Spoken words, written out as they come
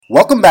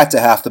Welcome back to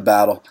Half the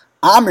Battle.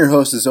 I'm your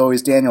host, as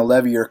always, Daniel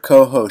Levy, your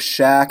co-host,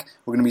 Shaq.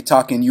 We're going to be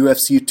talking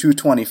UFC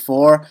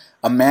 224,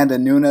 Amanda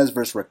Nunes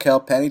versus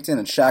Raquel Pennington.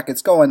 And Shaq,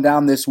 it's going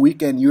down this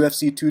weekend,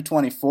 UFC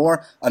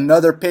 224,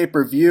 another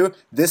pay-per-view,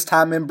 this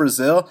time in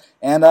Brazil.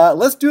 And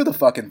let's do the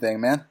fucking thing,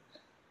 man.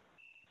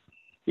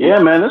 Yeah,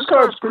 man, this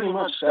card's pretty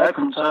much stacked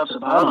from top to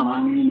bottom.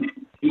 I mean,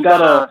 you got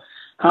a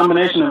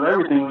combination of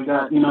everything. We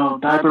got,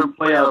 Diaper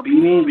Play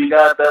Albini. We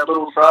got that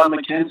little fraud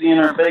McKenzie and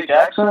her fake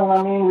accent.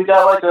 I mean, we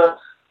got like a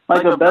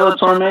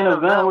Bellator main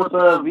event with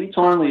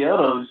Vitor and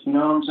Lyoto, you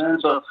know what I'm saying?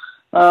 So,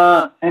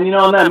 in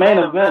that main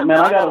event, man,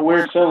 I got a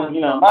weird feeling,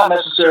 not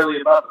necessarily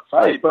about the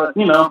fight, but,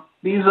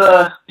 these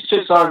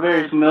chicks are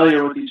very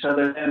familiar with each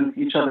other and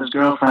each other's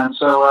girlfriends.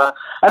 So,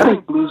 I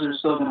think Blues are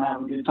still going to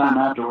have a good time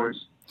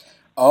afterwards.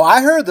 Oh,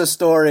 I heard the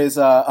stories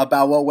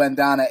about what went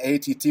down at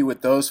ATT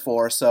with those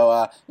four,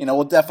 so,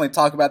 we'll definitely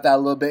talk about that a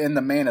little bit in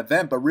the main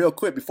event. But real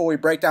quick, before we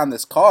break down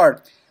this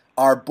card,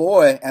 our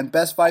boy and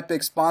Best Fight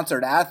Pick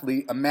sponsored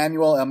athlete,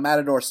 Emmanuel El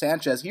Matador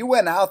Sanchez, he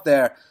went out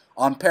there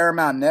on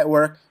Paramount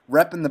Network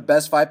repping the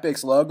Best Fight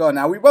Picks logo.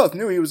 Now, we both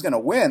knew he was going to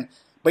win,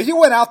 but he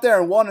went out there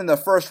and won in the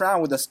first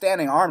round with a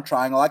standing arm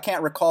triangle. I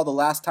can't recall the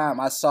last time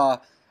I saw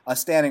a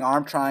standing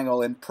arm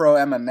triangle in pro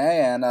MMA,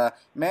 and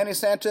Manny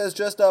Sanchez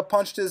just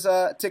punched his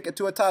ticket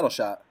to a title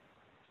shot.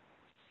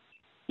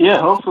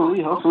 Yeah, hopefully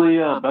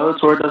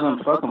Bellator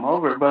doesn't fuck him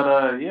over, but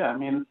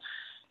that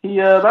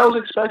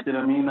was expected.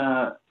 I mean,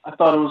 I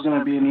thought it was going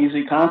to be an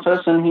easy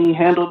contest, and he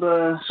handled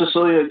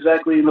Cecilia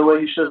exactly the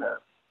way he should have.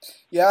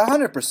 Yeah,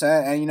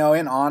 100%. And,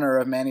 in honor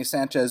of Manny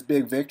Sanchez's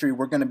big victory,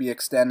 we're going to be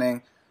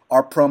extending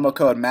our promo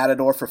code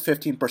Matador for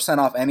 15%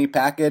 off any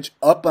package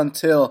up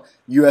until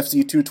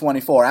UFC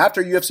 224.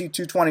 After UFC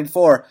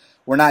 224,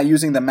 we're not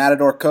using the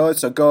Matador code,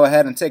 so go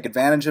ahead and take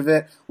advantage of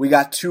it. We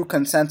got 2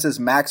 consensus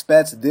max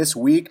bets this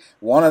week.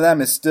 One of them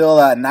is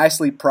still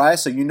nicely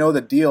priced, so you know the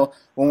deal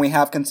when we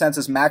have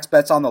consensus max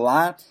bets on the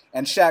line.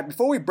 And Shaq,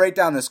 before we break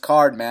down this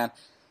card, man,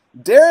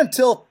 Darren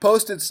Till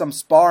posted some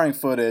sparring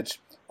footage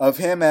of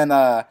him and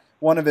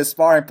one of his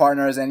sparring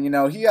partners, and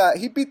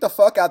he beat the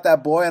fuck out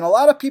that boy, and a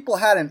lot of people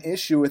had an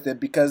issue with it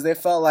because they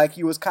felt like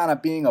he was kind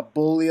of being a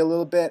bully a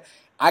little bit.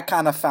 I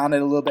kind of found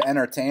it a little bit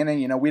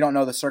entertaining. We don't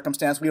know the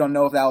circumstance. We don't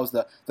know if that was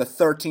the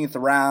 13th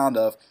round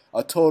of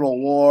a total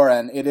war,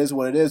 and it is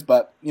what it is.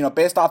 But,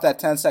 based off that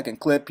 10-second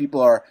clip, people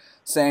are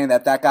saying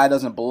that guy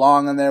doesn't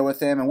belong in there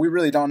with him, and we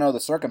really don't know the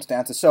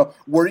circumstances. So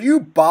were you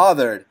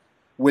bothered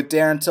with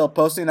Darren Till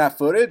posting that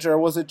footage, or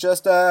was it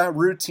just a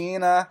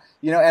routine,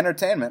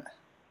 entertainment?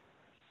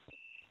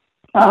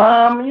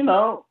 Because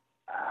no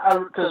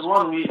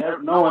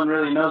one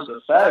really knows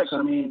the facts.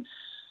 I mean,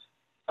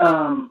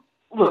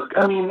 look,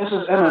 this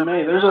is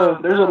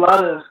MMA. There's a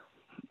lot of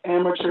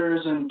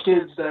amateurs and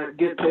kids that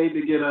get paid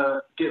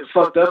to get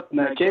fucked up in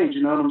that cage.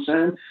 You know what I'm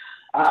saying?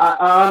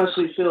 I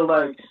honestly feel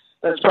like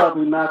that's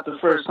probably not the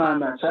first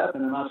time that's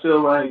happened. And I feel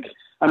like,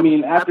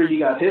 after he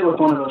got hit with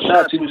one of those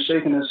shots, he was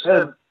shaking his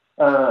head,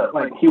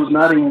 like he was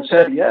nodding his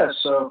head yes.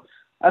 So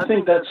I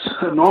think that's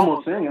a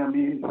normal thing.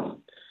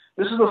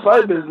 This is the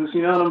fight business,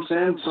 you know what I'm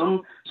saying?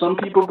 Some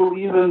people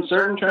believe in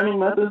certain training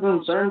methods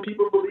and certain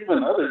people believe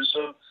in others.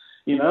 So,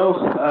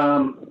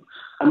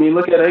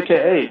 look at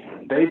AKA.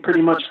 They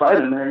pretty much fight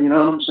in there, you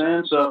know what I'm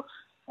saying? So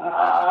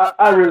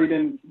I really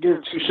didn't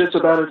give 2 shits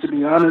about it, to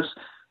be honest.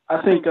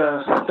 I think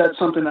that's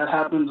something that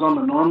happens on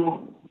the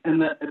normal, and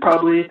that it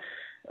probably,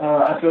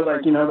 I feel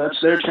like,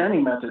 that's their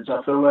training methods.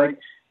 I feel like,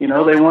 they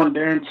want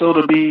Darren Till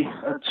to be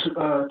a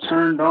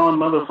turned-on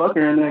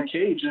motherfucker in that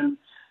cage, and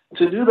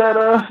to do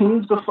that, he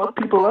needs to fuck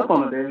people up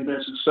on a daily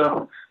basis.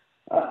 So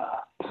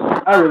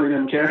I really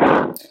didn't care.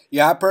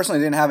 Yeah, I personally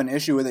didn't have an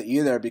issue with it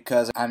either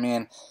because,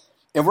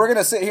 if we're going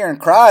to sit here and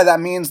cry, that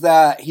means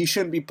that he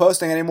shouldn't be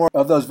posting any more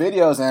of those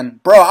videos.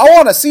 And, bro, I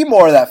want to see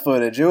more of that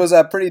footage. It was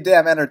pretty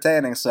damn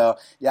entertaining. So,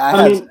 yeah,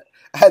 I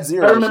had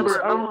zero I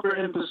remember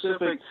in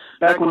Pacific,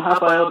 back when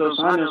Rafael Dos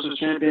Anjos was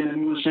champion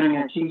and he was training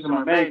at Kings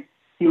MMA,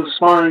 he was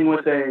sparring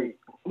with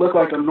looked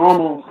like a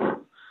normal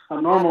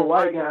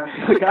white guy.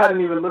 The guy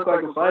didn't even look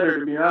like a fighter,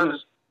 to be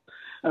honest.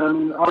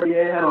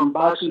 RDA had on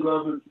boxing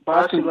gloves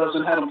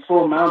and had him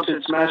full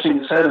mounted, smashing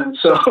his head in.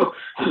 So,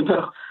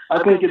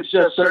 I think it's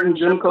just certain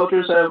gym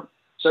cultures have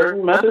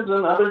certain methods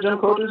and other gym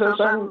cultures have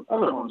certain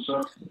other ones.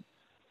 So.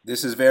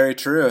 This is very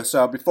true.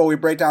 So before we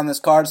break down this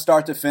card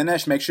start to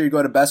finish, make sure you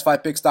go to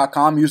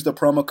bestfightpicks.com, use the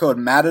promo code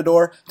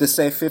Matador to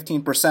save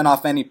 15%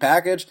 off any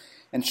package.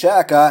 And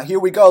Shaq, here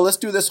we go. Let's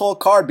do this whole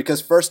card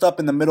because first up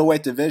in the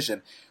middleweight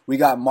division, we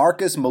got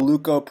Marcus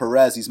Maluko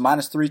Perez. He's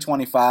minus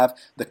 325.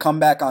 The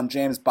comeback on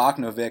James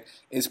Boknovic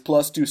is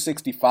plus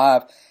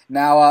 265.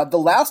 Now, the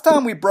last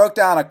time we broke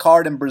down a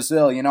card in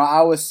Brazil,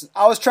 I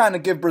was trying to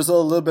give Brazil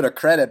a little bit of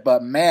credit,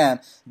 but man,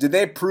 did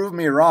they prove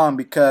me wrong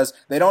because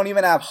they don't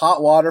even have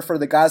hot water for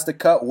the guys to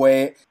cut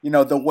weight.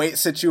 The weight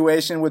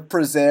situation with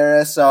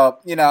Prazeres. So,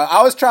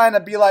 I was trying to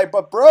be like,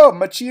 but bro,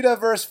 Machida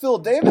versus Phil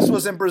Davis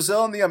was in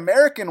Brazil in the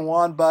American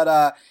one,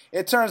 but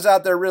it turns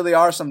out there really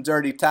are some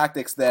dirty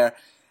tactics there.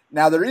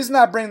 Now, the reason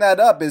I bring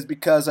that up is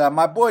because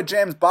my boy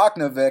James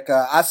Bogdanovic,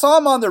 I saw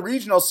him on the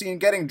regional scene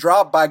getting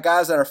dropped by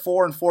guys that are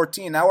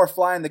 4-14. Now we're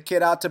flying the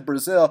kid out to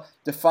Brazil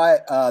to fight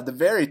the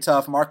very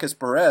tough Marcus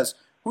Perez.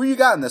 Who you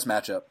got in this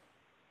matchup?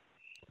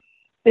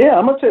 Yeah,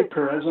 I'm gonna take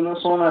Perez in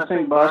this one. I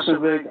think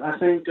Bogdanovic. I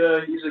think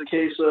he's a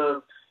case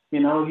of, he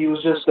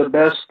was just the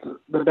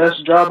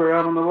best jobber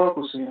out on the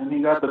local scene, and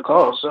he got the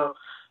call. So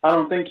I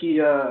don't think he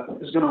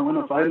is gonna win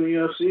a fight in the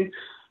UFC.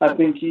 I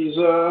think he's he's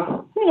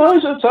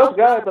a tough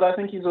guy, but I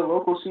think he's a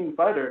local scene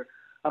fighter.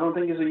 I don't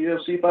think he's a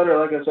UFC fighter.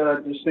 Like I said, I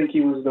just think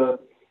he was the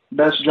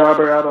best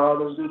jobber out of all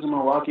those dudes in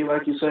Milwaukee.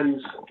 Like you said,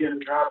 he's getting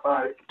dropped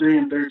by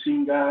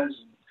 3-13 guys.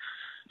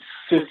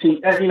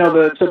 15,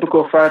 the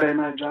typical Friday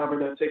night jobber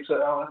that takes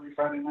it out every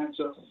Friday night.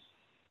 So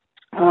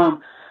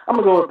I'm going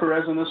to go with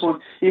Perez in this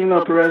one, even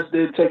though Perez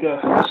did take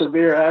a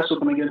severe ass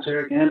whooping against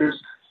Eric Anders.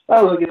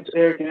 I was against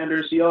Eric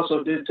Anders. He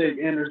also did take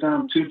Anders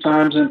down 2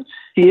 times, and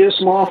he is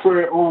small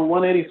for on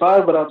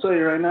 185, but I'll tell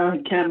you right now,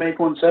 he can't make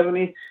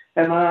 170,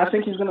 and I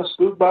think he's going to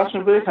spook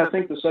Bogdanovic. I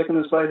think the second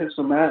this fight hits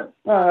the mat,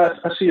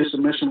 I see a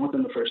submission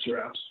within the first 2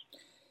 rounds.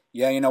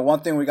 Yeah,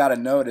 one thing we got to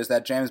note is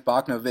that James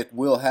Bogdanovic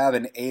will have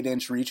an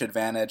 8-inch reach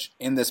advantage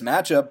in this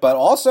matchup, but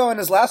also in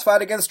his last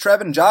fight against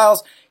Trevin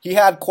Giles, he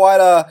had quite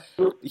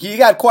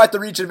the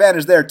reach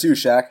advantage there too,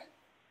 Shaq.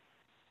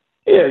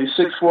 Yeah, he's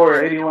 6'4",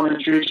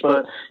 81-inch reach,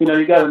 but, you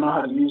got to know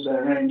how to use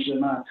that range.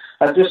 And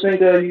I just think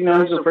that,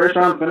 he's a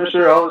first-round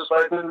finisher. All his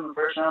fights in the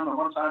first round. The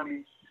one time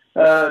he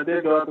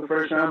did go out the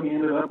first round, he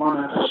ended up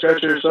on a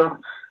stretcher. So,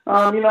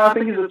 I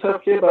think he's a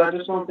tough kid, but I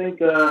just don't think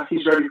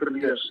he's ready for the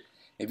UFC.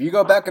 If you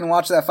go back and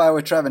watch that fight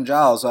with Trevin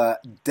Giles,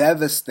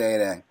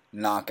 devastating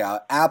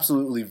knockout,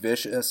 absolutely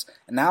vicious.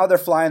 And now they're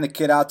flying the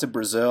kid out to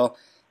Brazil.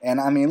 And,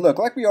 look,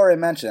 like we already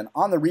mentioned,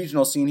 on the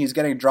regional scene, he's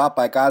getting dropped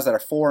by guys that are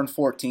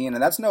 4-14,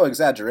 and that's no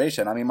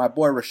exaggeration. My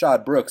boy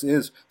Rashad Brooks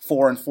is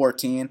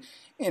 4-14.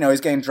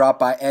 He's getting dropped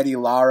by Eddie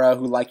Lara,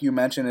 who, like you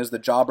mentioned, is the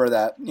jobber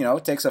that,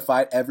 takes a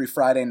fight every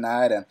Friday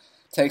night and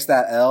takes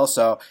that L.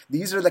 So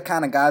these are the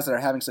kind of guys that are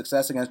having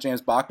success against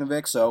James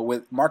Bogdanovic. So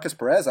with Marcus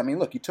Perez,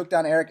 look, he took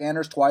down Eric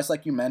Anders twice,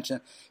 like you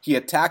mentioned. He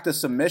attacked a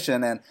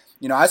submission, and,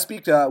 I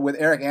speak with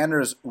Eric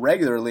Anders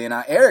regularly, and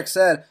Eric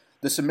said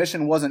the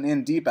submission wasn't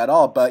in deep at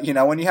all, but,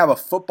 when you have a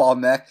football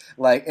neck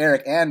like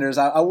Eric Anders,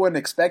 I wouldn't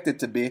expect it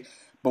to be.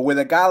 But with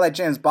a guy like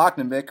James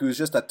Bogdanovic, who's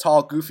just a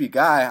tall, goofy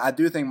guy, I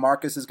do think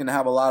Marcus is going to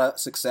have a lot of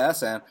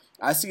success, and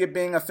I see it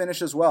being a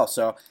finish as well.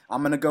 So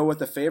I'm going to go with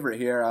the favorite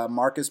here,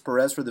 Marcus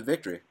Perez, for the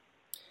victory.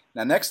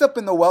 Now, next up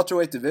in the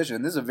welterweight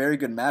division, this is a very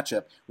good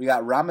matchup. We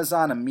got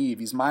Ramazan Emeev.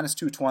 He's minus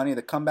 220.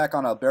 The comeback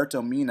on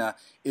Alberto Mina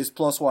is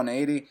plus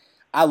 180.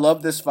 I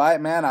love this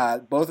fight, man.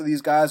 Both of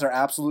these guys are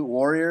absolute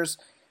warriors.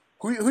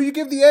 Who you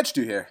give the edge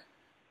to here?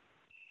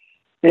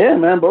 Yeah,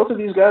 man. Both of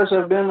these guys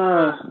have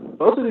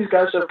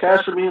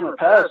cashed for me in the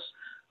past.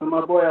 And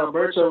my boy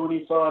Alberto, when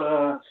he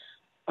fought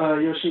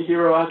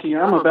Yoshihiro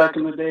Akiyama back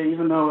in the day,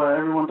 even though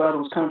everyone thought it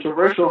was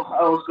controversial,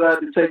 I was glad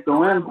to take the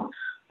win.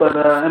 But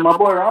and my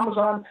boy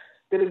Ramazan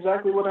did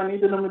exactly what I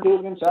needed him to do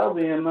against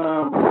Alvey, and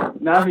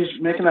now he's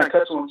making that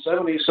cut to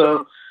 170.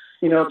 So,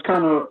 it's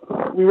kind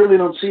of, we really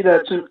don't see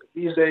that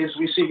these days.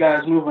 We see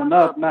guys moving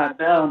up, not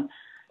down.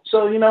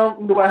 So,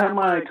 do I have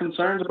my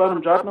concerns about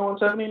him dropping to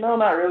 170? No,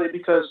 not really,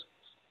 because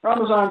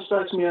Ramazan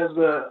strikes me as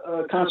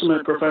a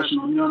consummate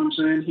professional. You know what I'm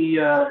saying? He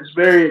is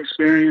very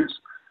experienced,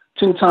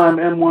 2-time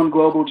M1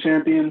 global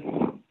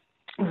champion,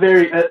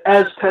 very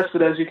as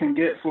tested as you can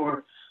get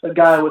for a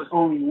guy with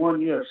only one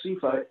UFC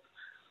fight.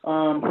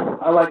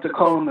 I like to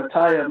call him the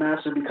tie-up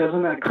master because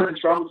in that clinch,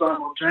 Ramazan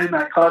will drain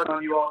that cock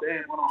on you all day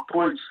and win on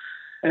points,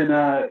 and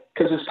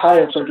because his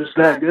tie-ups are just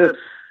that good.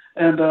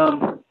 And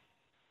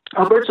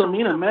Alberto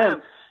Mina,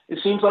 man, it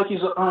seems like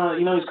he's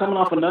he's coming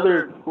off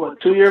another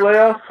 2-year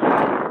layoff.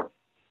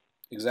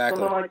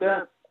 Exactly. Something like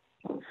that.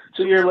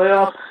 2-year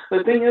layoff.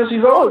 The thing is,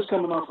 he's always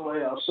coming off a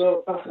layoff.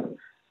 So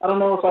I don't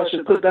know if I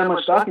should put that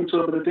much stock into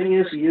it, but the thing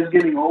is, he is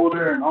getting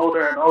older and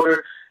older and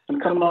older.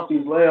 And coming off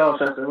these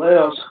layoffs after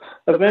layoffs,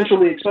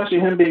 eventually, especially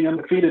him being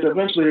undefeated,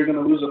 eventually you're going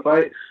to lose a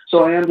fight.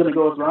 So I am going to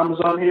go with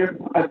Ramazan here.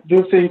 I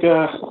do think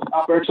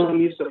Alberto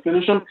needs to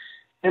finish him.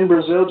 In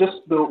Brazil, just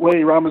the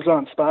way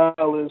Ramazan's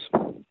style is,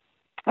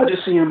 I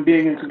just see him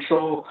being in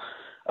control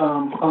a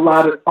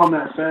lot on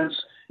that fence,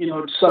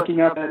 sucking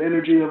out that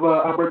energy of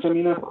Alberto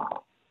Mina.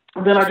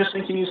 And then I just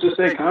think he needs to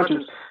stay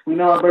conscious. We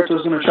know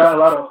Alberto's going to try a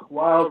lot of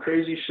wild,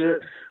 crazy shit.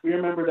 We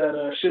remember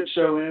that shit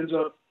show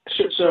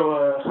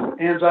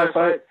Anzai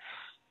fight.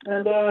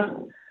 And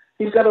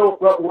he's got a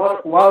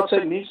wild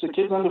techniques. The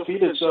kid's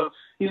undefeated, so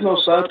he's no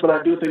slouch, but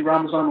I do think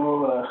Ramazan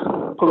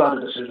will pull out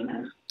a decision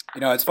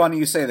here. It's funny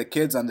you say the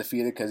kid's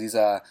undefeated because he's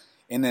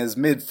in his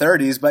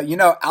mid-30s. But,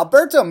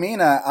 Alberto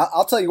Mina,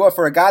 I'll tell you what,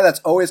 for a guy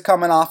that's always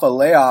coming off a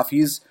layoff,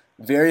 he's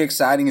very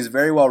exciting. He's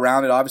very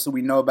well-rounded. Obviously,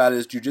 we know about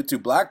his jiu-jitsu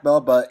black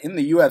belt, but in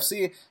the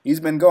UFC, he's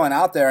been going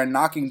out there and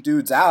knocking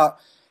dudes out.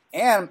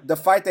 And the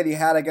fight that he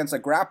had against a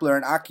grappler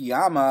in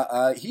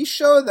Akiyama, he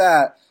showed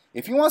that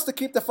if he wants to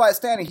keep the fight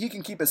standing, he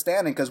can keep it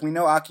standing because we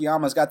know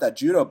Akiyama's got that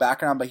judo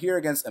background. But here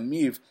against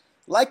Emeev,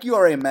 like you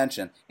already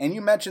mentioned, and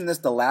you mentioned this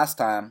the last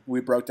time we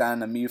broke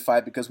down an Ameev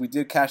fight because we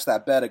did cash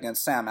that bet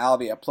against Sam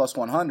Alvey at plus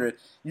 100,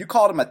 you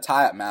called him a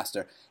tie-up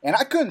master. And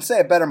I couldn't say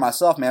it better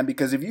myself, man,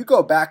 because if you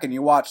go back and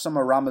you watch some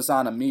of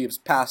Ramazan Ameev's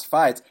past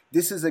fights,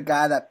 this is a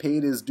guy that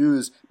paid his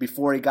dues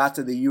before he got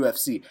to the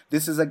UFC.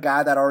 This is a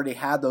guy that already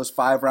had those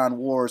 5-round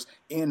wars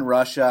in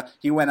Russia.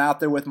 He went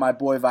out there with my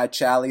boy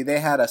Vitali. They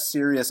had a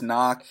serious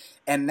knock.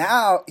 And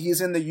now he's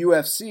in the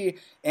UFC,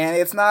 and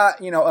it's not,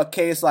 a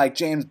case like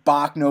James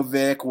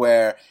Boknovic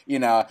where,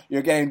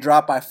 you're getting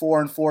dropped by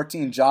 4 and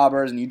 14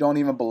 jobbers and you don't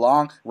even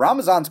belong.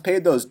 Ramazan's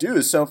paid those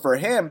dues, so for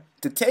him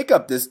to take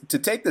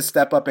this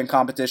step up in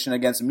competition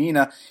against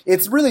Mina,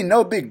 it's really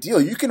no big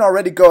deal. You can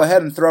already go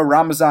ahead and throw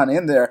Ramazan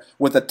in there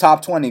with the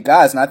top 20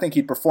 guys, and I think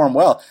he'd perform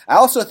well. I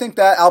also think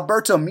that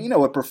Alberto Mina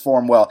would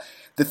perform well.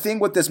 The thing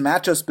with this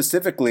matchup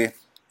specifically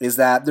is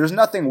that there's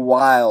nothing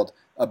wild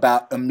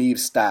about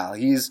Ameev's style.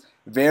 He's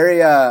very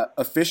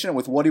efficient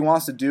with what he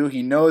wants to do.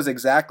 He knows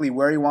exactly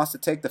where he wants to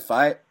take the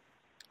fight,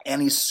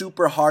 and he's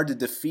super hard to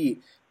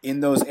defeat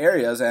in those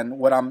areas. And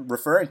what I'm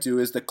referring to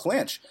is the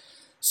clinch.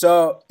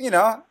 So,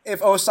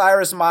 if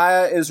Osiris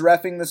Maia is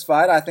reffing this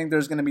fight, I think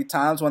there's going to be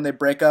times when they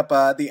break up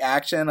the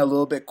action a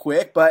little bit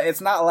quick. But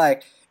it's not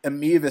like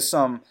Ameev is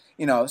some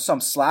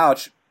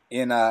slouch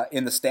in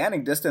the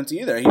standing distance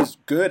either. He's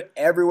good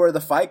everywhere the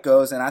fight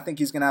goes, and I think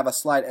he's going to have a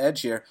slight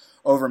edge here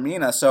over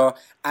Mina. So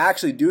I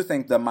actually do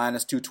think the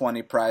minus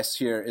 220 price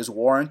here is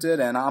warranted,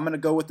 and I'm going to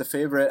go with the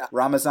favorite,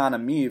 Ramazan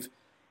Ameev,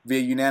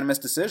 via unanimous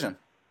decision.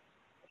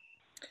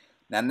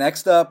 Now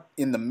next up,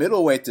 in the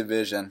middleweight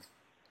division,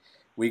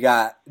 we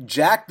got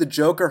Jack the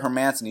Joker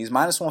Hermansson. He's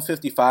minus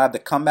 155. The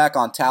comeback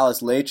on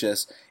Thales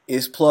Leites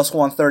is plus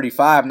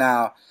 135.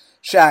 Now,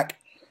 Shaq,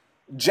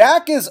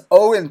 Jack is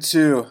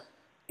 0-2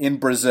 in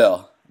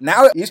Brazil.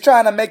 Now he's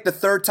trying to make the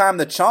third time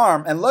the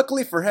charm, and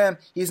luckily for him,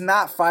 he's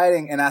not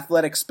fighting an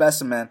athletic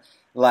specimen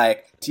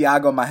like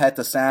Thiago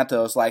Marreta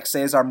Santos, like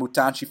Cesar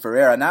Mutanchi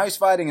Ferreira. Now he's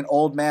fighting an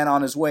old man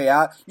on his way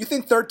out. You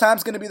think third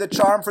time's going to be the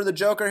charm for the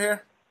Joker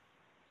here?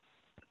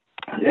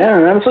 Yeah,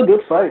 man, it's a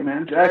good fight,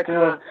 man. Jack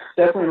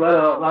definitely let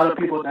a lot of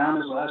people down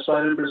his last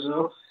fight in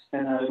Brazil,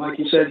 and like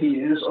you said, he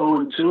is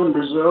 0-2 in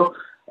Brazil.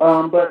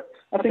 But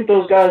I think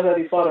those guys that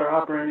he fought are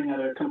operating at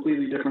a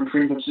completely different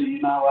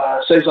frequency.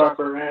 Cesar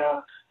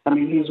Ferreira, I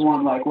mean, he's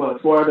won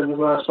 4 out of his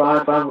last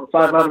five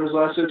out of his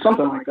last 6,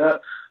 something like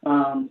that.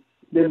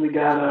 Then we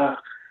got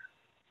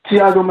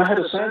Thiago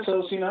Marreta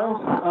Santos.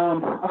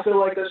 I feel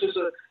like that's just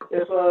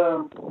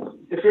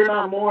if you're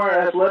not more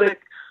athletic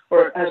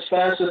or as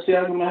fast as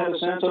Thiago Marreta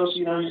Santos,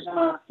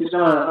 he's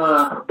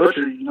gonna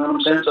butcher you. You know what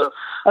I'm saying? So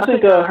I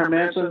think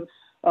Hermansson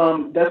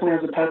definitely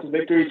has a path to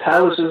victory.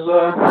 Thales is,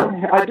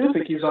 I do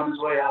think he's on his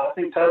way out. I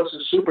think Thales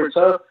is super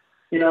tough.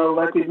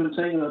 Like we've been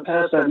saying in the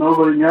past, that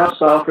Nova Vinyao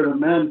style for the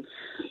men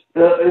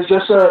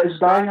it's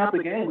dying out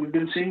the game. We've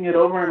been seeing it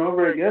over and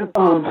over again.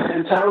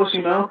 And Thales,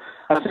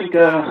 I think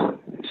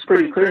it's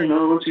pretty clear.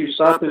 Once you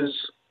stop his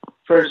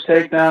first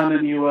takedown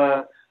and you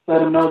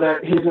let him know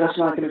that he's just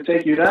not going to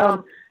take you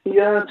down, he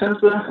tends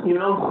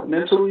to,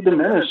 mentally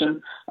diminish.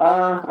 And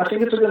I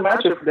think it's a good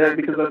matchup for that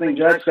because I think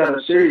Jack's got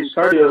a serious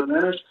cardio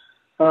advantage.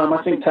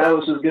 I think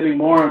Thales is getting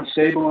more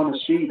unstable on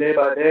his feet day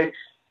by day.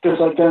 Just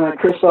like that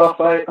Christoph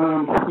fight,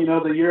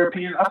 the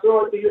European, I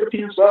feel like the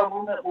European style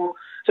movement will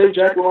take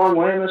Jack a long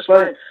way in this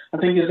fight. I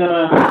think he's going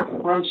to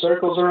run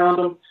circles around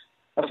him.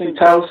 I think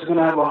Thales is going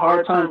to have a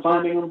hard time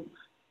finding him.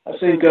 I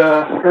think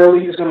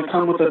early he's going to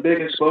come with a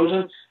big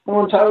explosion. And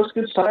when Thales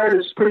gets tired,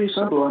 it's pretty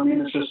simple. I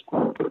mean, it's just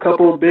a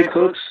couple of big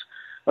hooks,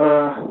 a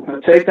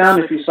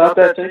takedown. If you stop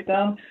that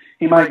takedown,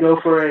 he might go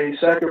for a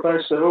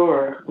sacrifice throw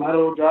or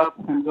lateral drop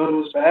and go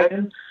to his back.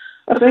 And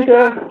I think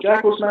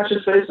Jack will smash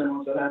his face in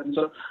once that happens.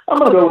 So I'm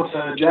going to go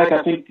with Jack.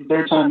 I think the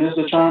third time is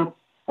the charm.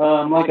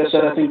 Like I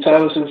said, I think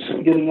Thales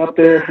is getting up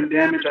there in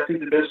damage. I think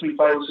the Bisping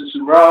fight was just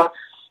raw.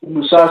 The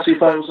Mousasi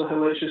fight was a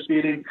hellacious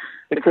beating.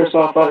 The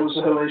Christoph fight was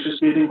a hellacious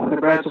beating. The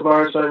Brad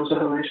Tavares fight was a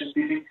hellacious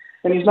beating.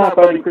 And he's not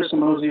fighting Chris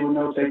Mosey with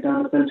no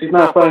takedown defense. He's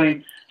not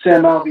fighting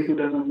Sam Alvey who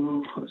doesn't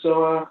move.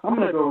 So I'm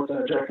going to go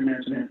with Jack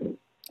Hermansson here.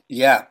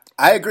 Yeah,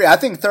 I agree. I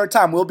think third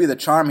time will be the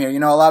charm here.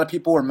 A lot of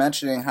people were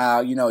mentioning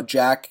how,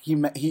 Jack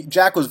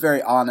Jack was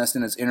very honest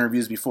in his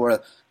interviews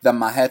before the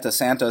Marreta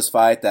Santos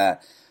fight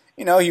that,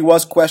 he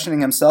was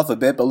questioning himself a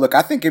bit. But look,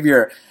 I think if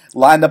you're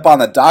lined up on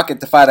the docket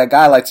to fight a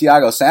guy like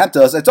Thiago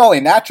Santos, it's only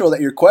natural that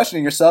you're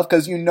questioning yourself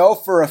because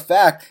for a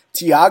fact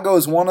Thiago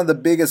is one of the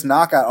biggest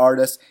knockout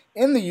artists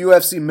in the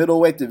UFC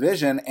middleweight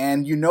division,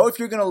 and if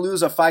you're going to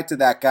lose a fight to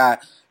that guy,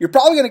 you're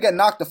probably going to get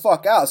knocked the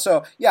fuck out.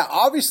 So, yeah,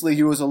 obviously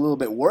he was a little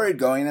bit worried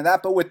going into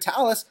that, but with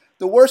Thales,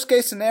 the worst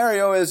case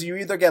scenario is you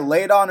either get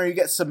laid on or you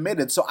get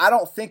submitted. So I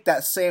don't think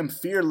that same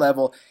fear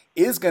level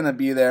is going to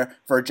be there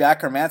for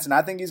Jack Hermansson.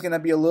 I think he's going to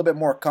be a little bit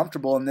more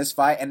comfortable in this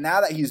fight. And now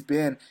that he's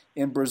been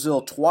in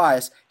Brazil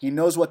twice, he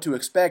knows what to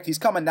expect. He's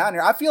coming down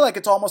here. I feel like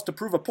it's almost to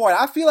prove a point.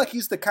 I feel like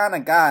he's the kind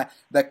of guy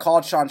that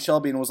called Sean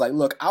Shelby and was like,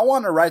 look, I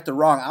want to right the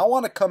wrong. I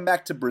want to come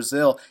back to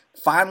Brazil,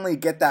 finally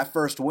get that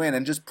first win,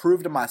 and just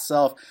prove to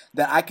myself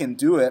that I can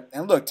do it.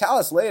 And look,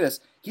 Thales Leites,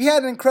 he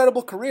had an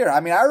incredible career. I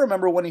mean, I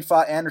remember when he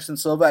fought Anderson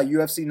Silva at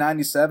UFC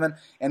 97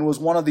 and was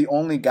one of the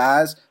only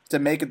guys to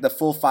make it the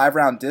full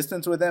 5-round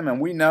distance with him. And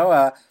we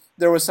know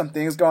there was some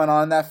things going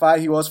on in that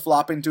fight. He was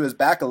flopping to his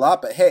back a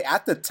lot. But hey,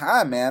 at the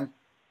time, man,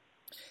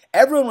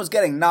 everyone was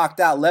getting knocked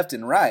out left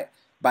and right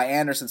by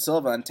Anderson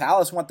Silva, and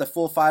Thales went the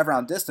full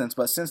 5-round distance.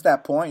 But since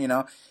that point,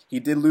 he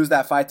did lose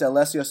that fight to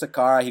Alessio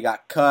Sakara. He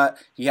got cut.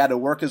 He had to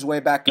work his way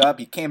back up.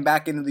 He came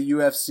back into the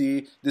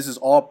UFC. This is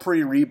all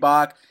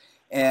pre-Reebok.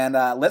 And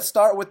let's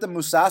start with the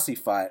Mousasi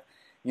fight.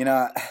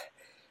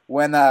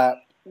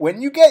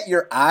 When you get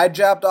your eye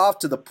jabbed off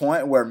to the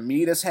point where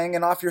meat is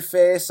hanging off your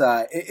face,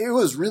 it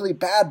was really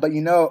bad. But,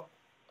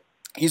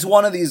 he's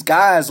one of these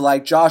guys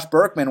like Josh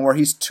Berkman where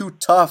he's too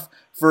tough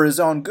for his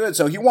own good.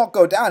 So he won't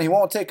go down. He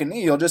won't take a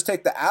knee. He'll just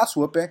take the ass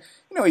whooping.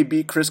 He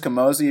beat Chris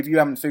Camozzi. If you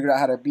haven't figured out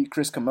how to beat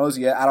Chris Camozzi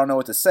yet, I don't know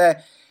what to say.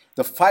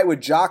 The fight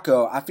with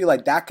Jocko, I feel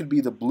like that could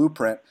be the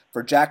blueprint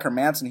for Jack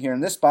Hermansson here in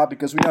this spot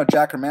because we know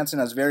Jack Hermansson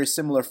has very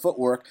similar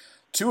footwork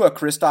to a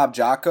Krzysztof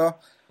Jocko.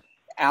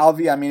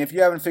 Alvey, I mean, if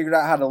you haven't figured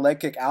out how to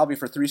leg kick Alvey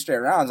for 3 straight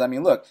rounds, I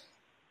mean, look,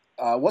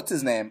 what's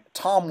his name?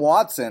 Tom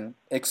Watson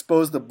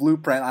exposed the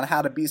blueprint on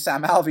how to beat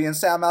Sam Alvey in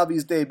Sam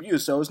Alvey's debut,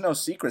 so it was no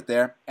secret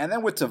there. And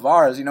then with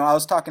Tavares, I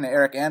was talking to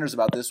Eric Anders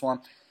about this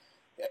one.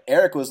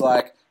 Eric was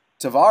like,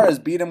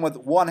 Tavares beat him with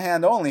one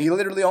hand only. He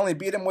literally only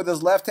beat him with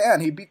his left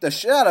hand. He beat the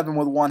shit out of him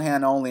with one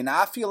hand only.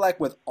 Now, I feel like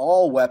with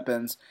all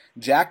weapons,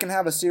 Jack can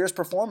have a serious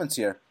performance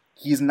here.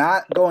 He's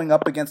not going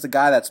up against a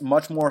guy that's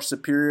much more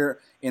superior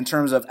in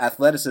terms of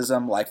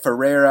athleticism like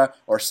Ferreira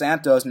or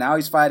Santos. Now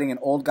he's fighting an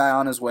old guy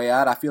on his way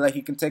out. I feel like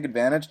he can take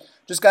advantage.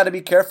 Just got to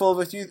be careful of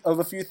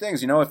a few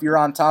things. If you're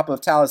on top of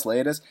Thales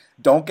Leites,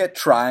 don't get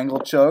triangle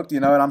choked. You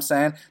know what I'm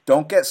saying?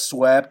 Don't get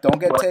swept. Don't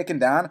get taken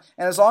down.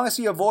 And as long as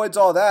he avoids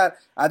all that,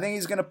 I think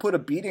he's going to put a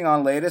beating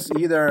on Leites,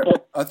 either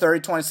a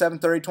 30-27,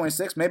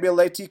 30-26, maybe a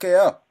late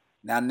TKO.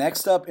 Now,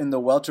 next up in the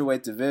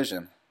welterweight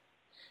division,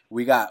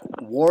 we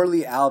got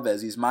Warley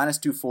Alves. He's minus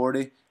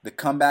 240. The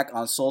comeback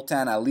on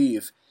Sultan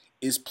Aliyev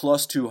is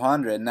plus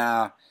 200.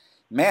 Now,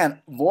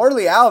 man,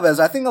 Warley Alves,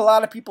 I think a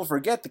lot of people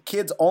forget the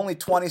kid's only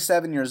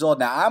 27 years old.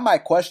 Now, I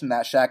might question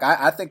that, Shaq.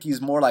 I think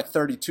he's more like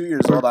 32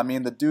 years old. I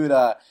mean, the dude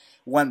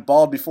went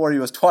bald before he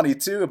was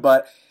 22.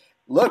 But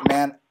look,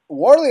 man,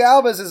 Warley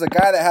Alves is a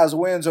guy that has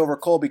wins over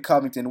Colby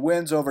Covington,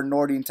 wins over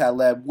Nordine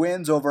Taleb,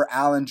 wins over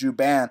Alan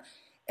Jouban.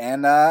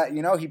 And,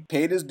 he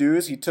paid his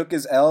dues. He took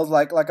his L's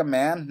like a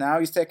man. Now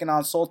he's taking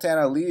on Sultan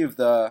Aliyev,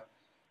 the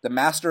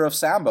master of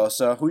Sambo.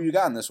 So who you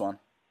got in this one?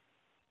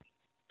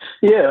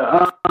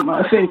 Yeah,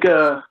 I think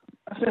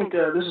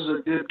this is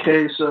a good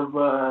case of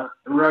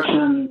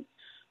Russian.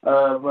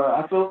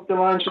 I feel like the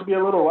line should be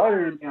a little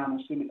wider, to be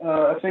honest.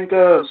 I think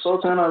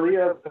Sultan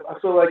Aliyev, I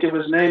feel like if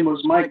his name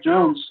was Mike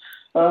Jones,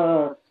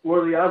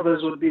 Warley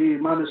Alves would be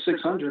minus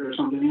 600 or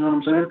something. You know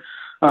what I'm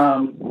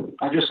saying?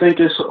 I just think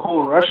this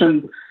whole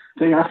Russian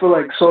thing, I feel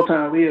like Sultan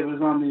Aliyev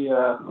is on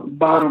the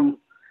bottom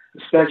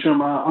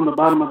spectrum, on the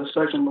bottom of the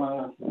spectrum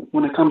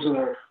when it comes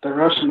to the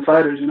Russian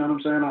fighters. You know what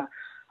I'm saying?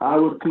 I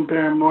would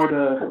compare him more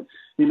to,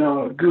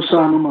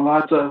 Gusan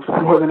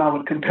Umalatov more than I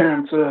would compare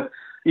him to,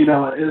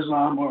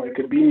 Islam or a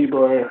Khabib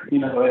or,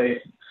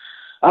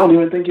 I don't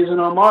even think he's an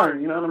Omar.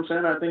 You know what I'm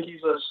saying? I think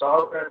he's a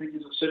stalker. I think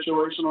he's a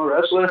situational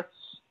wrestler.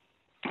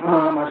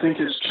 I think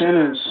his chin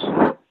is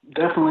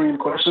definitely in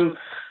question.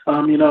 A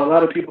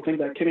lot of people think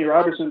that Kenny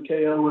Robertson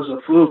KO was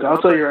a fluke.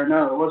 I'll tell you right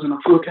now, it wasn't a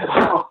fluke at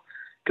all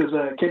because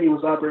Kenny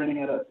was operating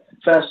at a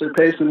faster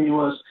pace than he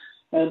was.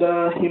 And,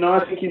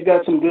 I think he's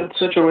got some good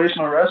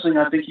situational wrestling.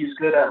 I think he's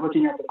good at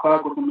looking at the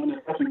clock with a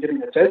minute left and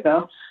getting a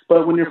takedown.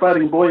 But when you're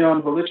fighting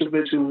Bojan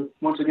Veličević, who,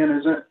 once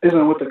again,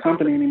 isn't with the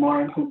company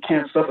anymore and who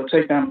can't stuff a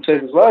takedown to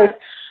save his life,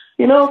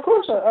 of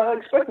course, I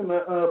expect him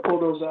to pull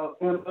those out.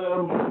 And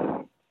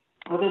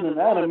other than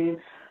that,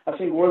 I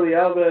think Warley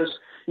Alves,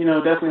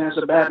 definitely has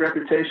a bad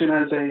reputation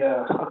as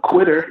a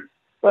quitter.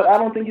 But I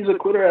don't think he's a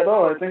quitter at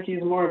all. I think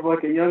he's more of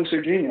like a young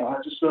Serginho.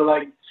 I just feel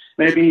like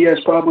maybe he has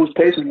problems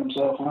pacing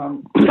himself.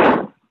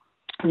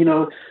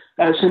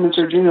 As him and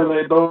Serginho,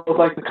 they both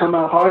like to come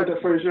out hard the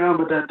first round,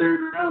 but that third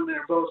round,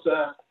 they're both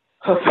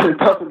huffing and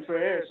puffing for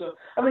air. So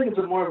I think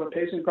it's more of a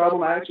pacing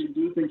problem. I actually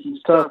do think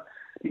he's tough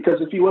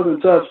because if he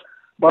wasn't tough,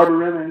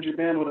 Barberena and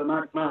Jouban would have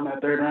knocked him out in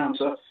that third round.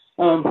 So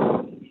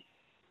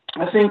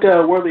I think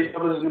Warley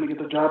Alves is going to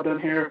get the job done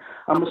here.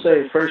 I'm going to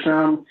say first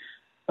round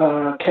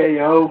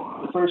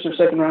KO, first or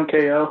second round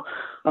KO.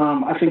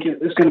 I think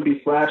it's going to be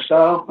flash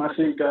style. I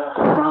think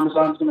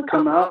Ramazan's going to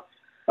come out.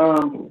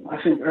 I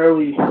think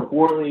early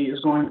Warley is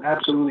going to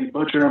absolutely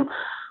butcher him.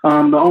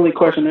 The only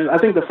question is, I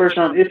think the first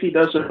round, if he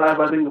does survive,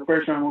 I think the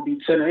first round will be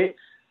 10-8.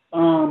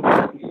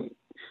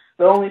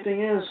 The only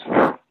thing is,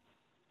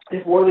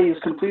 if Warley is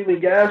completely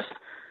gassed,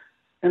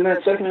 in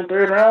that second and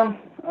third round,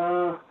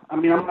 I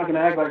mean, I'm not going to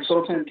act like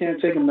Sultan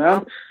can't take him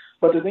down,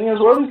 but the thing is,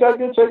 Worley's got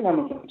good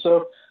takedown of him.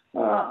 So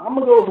I'm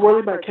gonna go with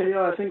Worley by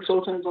KO. I think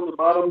Sultan's on the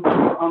bottom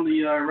on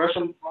the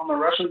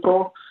Russian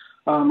poll.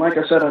 Like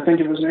I said, I think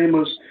if his name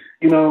was,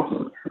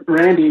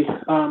 Randy,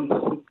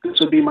 this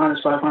would be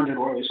minus 500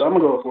 Worley. So I'm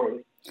gonna go with Worley.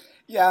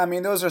 Yeah, I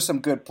mean, those are some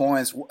good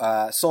points.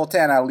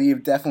 Sultan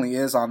Aliyev definitely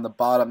is on the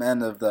bottom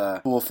end of the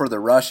pool for the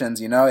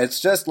Russians, It's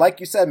just, like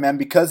you said, man,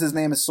 because his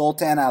name is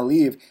Sultan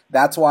Aliyev,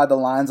 that's why the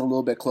line's a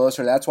little bit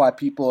closer. That's why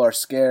people are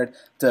scared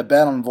to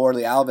bet on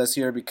Vorli Alves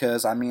here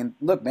because, I mean,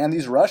 look, man,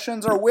 these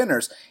Russians are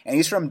winners. And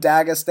he's from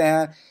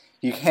Dagestan.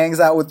 He hangs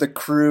out with the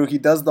crew. He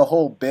does the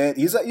whole bit.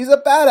 He's a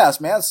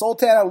badass, man.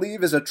 Sultan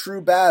Aliyev is a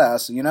true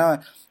badass,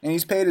 and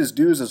he's paid his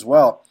dues as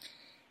well.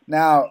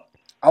 Now,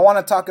 I want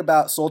to talk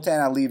about Sultan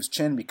Aliyev's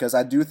chin because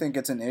I do think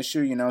it's an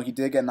issue. He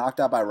did get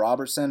knocked out by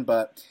Robertson,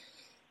 but,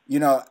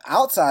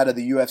 outside of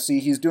the UFC,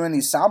 he's doing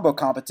these Sambo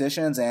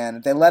competitions,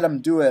 and they let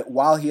him do it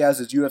while he has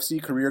his UFC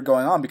career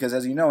going on because,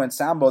 as you know, in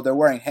Sambo, they're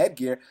wearing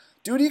headgear.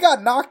 Dude, he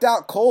got knocked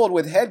out cold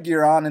with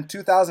headgear on in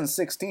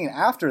 2016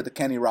 after the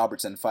Kenny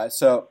Robertson fight.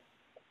 So,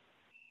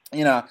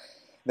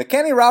 the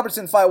Kenny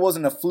Robertson fight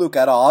wasn't a fluke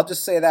at all. I'll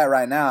just say that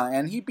right now.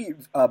 And he beat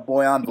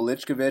Bojan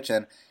Velichkovic,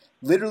 and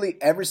literally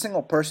every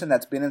single person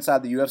that's been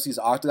inside the UFC's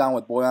octagon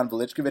with Bojan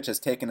Velichkovic has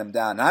taken him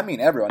down. And I mean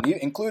everyone,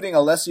 including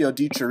Alessio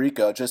Di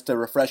Chirico, just to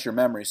refresh your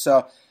memory.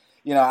 So,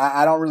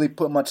 I don't really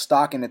put much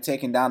stock into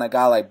taking down a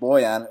guy like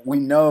Bojan. We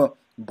know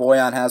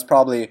Bojan has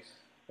probably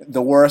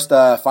the worst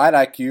fight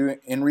IQ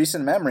in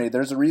recent memory.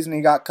 There's a reason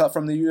he got cut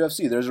from the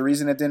UFC. There's a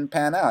reason it didn't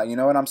pan out. You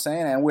know what I'm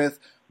saying? And with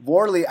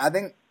Vorley, I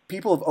think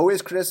people have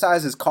always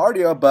criticized his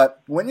cardio,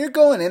 but when you're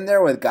going in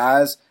there with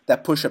guys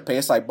that push a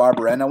pace like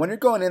Barberena, when you're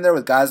going in there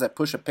with guys that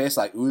push a pace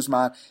like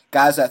Usman,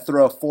 guys that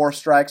throw 4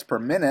 strikes per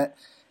minute,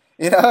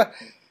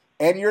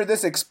 and you're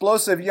this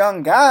explosive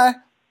young guy,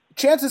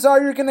 chances are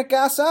you're going to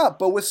gas out.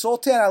 But with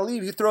Sultan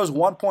Aliyev, he throws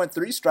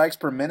 1.3 strikes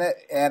per minute,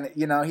 and,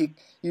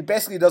 he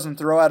basically doesn't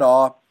throw at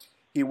all.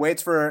 He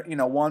waits for,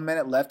 1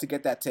 minute left to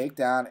get that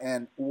takedown,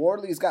 and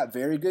Wardley's got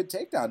very good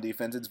takedown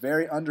defense. It's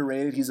very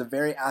underrated. He's a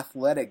very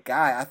athletic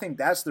guy. I think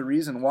that's the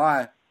reason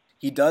why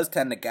he does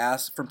tend to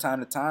gas from time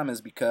to time is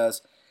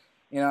because,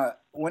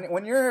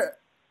 when you're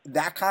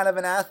that kind of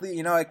an athlete,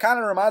 it kind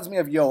of reminds me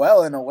of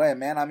Yoel in a way,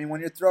 man. I mean,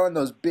 when you're throwing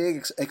those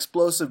big,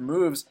 explosive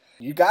moves,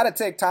 you got to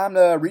take time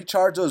to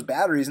recharge those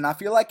batteries. And I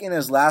feel like in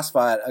his last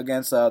fight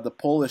against the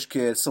Polish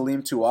kid,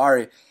 Salim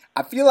Tuari,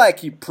 I feel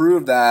like he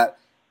proved that,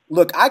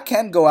 look, I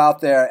can go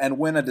out there and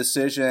win a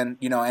decision,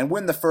 and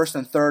win the first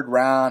and third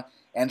round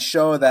and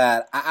show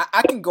that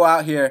I can go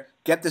out here,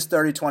 get this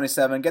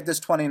 30-27, get this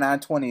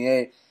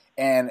 29-28,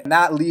 and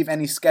not leave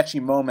any sketchy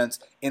moments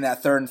in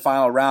that third and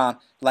final round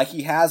like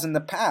he has in the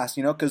past,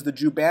 because the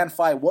Juban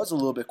fight was a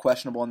little bit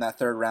questionable in that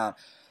third round.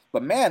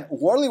 But, man,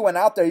 Worley went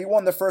out there. He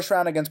won the first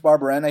round against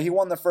Barberena. He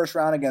won the first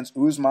round against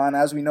Usman.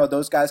 As we know,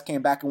 those guys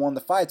came back and won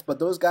the fights, but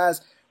those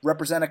guys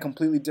represent a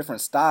completely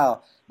different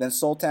style than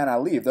Sultan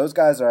Aliyev. Those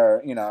guys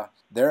are,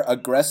 they're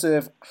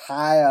aggressive,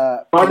 high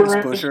pace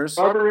pushers.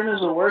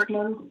 Barberena's a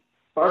workman.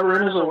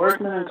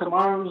 And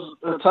Kamaru's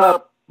a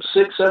top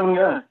 6-7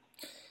 guy.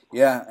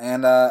 Yeah,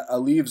 and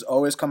Aliyev's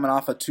always coming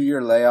off a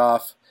 2-year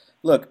layoff.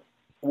 Look,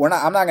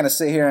 I'm not going to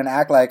sit here and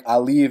act like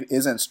Aliyev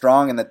isn't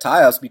strong in the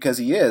tie-ups because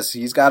he is.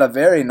 He's got a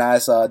very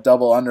nice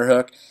double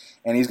underhook,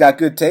 and he's got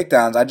good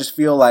takedowns. I just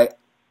feel like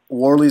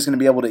Worley's going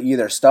to be able to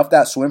either stuff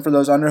that swim for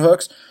those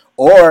underhooks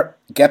or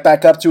get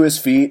back up to his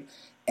feet.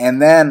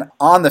 And then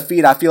on the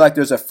feet, I feel like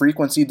there's a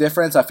frequency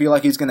difference. I feel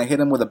like he's going to hit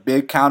him with a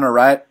big counter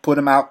right, put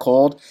him out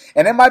cold.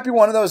 And it might be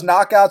one of those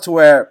knockouts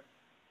where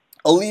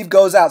Aliyev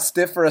goes out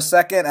stiff for a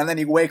second, and then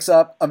he wakes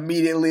up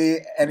immediately,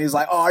 and he's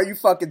like, oh, are you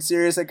fucking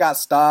serious? It got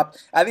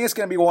stopped. I think it's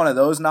going to be one of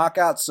those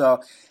knockouts,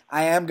 so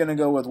I am going to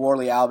go with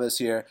Worley Alves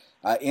here.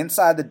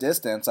 Inside the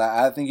distance,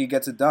 I think he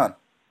gets it done.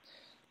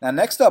 Now,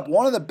 next up,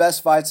 one of the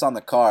best fights on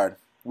the card.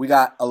 We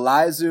got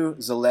Elizeu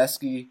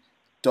Zaleski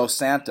Dos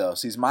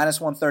Santos. He's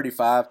minus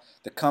 135.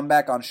 The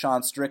comeback on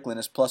Sean Strickland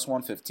is plus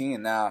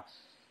 115. Now,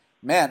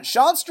 man,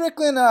 Sean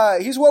Strickland,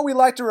 he's what we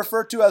like to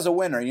refer to as a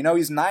winner.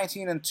 He's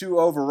 19-2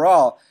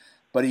 overall.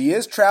 But he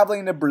is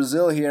traveling to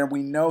Brazil here, and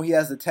we know he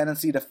has the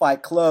tendency to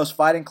fight close.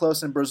 Fighting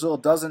close in Brazil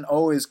doesn't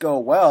always go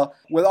well.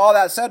 With all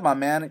that said, my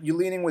man, you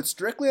leaning with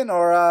Strickland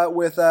or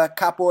with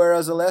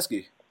Capoeira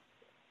Zaleski?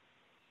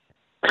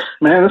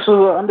 Man, this is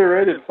an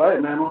underrated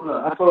fight, man.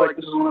 I feel like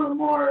this is one of the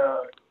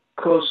more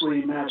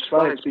closely matched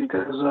fights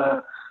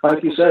because,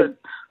 like you said,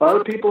 a lot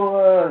of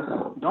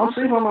people don't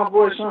sleep on my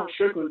boy Sean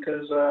Strickland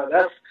because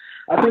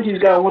I think he's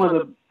got one of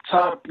the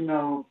top,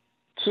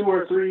 2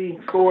 or 3,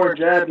 4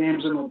 jab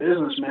games in the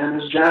business, man.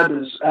 His jab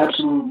is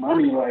absolute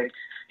money. Like,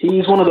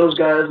 he's one of those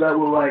guys that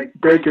will,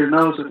 break your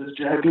nose with his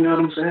jab. You know what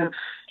I'm saying?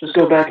 Just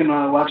go back and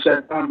watch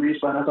that Tom Reese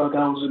fight. I thought that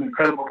was an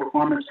incredible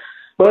performance.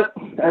 But,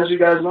 as you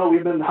guys know,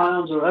 we've been high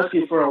on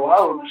Zaleski for a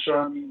while on the show.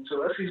 I mean,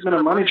 Zaleski's been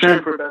a money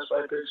train for Best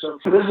Fight Pick. So,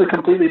 this is a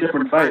completely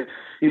different fight.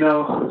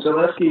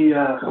 Zaleski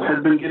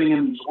has been getting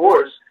in these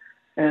wars.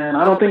 And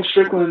I don't think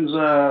Strickland's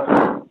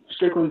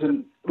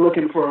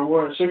looking for a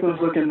war.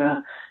 Strickland's looking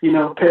to,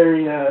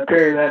 parry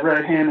that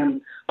right hand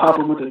and pop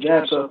him with a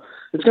jab. So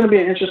it's going to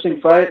be an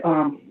interesting fight.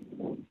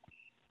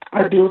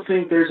 I do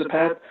think there's a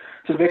path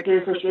to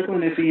victory for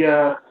Strickland if he,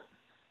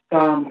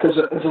 because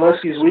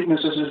Zaleski's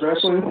weakness is his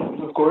wrestling,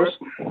 of course.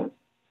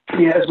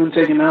 He has been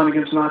taken down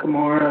against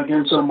Nakamura,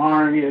 against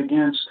Omari,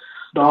 against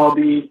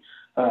Dalby.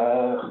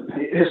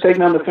 His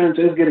takedown defense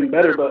is getting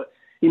better, but,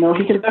 he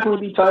can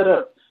definitely be tied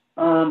up.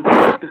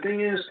 The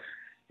thing is,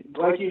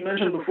 like you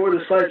mentioned before,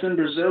 the fight's in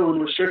Brazil, and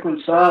with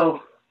Strickland's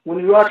style, when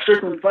you watch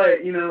Strickland fight,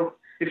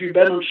 if you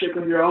bet on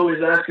Strickland, you're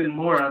always asking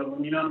more out of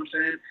him, you know what I'm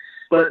saying?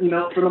 But,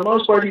 for the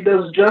most part, he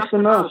does just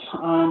enough.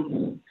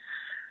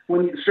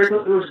 When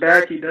Strickland moves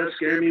back, he does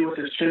scare me with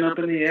his chin up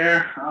in the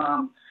air.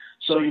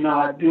 So,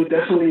 I do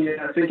definitely,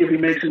 I think if he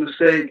makes a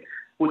mistake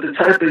with the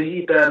type of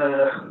heat that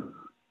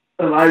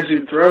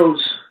Elizeu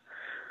throws,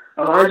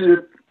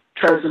 Elizeu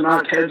tries to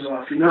knock heads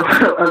off,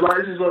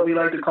 Elizeu's what we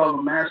like to call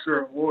the master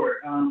of war.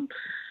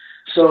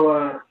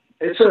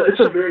 It's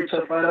a very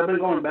tough fight. I've been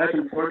going back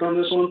and forth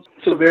on this one.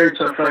 It's a very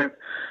tough fight.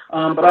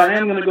 But I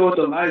am going to go with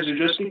Elizeu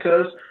just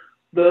because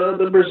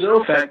the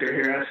Brazil factor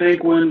here. I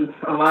think when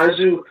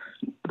Elizeu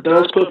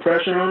does put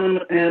pressure on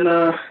him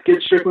and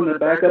get Strickland to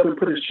back up and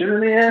put his chin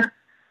in the air,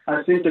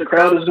 I think the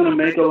crowd is going to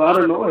make a lot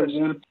of noise.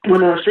 And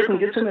when Strickland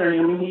gets in there,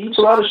 he eats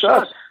a lot of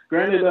shots.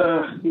 Granted,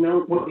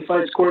 when he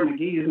fights Court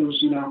McGee, who's,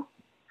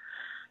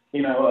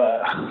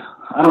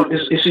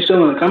 is he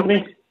still in the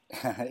company?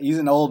 He's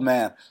an old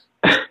man.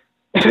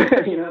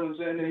 You know what I'm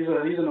saying?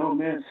 He's an old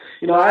man.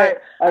 I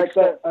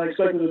expect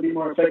him to be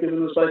more effective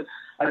in this fight.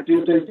 I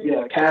do think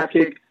the calf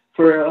kick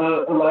for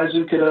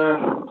Elizeu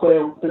could play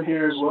a weapon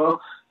here as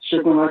well.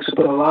 Strickland likes to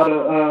put a lot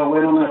of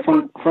weight on that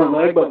front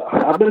leg, but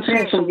I've been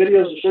seeing some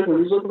videos of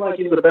Strickland. He's looking like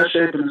he's in the best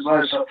shape in his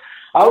life. So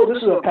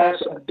this is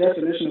a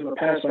definition of a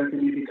pass fight for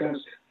me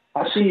because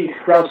I see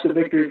routes to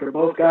victory for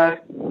both guys.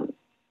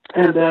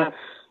 And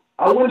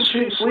I wouldn't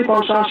sleep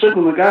on Sean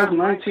Strickland. The guy's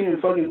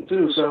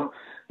 19-2, so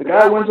the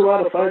guy wins a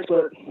lot of fights,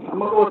 but I'm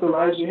going to go with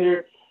Elizeu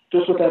here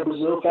just with that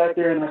Brazil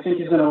factor, and I think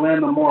he's going to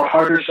land the more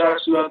harder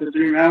shots throughout the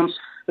 3 rounds,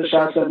 the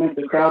shots that make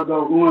the crowd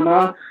go ooh and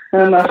ah,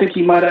 and I think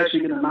he might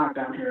actually get a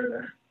knockdown here or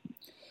there.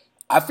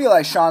 I feel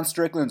like Sean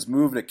Strickland's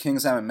move to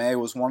King's MMA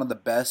was one of the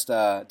best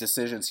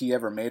decisions he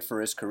ever made for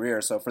his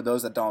career. So for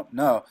those that don't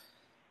know,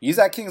 he's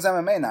at King's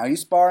MMA now.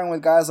 He's sparring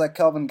with guys like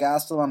Kelvin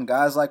Gastelum,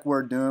 guys like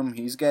Werdum.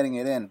 He's getting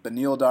it in.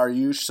 Beneil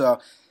Dariush. So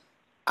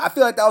I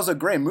feel like that was a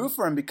great move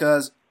for him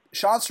because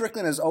Sean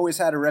Strickland has always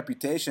had a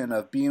reputation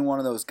of being one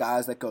of those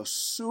guys that goes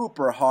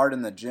super hard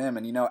in the gym.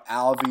 And,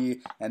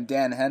 Alvey and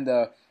Dan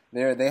Hendo,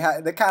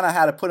 they kind of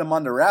had to put him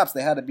under wraps.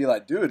 They had to be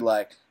like, dude,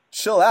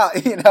 chill out.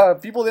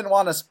 People didn't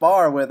want to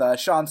spar with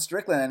Sean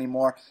Strickland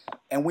anymore.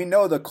 And we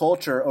know the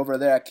culture over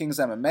there at King's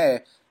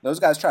MMA. Those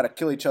guys try to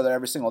kill each other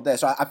every single day.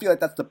 So I feel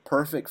like that's the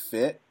perfect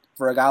fit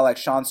for a guy like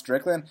Sean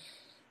Strickland.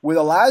 With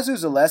Elizeu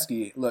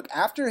Zaleski, look,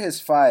 after his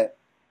fight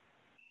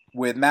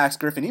with Max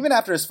Griffin, even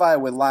after his fight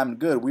with Lyman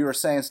Good, we were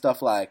saying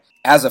stuff like,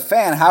 as a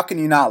fan, how can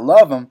you not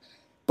love him?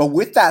 But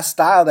with that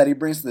style that he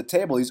brings to the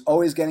table, he's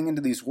always getting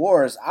into these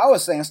wars. I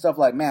was saying stuff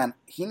like, man,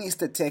 he needs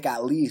to take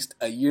at least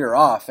a year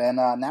off. And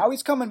now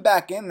he's coming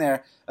back in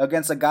there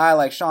against a guy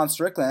like Sean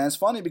Strickland. And it's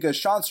funny because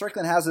Sean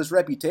Strickland has this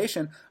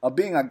reputation of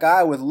being a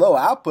guy with low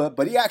output,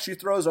 but he actually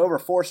throws over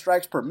 4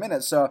 strikes per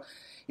minute. So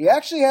he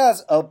actually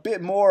has a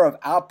bit more of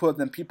output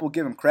than people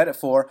give him credit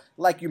for.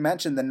 Like you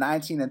mentioned, the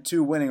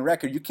 19-2 winning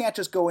record. You can't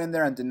just go in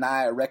there and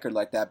deny a record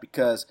like that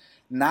because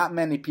not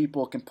many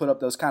people can put up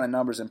those kind of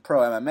numbers in pro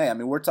MMA. I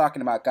mean, we're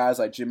talking about guys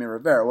like Jimmy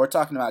Rivera. We're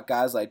talking about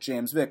guys like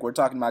James Vick. We're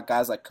talking about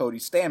guys like Cody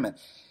Stamann.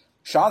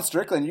 Sean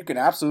Strickland, you can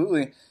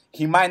absolutely,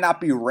 he might not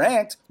be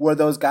ranked where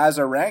those guys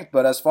are ranked,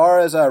 but as far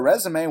as a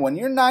resume, when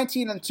you're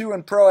 19-2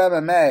 in pro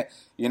MMA,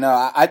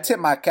 I tip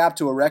my cap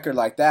to a record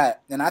like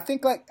that. And I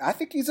think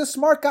he's a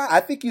smart guy. I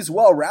think he's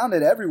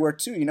well-rounded everywhere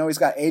too. He's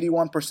got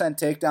 81%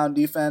 takedown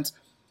defense.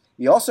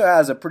 He also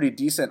has a pretty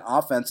decent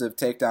offensive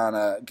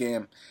takedown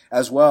game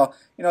as well.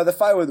 The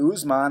fight with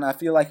Usman, I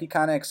feel like he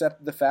kind of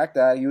accepted the fact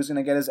that he was going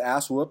to get his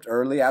ass whooped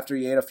early after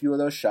he ate a few of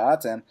those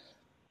shots. And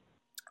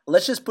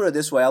let's just put it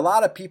this way. A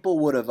lot of people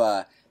would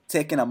have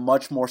taken a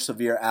much more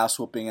severe ass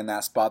whooping in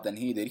that spot than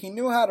he did. He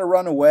knew how to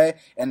run away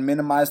and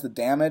minimize the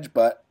damage,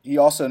 but he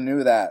also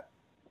knew that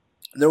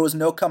there was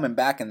no coming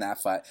back in that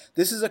fight.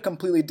 This is a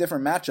completely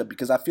different matchup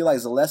because I feel like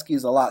Zaleski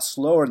is a lot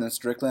slower than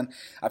Strickland.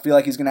 I feel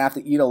like he's going to have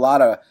to eat a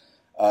lot of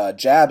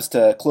jabs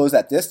to close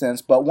that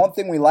distance. But one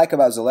thing we like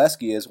about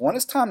Zaleski is when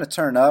it's time to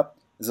turn up,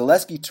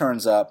 Zaleski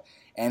turns up,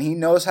 and he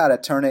knows how to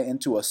turn it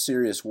into a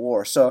serious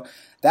war. So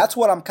that's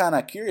what I'm kind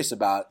of curious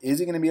about. Is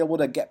he going to be able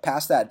to get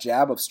past that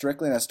jab of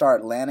Strickland and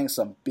start landing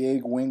some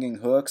big winging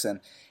hooks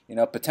and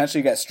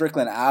potentially get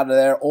Strickland out of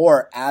there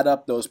or add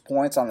up those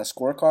points on the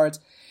scorecards?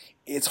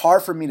 it's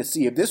hard for me to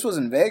see. If this was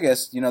in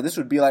Vegas, this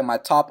would be like my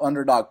top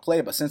underdog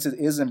play. But since it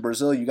is in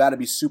Brazil, you got to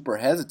be super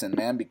hesitant,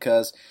 man,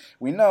 because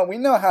we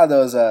know how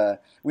those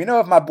we know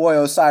if my boy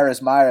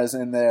Osiris Myers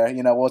in there,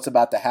 what's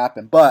about to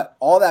happen. But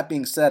all that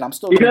being said, I'm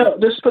still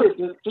just put it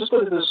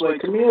this way: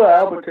 Camila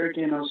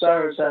Albuquerque and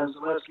Osiris has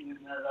Zaleski in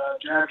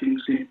their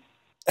DraftKings team.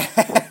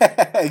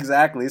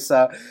 Exactly.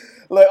 So,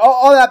 look,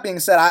 all that being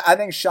said, I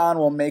think Sean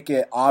will make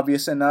it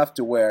obvious enough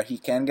to where he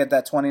can get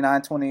that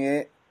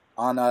 29-28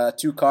 on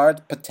 2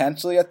 cards,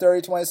 potentially a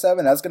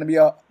 30-27. That's going to be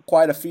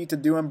quite a feat to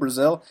do in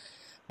Brazil.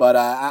 But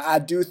I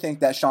do think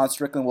that Sean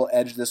Strickland will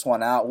edge this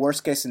one out.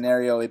 Worst case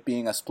scenario, it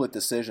being a split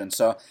decision.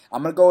 So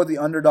I'm going to go with the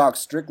underdog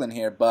Strickland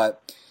here.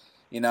 But,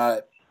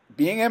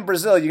 being in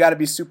Brazil, you got to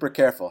be super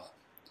careful.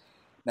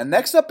 Now,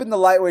 next up in the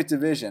lightweight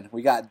division,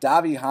 we got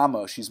Davi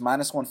Ramos. She's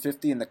minus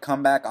 150, and the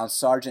comeback on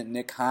Sergeant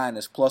Nick Hein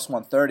is plus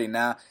 130.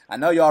 Now, I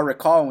know y'all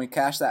recall when we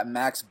cashed that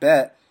max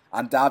bet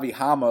on Davi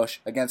Ramos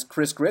against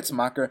Chris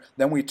Gritzmacher,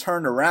 then we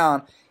turned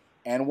around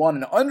and won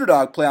an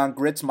underdog play on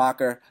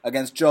Gritzmacher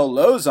against Joe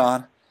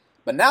Lozon.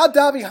 But now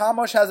Davi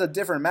Ramos has a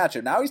different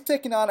matchup. Now he's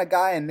taking on a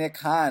guy in Nick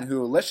Hein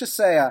who, let's just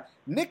say,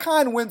 Nick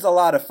Hein wins a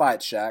lot of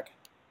fights, Shaq.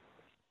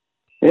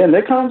 Yeah,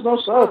 Nick Hines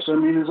no slouch. I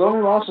mean, his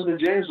only loss is to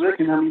James Vick,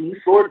 and he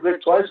floored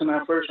Vick twice in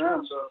that first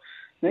round. So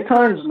Nick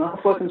Hines is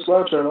not fucking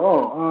slouch at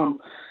all.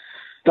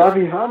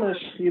 Davi Ramos,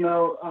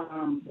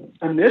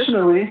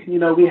 initially,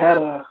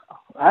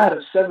 I had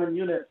a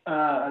 7-unit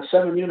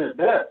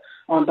bet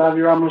on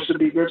Davi Ramos to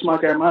beat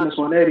Gritzmacher at minus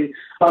 180.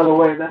 By the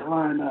way, that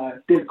line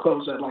did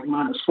close at like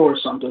minus 4 or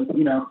something.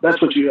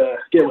 That's what you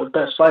get with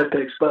best fight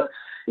picks. But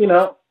he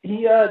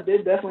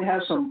did definitely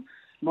have some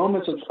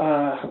moments of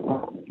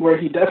where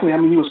he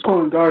was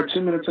pulling guard 2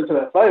 minutes into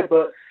that fight,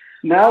 but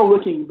now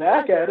looking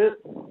back at it,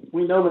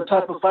 we know the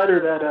type of fighter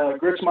that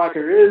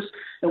Gritzmacher is,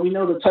 and we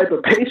know the type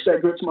of pace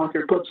that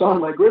Gritzmacher puts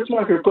on. Like,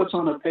 Gritzmacher puts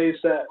on a pace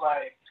that,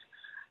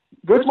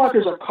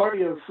 Gritzmacher's a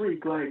cardio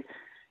freak. Like,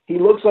 he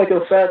looks like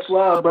a fat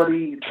slob, but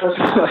his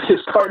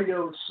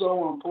cardio is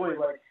so on point.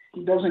 Like,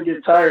 he doesn't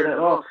get tired at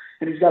all,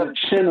 and he's got a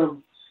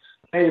chin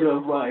made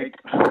of I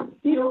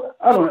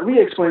don't know. We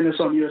explained this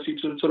on UFC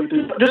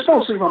 223. Just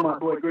don't sleep on my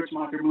boy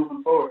Gritzmacher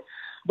moving forward.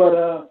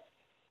 But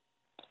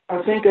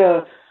I think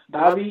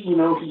Davi,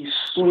 he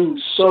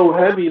swings so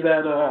heavy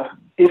that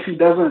if he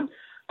doesn't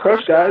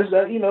crush guys,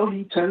 that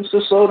he tends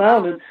to slow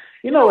down. And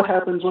what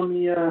happens when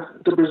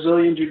the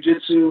Brazilian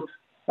Jiu-Jitsu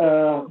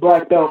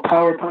black belt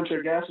power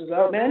puncher gasses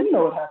out, man.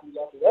 What happens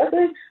after that?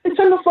 They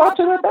tend to flop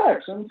to their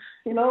backs, and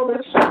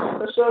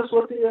that's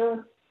what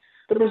the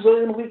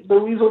Brazilian, the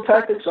weasel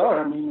tactics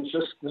are. I mean,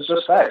 it's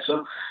just facts.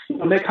 So,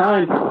 Nick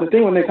Hein, the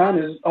thing with Nick Hein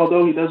is,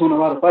 although he does win a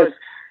lot of fights,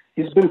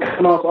 he's been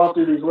cutting off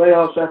through these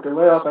layoffs after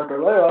layoff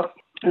after layoff.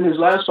 And his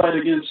last fight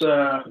against,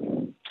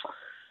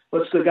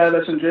 what's the guy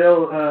that's in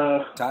jail?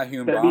 Tai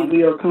Hyun that Bang. Beat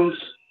Leo Kuntz.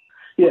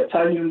 Yeah,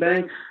 Tai Hyun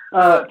Bang.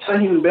 Tai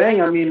Hyun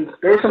Bang, I mean,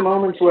 there were some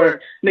moments where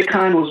Nick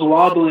Hein was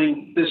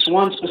wobbling this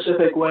one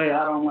specific way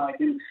I don't like.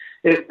 And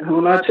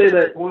when I say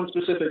that one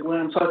specific way,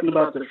 I'm talking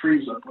about the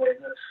freeze-up way.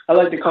 I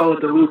like to call it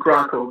the Luke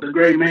Rocco, the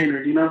Gray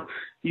Maynard,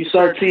 You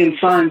start seeing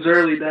signs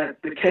early that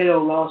the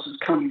KO loss is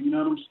coming, you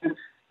know what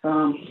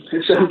I'm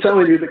saying? I'm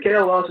telling you, the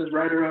KO loss is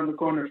right around the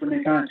corner for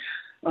Nick Hein.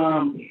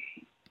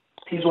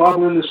 He's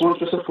wobbling this one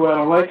specific way I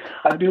don't like.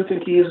 I do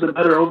think he is the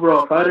better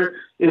overall fighter.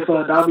 If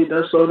Davi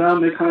does slow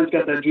down, Nick Hein's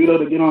got that judo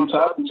to get on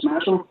top and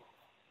smash him.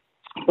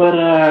 But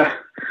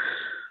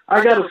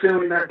I got a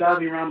feeling that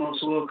Davi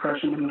Ramos will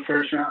crush him in the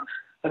first round.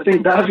 I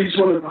think Davi's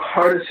one of the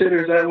hardest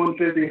hitters at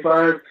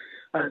 155.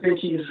 I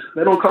think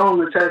they don't call him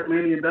the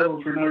Tasmanian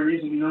Devil for no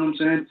reason, you know what I'm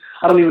saying?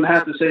 I don't even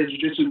have to say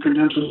jiu-jitsu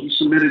credentials. He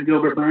submitted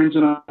Gilbert Burns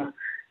in a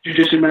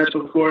jiu-jitsu match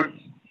before.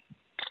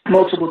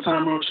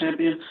 Multiple-time world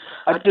champion.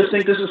 I just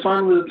think this is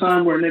finally the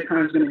time where Nick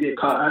Hein's going to get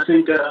caught. I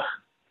think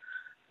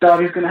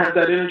Davi's going to have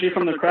that energy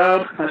from the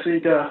crowd. I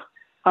think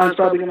Hein's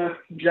probably going to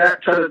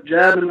try to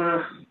jab, and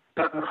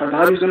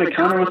Davi's going to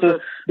counter with a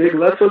big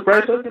left hook,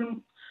 right hook,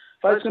 and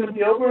fight's going to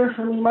be over,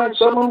 and he might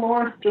sub him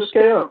or just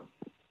KO.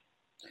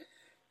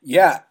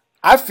 Yeah,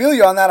 I feel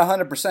you on that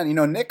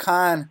 100%. Nick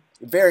Hein,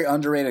 very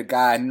underrated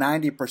guy,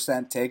 90%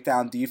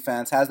 takedown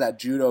defense, has that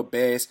judo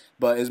base,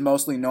 but is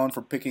mostly known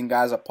for picking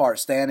guys apart,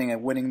 standing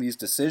and winning these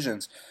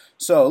decisions.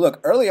 So, look,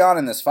 early on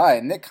in this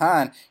fight, Nick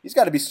Hein, he's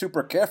got to be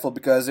super careful,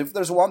 because if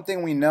there's one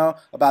thing we know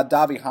about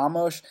Davi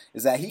Ramos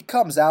is that he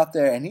comes out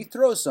there and he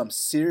throws some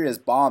serious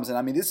bombs. And,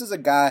 I mean, this is a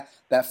guy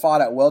that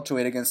fought at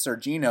welterweight against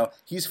Sergino.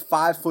 He's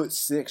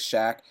 5'6",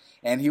 Shaq.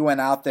 And he went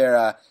out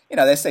there,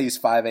 they say he's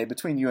 5'8".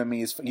 Between you and me,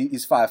 he's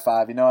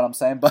 5'5", you know what I'm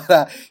saying?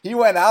 But he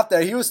went out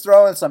there, he was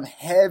throwing some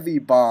heavy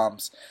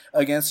bombs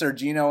against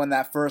Sergino in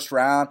that first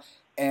round.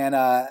 And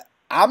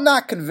I'm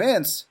not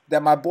convinced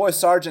that my boy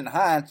Sergeant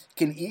Hein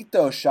can eat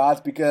those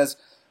shots, because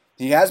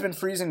he has been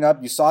freezing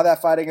up. You saw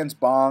that fight against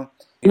Bong.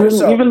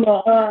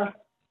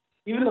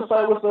 Even the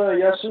fight with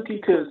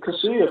Yasuki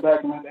Kasuya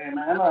back in the day,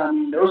 man. I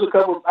mean, there was a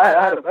couple. I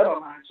had a bet on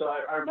mine, so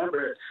I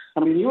remember it. I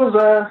mean, he was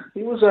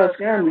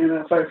scaring me in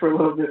that fight for a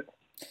little bit.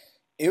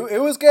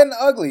 it was getting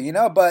ugly, you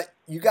know, but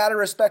you got to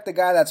respect the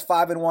guy that's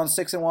 5-1,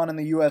 6-1 in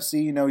the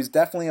UFC. You know, he's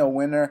definitely a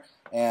winner,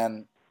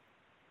 and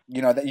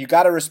you know that you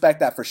got to respect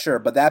that for sure.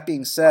 But that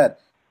being said,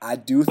 I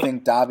do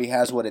think Davi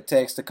has what it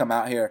takes to come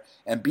out here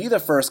and be the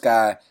first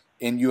guy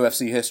in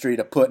UFC history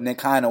to put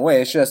Nick Hein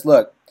away. It's just,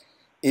 look,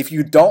 if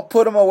you don't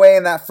put him away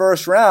in that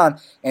first round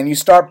and you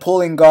start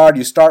pulling guard,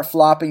 you start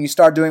flopping, you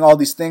start doing all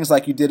these things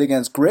like you did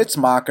against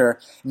Gritzmacher,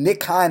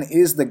 Nick Hein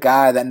is the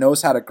guy that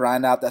knows how to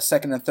grind out that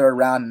second and third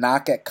round,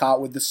 not get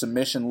caught with the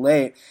submission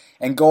late,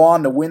 and go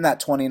on to win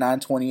that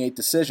 29-28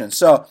 decision.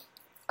 So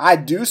I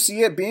do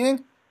see it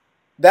being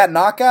that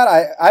knockout.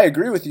 I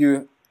agree with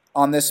you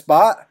on this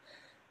spot.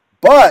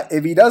 But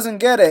if he doesn't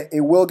get it,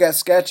 it will get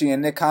sketchy,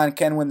 and Nick Hein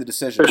can win the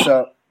decision.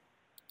 So,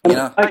 you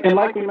know. And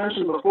like we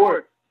mentioned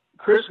before,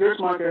 Chris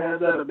Gritzmacher has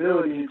that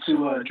ability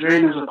to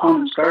drain his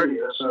opponent's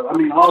cardio. So, I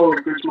mean, all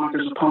of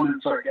Gritzmacher's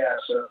opponents are gas.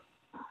 So.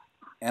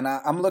 And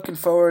I'm looking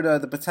forward to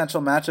the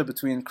potential matchup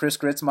between Chris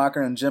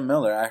Gritzmacher and Jim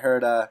Miller. I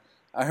heard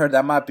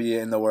that might be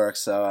in the works.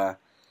 So,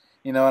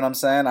 you know what I'm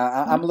saying?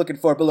 I'm looking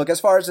forward. But look,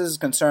 as far as this is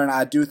concerned,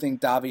 I do think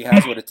Davi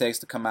has what it takes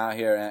to come out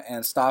here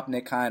and stop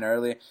Nick Hein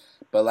early.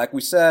 But like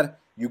we said,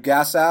 you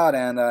gas out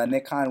and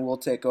Nick Hein will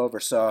take over.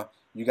 So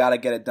you got to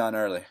get it done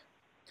early.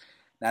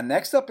 Now,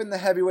 next up in the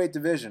heavyweight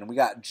division, we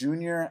got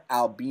Junior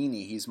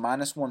Albini. He's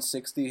minus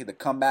 160. The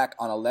comeback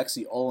on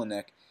Alexei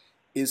Olenek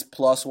is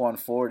plus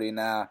 140.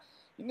 Now,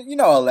 you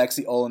know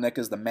Alexei Olenek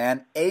is the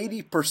man.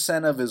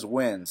 80% of his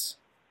wins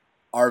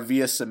are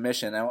via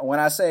submission. And when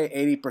I say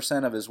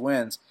 80% of his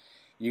wins,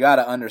 you got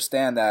to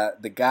understand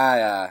that the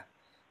guy,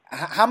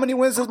 how many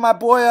wins does my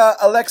boy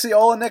Alexei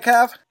Olenek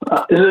have?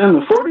 Is it in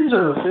the 40s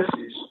or the 50s?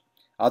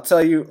 I'll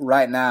tell you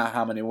right now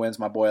how many wins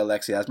my boy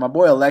Alexei has. My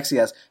boy Alexei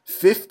has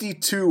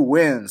 52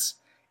 wins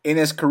in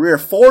his career.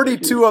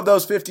 42 of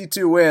those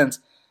 52 wins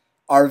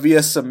are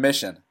via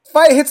submission.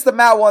 Fight hits the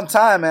mat one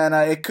time, and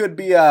it could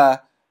be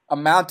a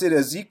mounted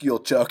Ezekiel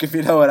choke, if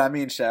you know what I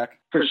mean, Shaq.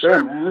 For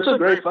sure, man. It's a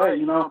great fight,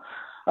 you know.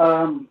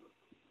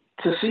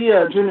 To see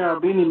Junior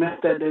Albini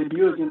make that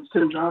debut against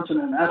Tim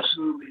Johnson and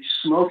absolutely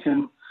smoke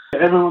him.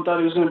 Everyone thought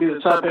he was going to be the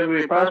top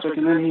heavyweight prospect,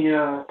 and then he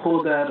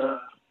pulled that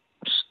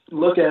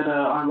look at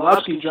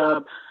Arlovsky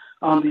job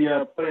on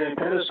the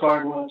Pettis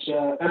card, which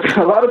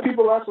a lot of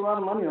people lost a lot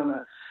of money on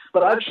that.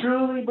 But I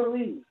truly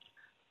believe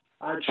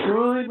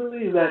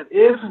that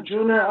if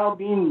Junior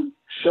Albini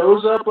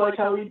shows up like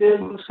how he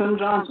did with Tim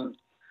Johnson,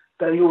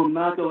 that he will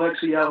knock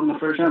Alexei out in the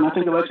first round. I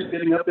think Alexei's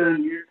getting up there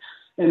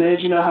in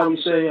age. You know how we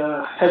say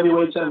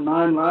heavyweights have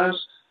 9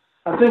 lives?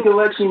 I think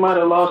Alexei might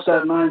have lost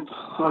that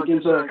 9th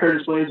against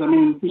Curtis Blades. I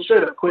mean, he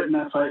straight up quit in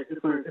that fight,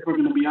 if we're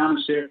going to be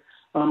honest here.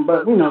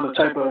 But we know the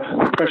type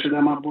of pressure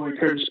that my boy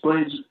Curtis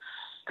Blades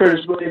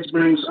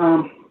brings.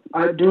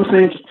 I do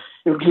think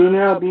if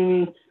Junior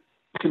Albini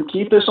can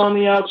keep this on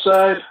the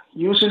outside,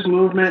 use his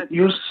movement,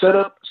 set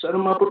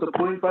him up with the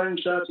point fighting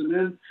shots, and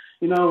then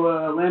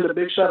land a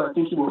big shot, I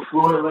think he will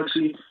floor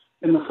Alexei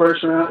in the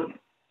first round.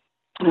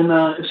 And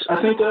I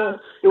think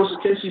it was the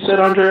case. He said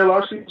Andrei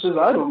Arlovsky was his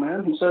idol,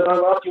 man. He said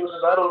Arlovsky was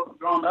his idol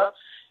growing up.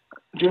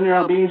 Junior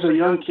Albini's a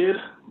young kid.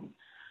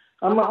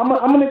 I'm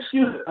going to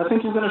excuse it. I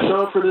think he's going to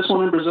show up for this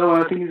one in Brazil,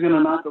 and I think he's going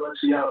to knock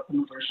Alexei out in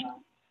the first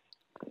round.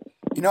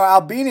 You know,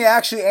 Albini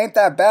actually ain't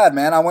that bad,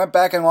 man. I went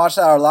back and watched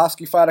that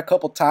Arlovsky fight a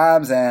couple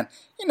times, and,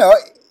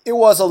 it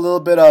was a little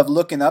bit of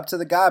looking up to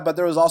the guy, but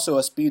there was also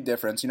a speed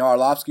difference.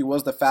 Arlovsky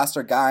was the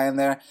faster guy in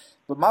there.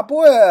 But my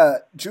boy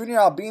Junior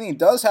Albini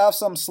does have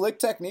some slick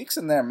techniques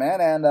in there,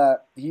 man, and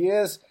he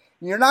is...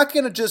 You're not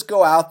going to just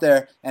go out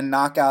there and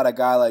knock out a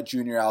guy like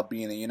Junior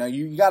Albini.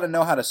 You got to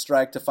know how to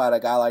strike to fight a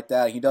guy like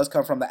that. He does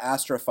come from the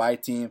Astra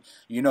fight team.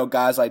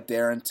 Guys like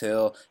Darren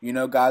Till.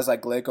 Guys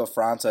like Gleyko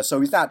Franca.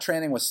 So he's not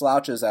training with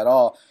slouches at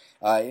all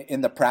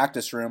in the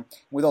practice room.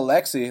 With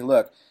Alexei,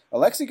 look,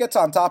 Alexei gets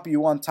on top of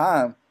you one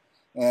time,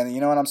 and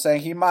you know what I'm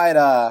saying? He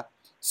might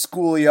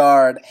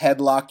schoolyard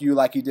headlock you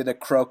like he did at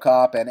Crow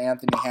Cop and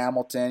Anthony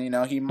Hamilton.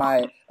 He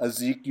might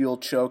Ezekiel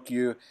choke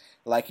you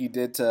like he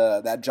did to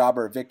that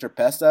jobber Victor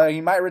Pesta. He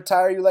might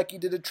retire you like he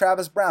did to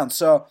Travis Brown.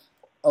 So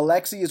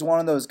Alexei is one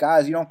of those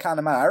guys. You don't count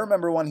him out. I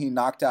remember when he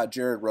knocked out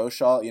Jared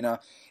Rosholt, and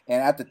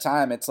at the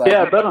time it's like...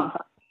 Yeah, I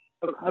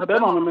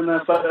bet on him in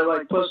that fight at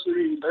like plus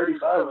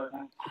 335, I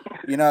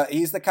think.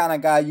 He's the kind of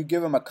guy, you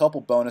give him a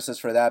couple bonuses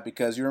for that,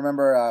 because you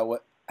remember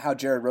how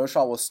Jared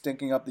Rosholt was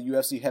stinking up the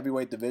UFC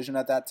heavyweight division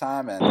at that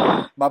time,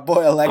 and my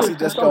boy Alexei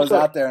just goes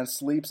out there and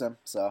sleeps him,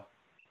 so...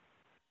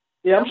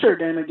 Yeah, I'm sure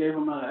Dana gave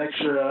him an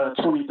extra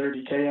 20,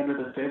 30K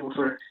under the table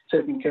for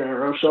taking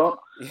care of Rosholt.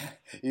 Yeah,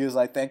 he was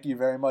like, thank you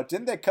very much.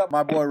 Didn't they cut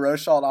my boy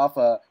Rosholt off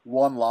a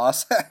one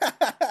loss? Bro,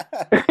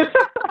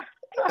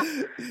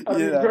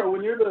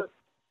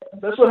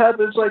 that's what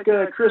happens like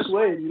Chris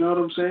Wade, you know what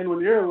I'm saying? When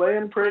you're a lay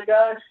and pray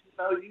guy,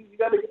 you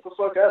got to get the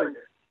fuck out of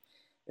here.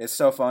 It's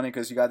so funny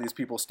because you got these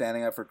people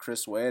standing up for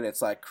Chris Wade.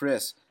 It's like,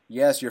 Chris,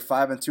 yes, you're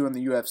 5-2 in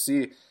the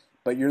UFC,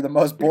 but you're the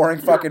most boring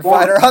fucking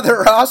fighter on the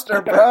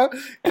roster, bro.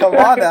 Come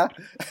on now.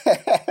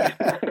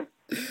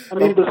 I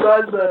mean,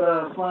 besides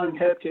that flying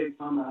head kick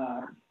on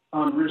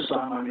on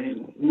Rustam. I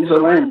mean, he's a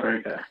lane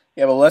breaker.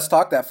 Yeah, but let's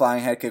talk that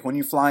flying head kick. When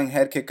you flying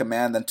head kick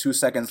command, then 2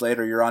 seconds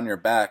later you're on your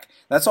back.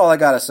 That's all I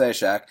gotta say,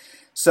 Shaq.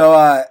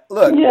 So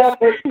look. Yeah,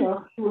 but,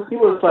 he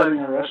was fighting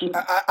a Russian.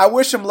 I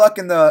wish him luck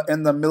in the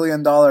 $1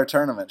 million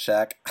tournament,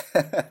 Shaq.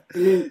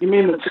 You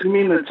mean the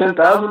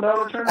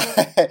 $10,000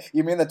 tournament?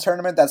 You mean the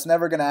tournament that's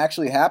never going to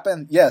actually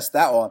happen? Yes,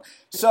 that one.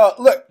 So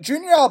look,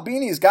 Junior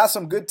Albini's got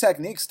some good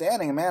technique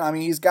standing, man. I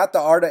mean, he's got the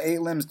art of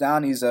 8 limbs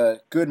down. He's a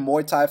good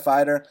Muay Thai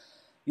fighter.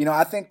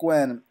 I think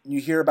when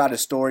you hear about his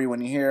story,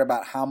 when you hear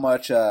about how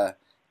much that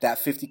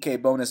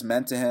 $50K bonus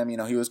meant to him,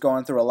 he was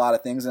going through a lot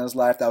of things in his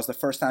life. That was the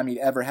first time he'd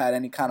ever had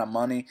any kind of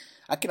money.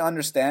 I can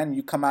understand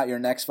you come out your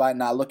next fight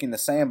not looking the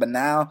same, but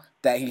now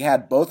that he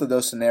had both of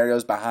those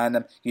scenarios behind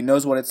him, he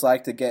knows what it's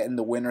like to get in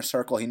the winner's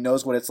circle. He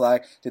knows what it's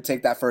like to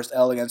take that first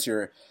L against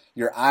your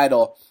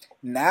idol.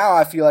 Now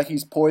I feel like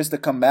he's poised to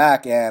come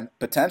back and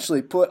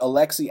potentially put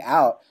Alexei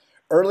out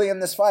early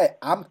in this fight.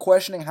 I'm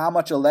questioning how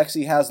much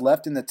Alexei has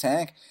left in the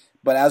tank.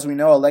 But as we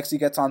know, Alexei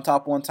gets on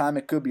top one time,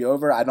 it could be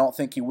over. I don't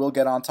think he will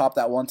get on top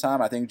that one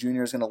time. I think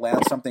Junior is going to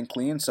land something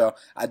clean. So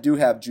I do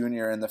have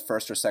Junior in the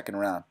first or second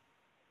round.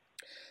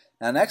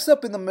 Now, next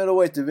up in the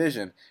middleweight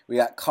division, we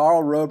got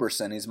Carl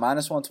Roberson. He's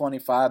minus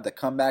 125. The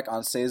comeback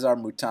on Cesar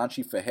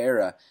Mutanchi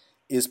Ferreira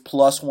is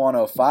plus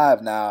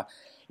 105. Now,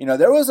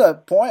 there was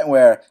a point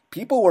where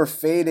people were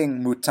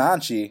fading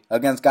Mutanchi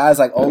against guys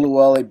like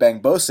Oluwole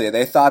Bangbose.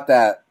 They thought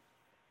that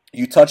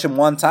you touch him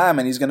one time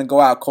and he's going to go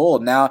out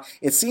cold. Now,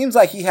 it seems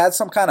like he had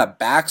some kind of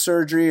back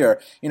surgery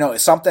or,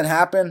 something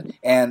happened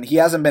and he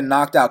hasn't been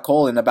knocked out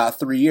cold in about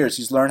 3 years.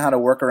 He's learned how to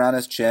work around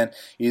his chin.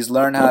 He's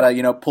learned how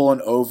to, pull an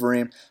over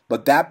him.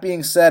 But that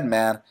being said,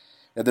 man,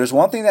 if there's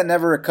one thing that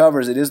never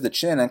recovers, it is the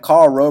chin. And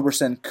Carl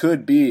Roberson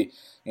could be,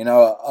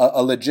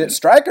 a legit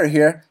striker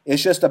here.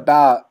 It's just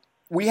about,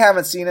 we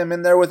haven't seen him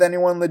in there with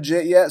anyone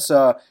legit yet,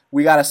 so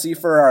we got to see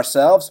for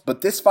ourselves.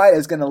 But this fight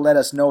is going to let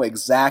us know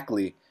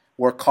exactly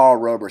where Carl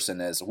Roberson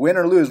is. Win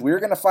or lose, we're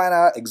going to find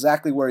out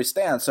exactly where he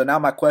stands. So now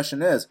my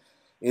question is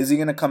he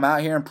going to come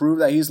out here and prove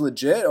that he's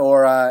legit,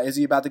 or is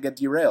he about to get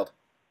derailed?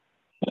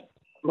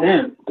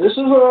 Man, this is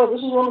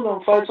one of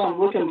the fights I'm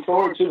looking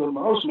forward to the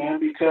most, man,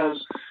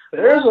 because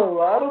there's a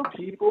lot of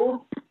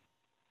people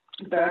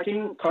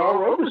backing Carl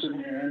Roberson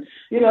here.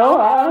 And,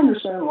 I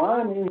understand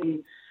why. I mean,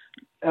 he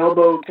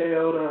elbow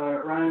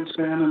KO'd Ryan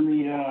Spann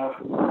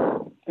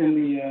in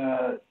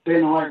the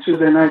Dana White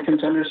Tuesday Night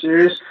Contender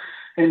Series.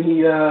 And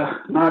he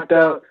knocked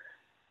out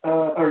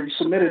or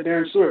submitted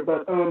Darren Stewart.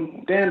 But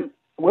Dan,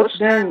 what's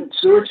Darren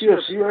Stewart's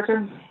UFC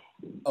record?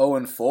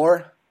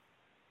 0-4.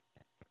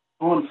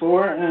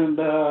 0-4, and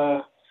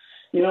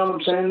you know what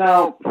I'm saying.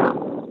 Now,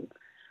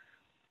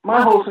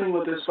 my whole thing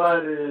with this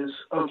fight is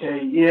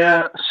okay.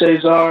 Yeah,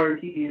 Cesar,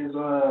 he's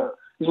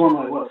won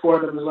like 4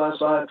 out of his last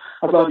 5.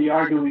 I thought he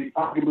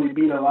arguably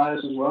beat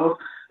Elias as well.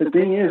 The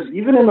thing is,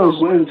 even in those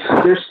wins,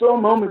 there's still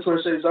moments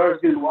where Cesar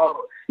is getting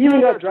wobbled. He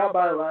even got dropped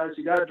by Elias.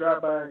 He got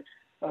dropped by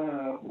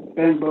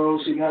Ben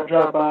Bose. He got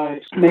dropped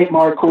by Nate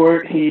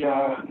Marquardt. He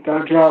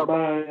got dropped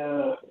by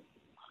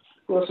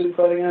who else did he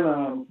fight again?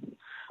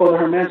 The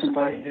Hermanson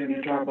fight he didn't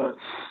get dropped, but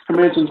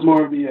Hermanson's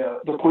more of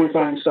the point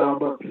fighting style.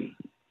 But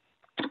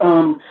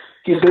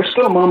there's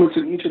still moments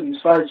in each of these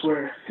fights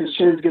where his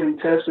chin's getting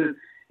tested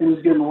and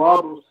he's getting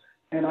wobbled.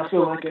 And I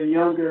feel like a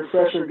younger,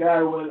 fresher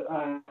guy with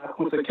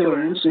a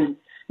killer instinct,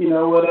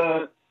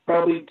 would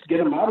probably get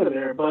him out of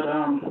there. But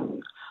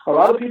a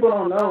lot of people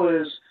don't know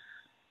is,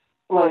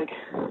 like,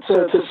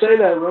 to say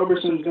that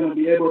Roberson's going to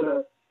be able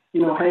to,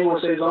 hang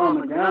with Cesar on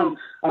the ground,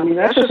 I mean,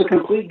 that's just a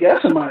complete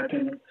guess in my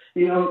opinion.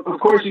 Of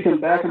course you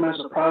can back him as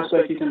a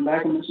prospect, you can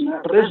back him this and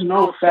that, but there's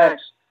no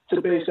facts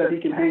to base that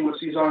he can hang with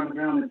Cesar on the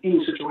ground in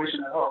any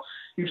situation at all.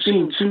 You've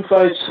seen 2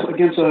 fights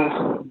against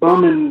a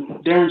bum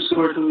and Darren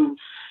Stewart who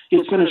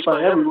gets finished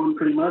by everyone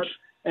pretty much,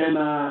 and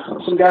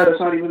some guy that's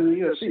not even in the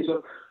UFC.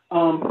 So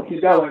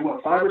he's got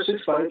 5 or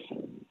 6 fights.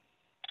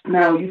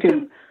 Now you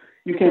can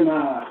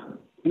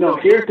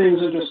hear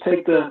things and just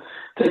take the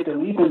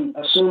leap and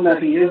assume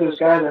that he is this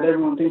guy that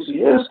everyone thinks he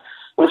is,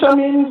 which I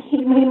mean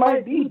he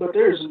might be, but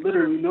there's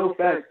literally no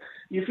fact.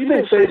 If you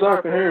think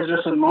Cesar Ferreira is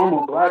just a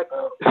normal black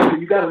belt,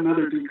 you got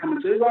another thing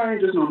coming. Cesar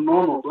ain't just no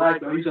normal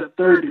black belt. He's a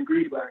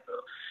 3rd-degree black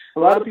belt. A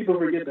lot of people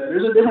forget that.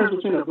 There's a difference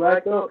between a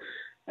black belt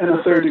and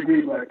a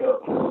 3rd-degree black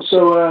belt.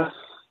 So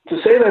to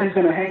say that he's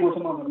going to hang with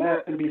him on the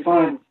mat and be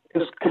fine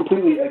is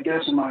completely a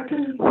guess in my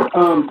opinion.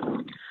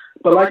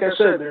 But like I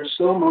said, there's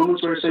still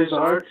moments where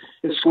Cesar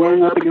is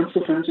squaring up against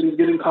the fence and he's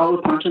getting called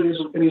a punch and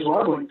he's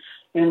wobbling.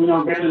 And,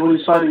 granted, when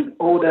he's fighting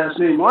old-ass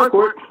Nate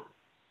Marquardt,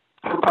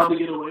 he'll probably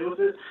get away with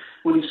it.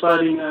 When he's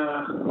fighting,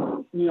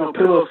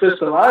 Pillow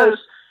Fist Elias,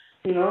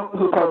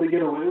 he'll probably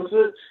get away with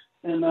it.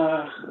 And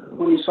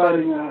when he's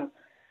fighting,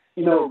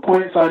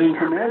 point fighting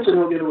Hermanson,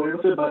 he'll get away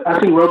with it. But I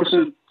think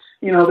Roberson,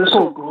 this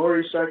whole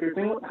glory striker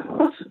thing,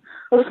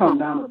 let's calm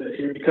down a bit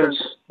here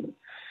because,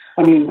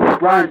 I mean,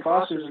 Brian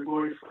Foster's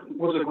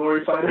was a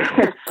glory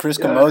fighter. Chris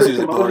Camozzi's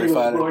a glory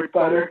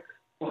fighter.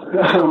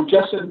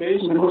 Justin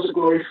Baseman was a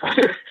glory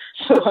fighter.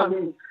 So, I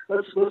mean,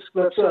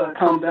 let's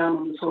calm down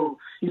on this whole.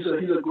 He's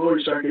a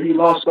glory striker. He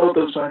lost both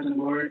those fights in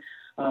glory.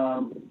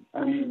 I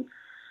mean,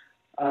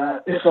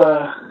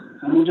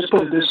 just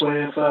put it this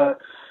way: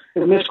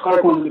 if Mitch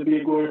Clark wanted to be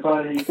a glory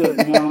fighter, he could.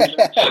 You know what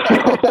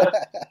I'm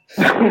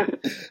saying?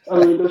 I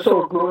mean, this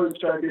whole glory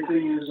striker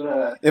thing is.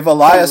 If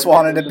Elias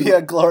wanted to be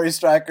a glory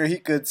striker, he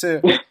could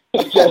too.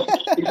 Exactly.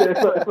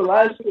 If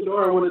Elias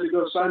Fedora wanted to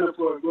go sign up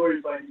for a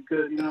glory fight, he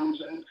could. You know what I'm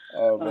saying?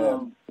 Oh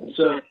man.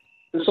 So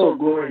this whole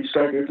glory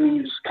striker thing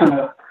is kind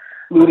of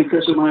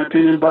ludicrous in my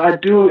opinion. But I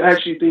do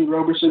actually think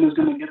Roberson is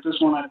going to get this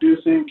one. I do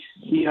think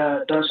he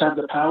does have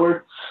the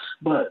power,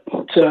 but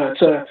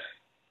to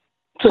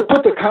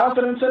put the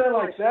confidence in it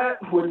like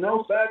that with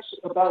no facts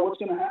about what's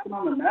going to happen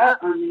on the mat,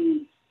 I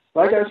mean,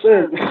 like I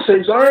said,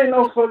 Cesar ain't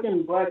no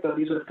fucking black belt.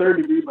 He's a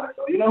third-degree black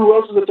belt. You know who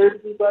else is a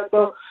third-degree black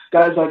belt?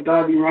 Guys like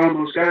Davi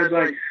Ramos, guys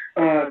like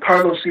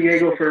Carlos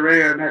Diego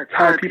Ferreira that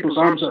tie people's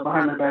arms up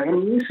behind their back. I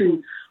mean, you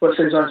see what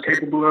Cesar's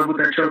capable of with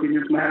that choke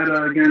against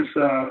Maheda,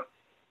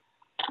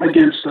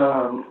 against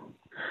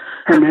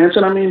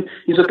Hermanson. I mean,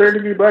 he's a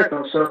third-degree black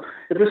belt. So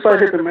if this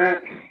fight hit the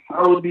mat,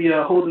 I would be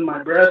holding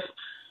my breath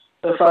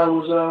if I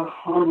was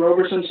on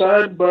Roberson's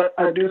side. But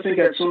I do think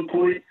at some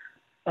point,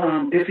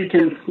 if he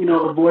can,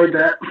 avoid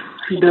that,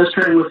 he does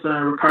train with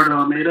Ricardo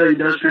Almeida. He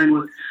does train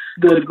with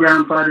good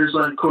ground fighters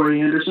like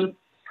Corey Anderson.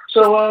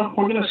 So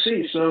we're gonna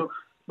see.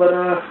 But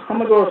I'm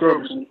gonna go with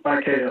Roberson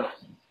by KO.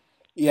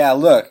 Yeah,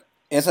 look,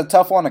 it's a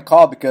tough one to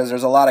call because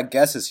there's a lot of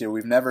guesses here.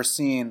 We've never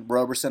seen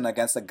Roberson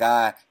against a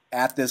guy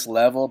at this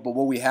level, but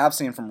what we have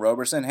seen from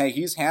Roberson, hey,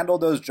 he's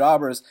handled those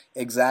jobbers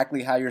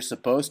exactly how you're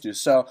supposed to.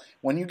 So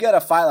when you get a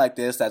fight like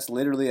this, that's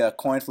literally a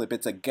coin flip.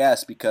 It's a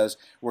guess because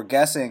we're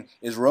guessing,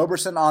 is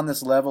Roberson on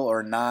this level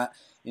or not?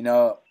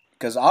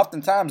 Because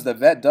oftentimes the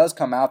vet does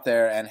come out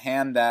there and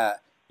hand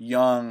that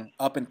young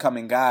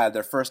up-and-coming guy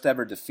their first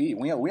ever defeat.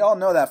 We all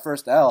know that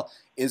first L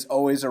is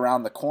always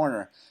around the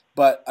corner.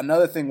 But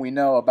another thing we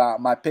know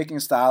about my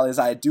picking style is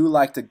I do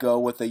like to go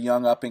with the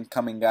young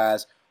up-and-coming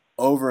guys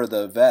over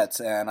the vets,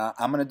 and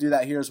I'm going to do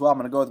that here as well. I'm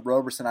going to go with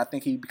Roberson. I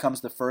think he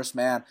becomes the first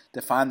man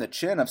to find the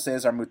chin of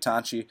Cesar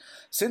Mutanchi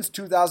since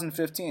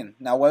 2015.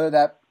 Now, whether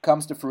that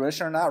comes to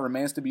fruition or not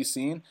remains to be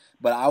seen,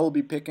 but I will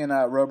be picking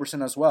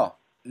Roberson as well.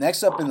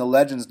 Next up in the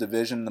Legends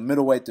division, the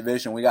middleweight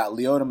division, we got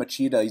Lyoto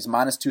Machida. He's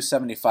minus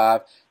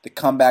 275. The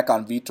comeback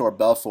on Vitor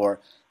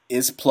Belfort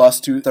is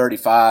plus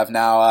 235.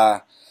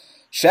 Now,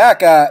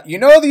 Shaq,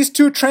 these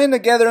two trained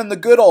together in the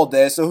good old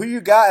days, so who you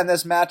got in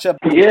this matchup?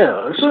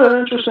 Yeah, it's an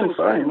interesting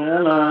fight,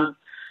 man.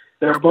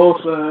 They're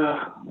both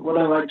what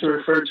I like to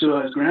refer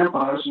to as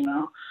grandpas,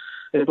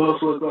 They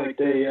both look like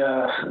they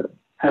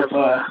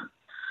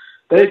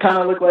they kind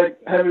of look like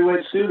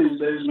heavyweights too these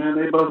days, man.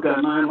 They both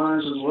got 9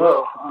 lines as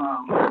well.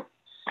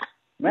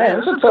 Man,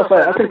 it's a tough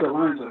fight. I think the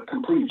line's a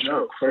complete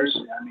joke,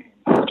 firstly. I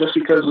mean, just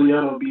because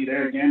Lyoto beat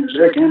Eric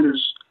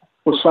Anders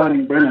was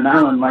fighting Brendan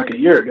Allen like a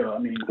year ago. I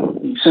mean,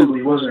 he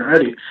simply wasn't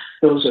ready.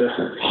 It was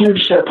a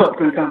huge step up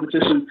in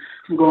competition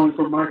from going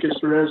from Marcus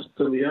Perez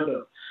to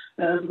Lyoto.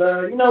 And,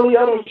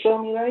 Lyoto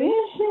showed me that,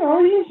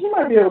 he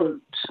might be able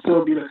to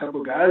still beat a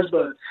couple guys,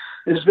 but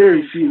it's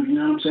very few, you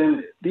know what I'm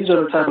saying? These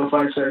are the type of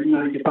fights that,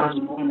 you could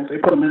possibly win. If they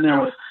put him in there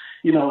with,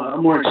 a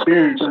more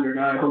experienced under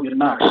guy, he'll get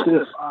knocked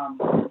stiff.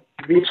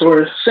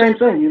 Vitor, same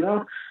thing,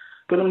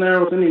 Put him there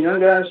with any young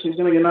guys, he's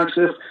going to get knocked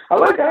stiff. I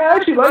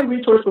actually like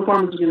Vitor's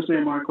performance against Nate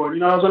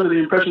Marquardt. I was under the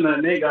impression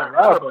that Nate got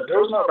robbed, but there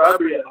was no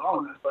robbery at all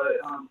in that fight.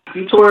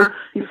 Vitor,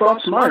 he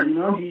fought smart, he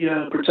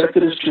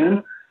protected his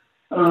chin.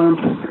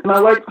 And I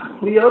like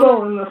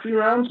Lyoto in a few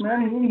rounds,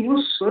 man. He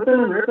was slipping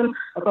and ripping.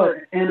 I thought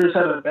Anders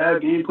had a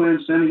bad game plan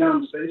standing out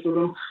in space with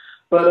him.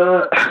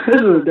 But this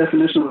is the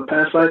definition of a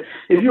pass fight.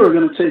 If you were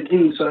going to take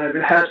any side,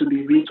 it has to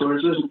be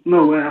Vitor's. There's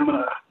no way I'm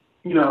going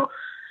to,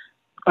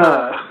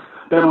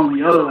 bet on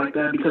Lyoto like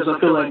that because I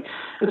feel like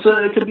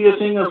it could be a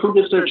thing of who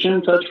gets their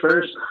chin touched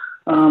first.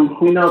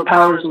 We know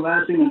power's the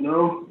last thing to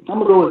go. I'm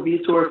going to go with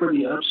Vitor for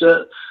the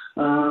upset.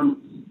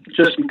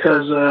 Just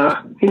because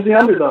he's the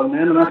underdog,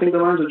 man, and I think the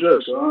line's a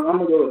joke, so I'm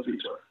going to go with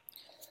Vitor.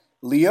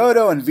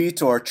 Lyoto and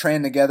Vitor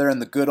trained together in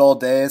the good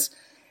old days.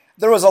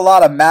 There was a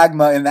lot of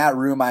magma in that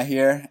room, I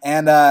hear.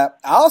 And I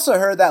also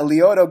heard that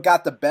Lyoto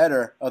got the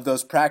better of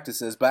those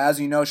practices. But as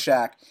you know,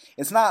 Shaq,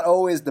 it's not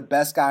always the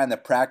best guy in the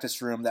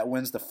practice room that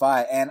wins the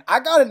fight. And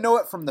I got to know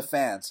it from the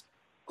fans.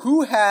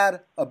 Who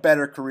had a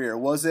better career?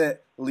 Was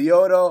it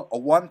Lyoto, a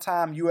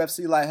one-time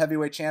UFC light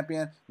heavyweight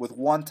champion with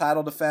 1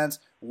 title defense,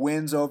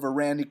 wins over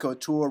Randy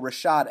Couture,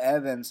 Rashad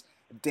Evans,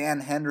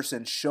 Dan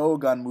Henderson,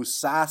 Shogun,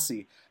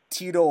 Musashi,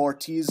 Tito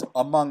Ortiz,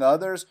 among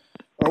others?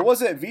 Or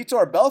was it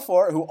Vitor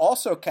Belfort, who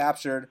also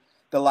captured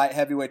the light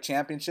heavyweight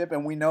championship,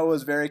 and we know it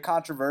was very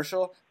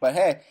controversial? But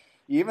hey,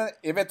 even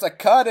if it's a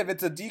cut, if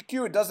it's a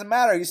DQ, it doesn't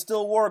matter. He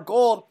still wore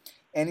gold,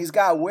 and he's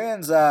got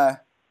wins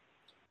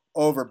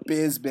over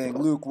Bisping,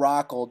 Luke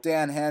Rockhold,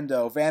 Dan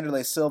Hendo,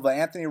 Vanderlei Silva,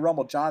 Anthony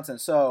Rumble Johnson.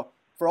 So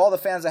for all the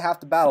fans that have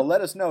to battle,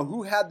 let us know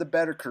who had the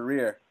better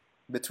career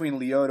between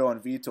Lyoto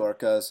and Vitor,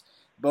 because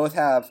both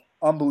have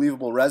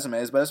unbelievable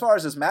resumes. But as far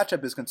as this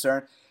matchup is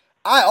concerned,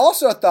 I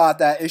also thought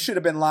that it should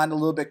have been lined a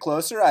little bit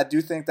closer. I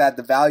do think that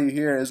the value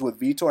here is with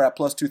Vitor at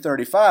plus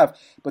 235.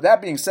 But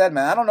that being said,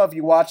 man, I don't know if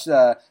you watched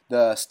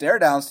the stare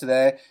downs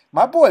today.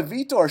 My boy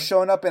Vitor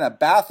showing up in a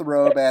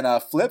bathrobe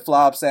and flip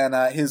flops and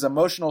his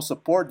emotional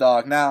support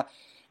dog. Now,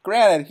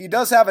 granted, he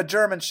does have a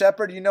German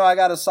Shepherd. You know I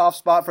got a soft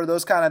spot for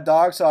those kind of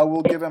dogs, so I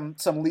will give him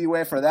some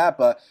leeway for that.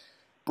 But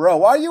bro,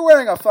 why are you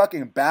wearing a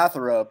fucking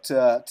bathrobe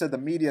to the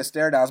media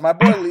stare downs? My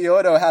boy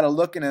Lyoto had a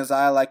look in his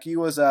eye like he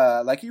was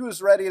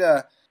ready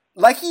to.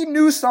 Like he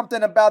knew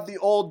something about the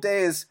old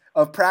days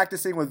of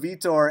practicing with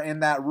Vitor in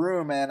that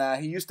room,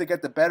 and he used to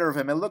get the better of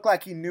him. It looked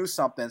like he knew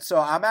something. So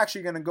I'm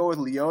actually going to go with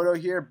Lyoto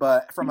here,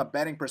 but from a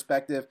betting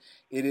perspective,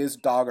 it is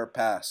dog or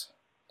pass.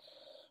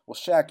 Well,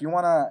 Shaq, you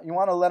wanna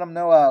let them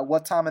know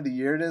what time of the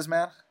year it is,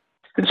 man?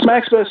 It's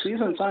Max Bet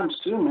season times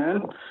 2,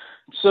 man.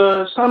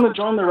 It's time to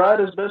join the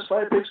ride as Best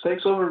Fight Picks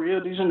takes over Rio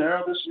de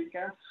Janeiro this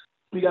weekend.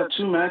 We got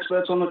 2 max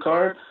bets on the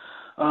card.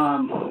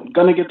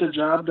 Gonna get the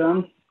job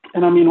done.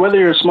 And, I mean, whether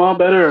you're a small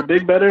bettor or a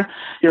big bettor,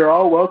 you're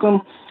all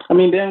welcome. I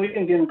mean, Dan, we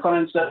can get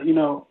clients that, you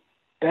know,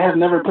 they have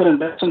never put in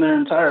bets in their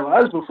entire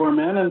lives before,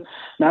 man. And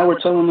now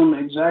we're telling them the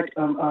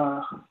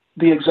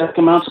exact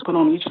amounts to put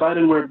on each fight,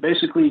 and we're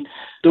basically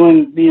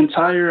doing the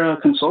entire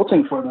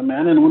consulting for them,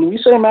 man. And when we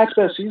say Max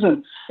Bet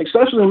season,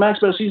 especially Max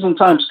Bet season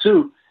times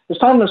 2, it's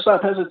time to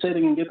stop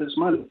hesitating and get this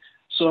money.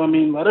 So, I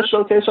mean, let us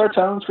showcase our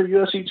talents for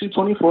UFC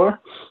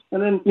 224.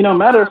 And then, you know,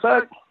 matter of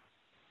fact,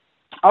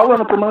 I'll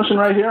run a promotion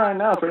right here, right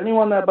now. For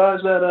anyone that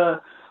buys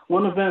that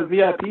one event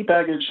VIP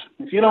package,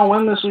 if you don't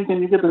win this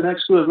weekend, you get the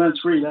next 2 events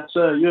free. That's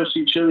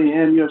UFC Chile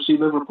and UFC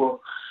Liverpool.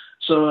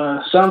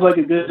 So sounds like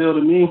a good deal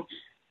to me.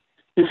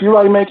 If you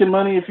like making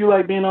money, if you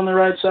like being on the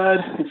right side,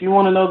 if you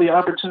want to know the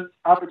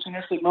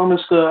opportunistic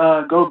moments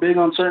to go big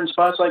on certain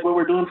spots like what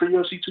we're doing for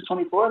UFC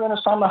 224, then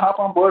it's time to hop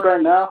on board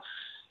right now.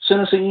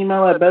 Send us an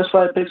email at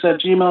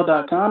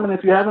bestfightpicks@gmail.com. And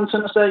if you haven't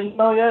sent us that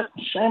email yet,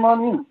 shame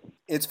on you.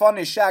 It's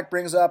funny, Shaq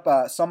brings up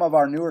some of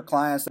our newer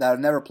clients that have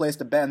never placed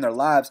a bet in their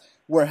lives.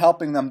 We're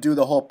helping them do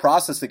the whole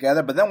process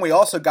together. But then we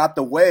also got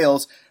the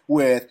whales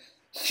with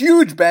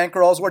huge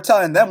bankrolls. We're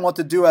telling them what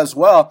to do as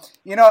well.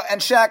 You know,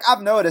 and Shaq,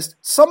 I've noticed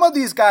some of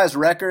these guys'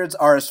 records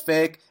are as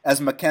fake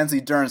as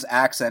Mackenzie Dern's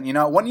accent. You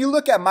know, when you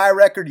look at my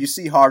record, you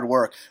see hard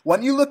work.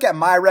 When you look at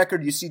my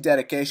record, you see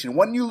dedication.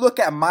 When you look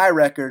at my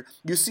record,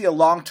 you see a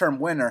long-term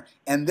winner.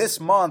 And this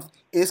month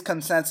is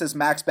consensus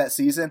max bet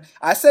season.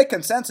 I say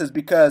consensus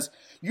because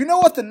you know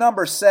what the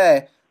numbers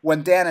say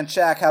when Dan and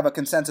Shaq have a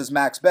consensus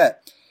max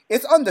bet.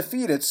 It's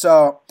undefeated,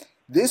 so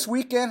this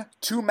weekend,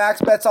 2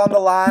 max bets on the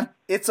line.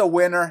 It's a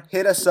winner.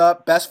 Hit us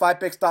up,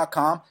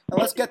 bestfightpicks.com, and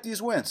let's get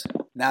these wins.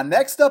 Now,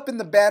 next up in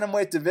the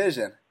bantamweight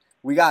division,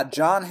 we got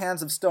John Hands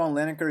of Stone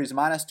Lineker. He's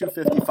minus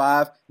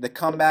 255. The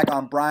comeback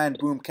on Brian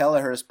Boom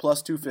Kelleher is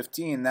plus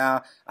 215.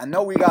 Now, I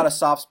know we got a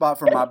soft spot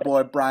for my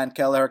boy Brian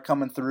Kelleher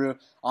coming through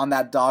on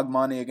that dog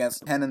money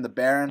against Henan the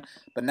Baron.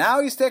 But now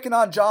he's taking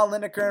on John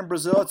Lineker in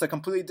Brazil. It's a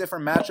completely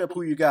different matchup.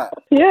 Who you got?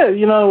 Yeah,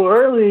 you know,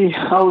 early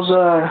I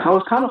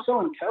was kind of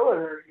feeling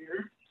Kelleher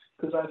here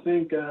because I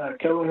think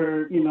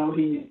Kelleher, you know,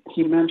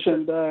 he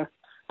mentioned that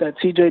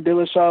TJ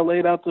Dillashaw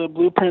laid out the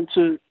blueprint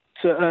to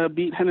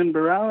beat Henan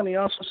Barral, and he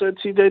also said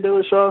TJ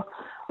Dillashaw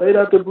laid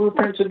out the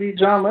blueprint to beat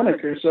John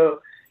Lineker.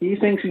 So he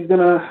thinks he's going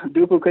to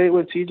duplicate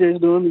what TJ's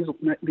doing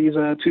these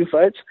 2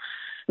 fights.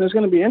 And it's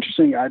going to be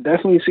interesting. I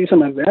definitely see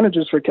some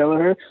advantages for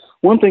Kelleher.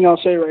 One thing I'll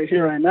say right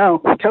here, right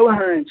now,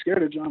 Kelleher ain't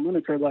scared of John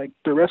Lineker like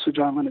the rest of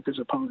John Lineker's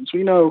opponents.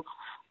 We know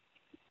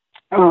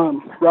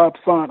Rob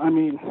Font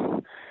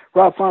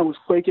was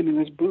quaking in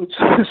his boots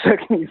the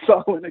second he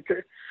saw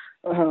Lineker.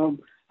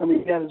 I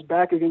mean, he had his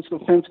back against the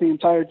fence the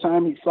entire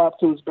time. He flopped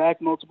to his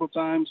back multiple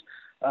times.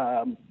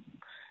 And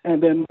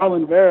then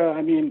Marlon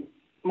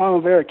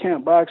Vera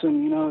can't box,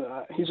 and, you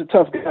know, he's a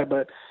tough guy,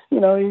 but, you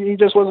know, he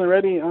just wasn't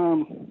ready.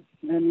 And,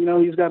 you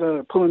know, he's got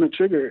a pulling the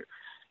trigger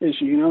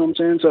issue, you know what I'm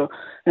saying? So,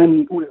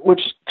 and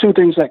which 2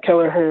 things that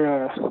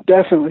Kelleher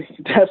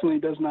definitely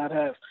does not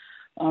have.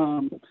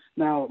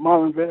 Now,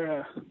 Marlon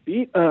Vera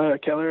beat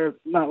Kelleher,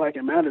 not like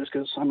it matters,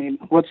 because, I mean,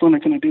 what's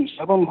Lineker going to do?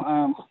 Sub him?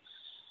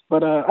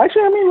 But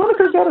actually, I mean,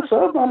 Lineker's got a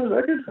sub on his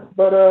record.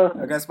 But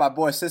against my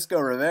boy Cisco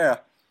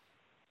Rivera.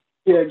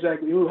 Yeah,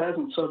 exactly. Who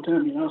hasn't subbed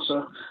him, you know?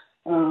 So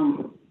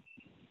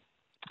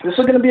this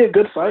is going to be a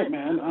good fight,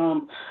 man.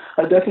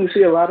 I definitely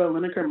see a lot of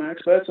Lineker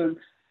max bets, and,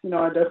 you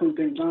know, I definitely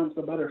think John's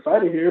the better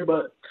fighter here.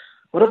 But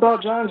what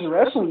about John's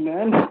wrestling,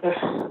 man?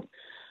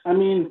 I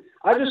mean,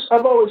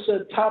 I've always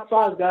said top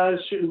 5 guys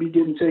shouldn't be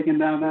getting taken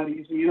down that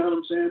easy. You know what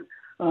I'm saying?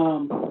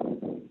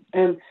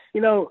 And,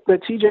 you know, the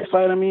TJ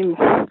fight, I mean,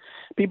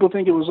 people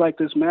think it was like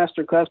this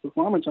masterclass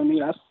performance. I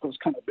mean, I thought it was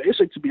kind of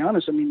basic, to be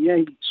honest. I mean, yeah,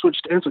 he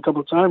switched stance a couple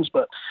of times,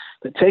 but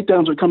the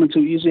takedowns were coming too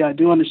easy. I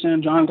do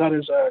understand John got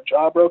his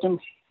jaw broken,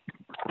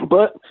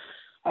 but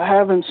I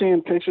haven't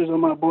seen pictures of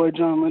my boy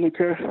John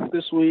Lineker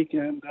this week,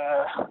 and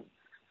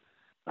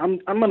I'm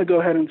going to go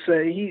ahead and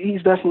say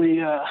he's definitely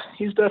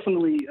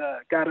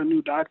got a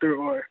new doctor,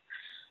 or,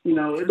 you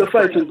know, the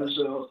fight's in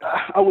Brazil.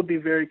 I would be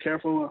very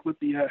careful with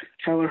the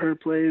Kelleher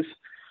plays.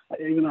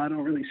 even though I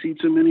don't really see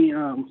too many.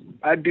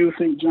 I do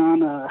think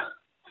John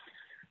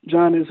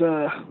is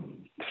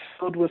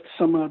filled with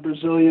some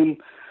Brazilian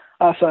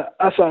acai,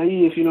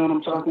 if you know what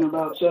I'm talking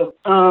about. So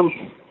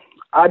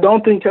I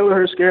don't think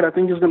Kelleher's scared. I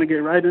think he's going to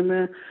get right in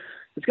there.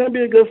 It's going to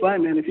be a good fight,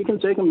 man. If you can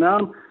take him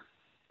down,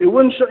 it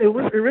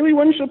really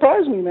wouldn't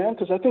surprise me, man,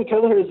 because I think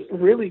Kelleher is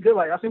really good.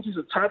 Like, I think he's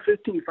a top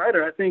 15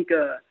 fighter. I think,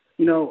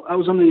 I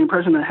was under the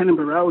impression that Renan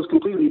Barão was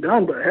completely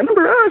done, but Renan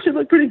Barão actually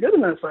looked pretty good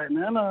in that fight,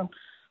 man.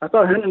 I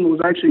thought Renan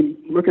was actually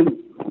looking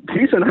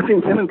decent. I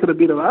think Renan could have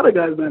beat a lot of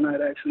guys that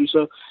night, actually.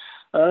 So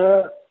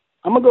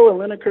I'm going to go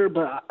with Lineker,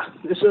 but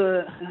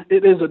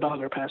it is a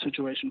dog or pass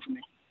situation for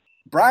me.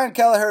 Brian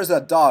Kelleher is a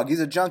dog.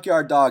 He's a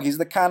junkyard dog. He's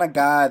the kind of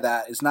guy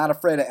that is not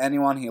afraid of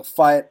anyone. He'll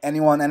fight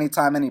anyone,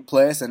 anytime, any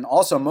place. And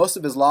also, most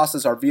of his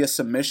losses are via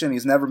submission.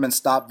 He's never been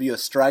stopped via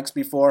strikes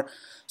before.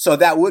 So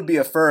that would be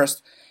a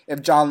first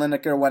if John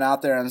Lineker went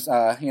out there and,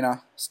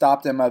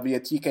 stopped him via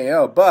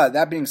TKO. But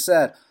that being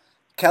said,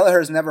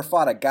 Kelleher's never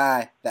fought a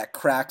guy that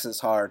cracks as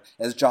hard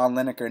as John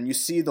Lineker. And you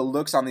see the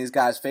looks on these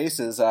guys'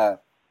 faces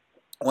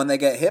when they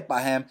get hit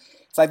by him.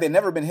 It's like they've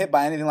never been hit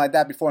by anything like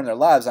that before in their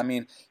lives. I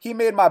mean, he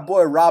made my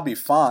boy Robbie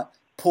Font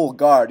pull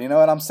guard. You know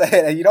what I'm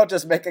saying? You don't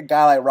just make a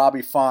guy like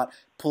Robbie Font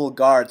pull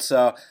guard.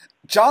 So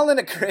John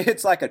Lineker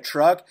hits like a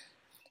truck.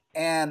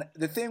 And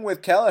the thing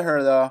with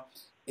Kelleher, though,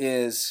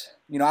 is,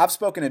 I've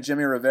spoken to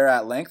Jimmy Rivera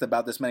at length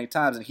about this many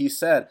times, and he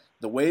said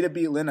the way to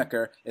beat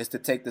Lineker is to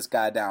take this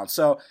guy down.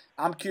 So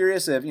I'm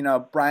curious if,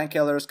 Brian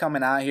Kelleher is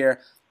coming out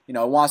here,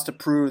 wants to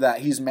prove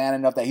that he's man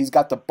enough, that he's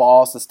got the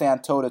balls to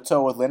stand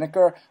toe-to-toe with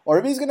Lineker, or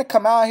if he's going to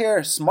come out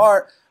here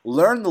smart,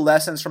 learn the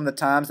lessons from the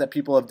times that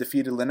people have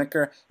defeated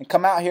Lineker, and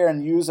come out here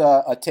and use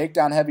a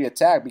takedown-heavy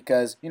attack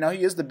because, he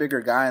is the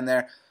bigger guy in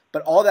there.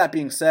 But all that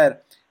being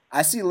said,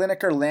 I see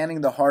Lineker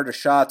landing the harder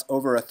shots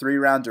over a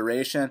 3-round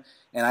duration,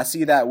 and I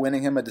see that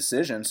winning him a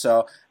decision.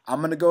 So I'm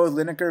going to go with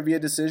Lineker via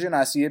decision.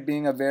 I see it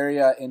being a very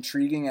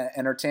intriguing and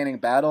entertaining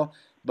battle,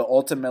 but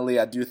ultimately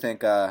I do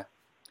think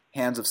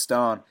Hands of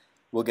Stone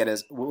will get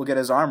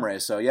his arm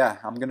raised. So yeah,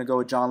 I'm gonna go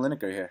with John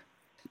Lineker here.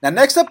 Now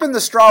next up in the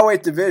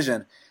strawweight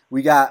division,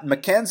 we got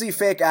Mackenzie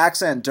Fake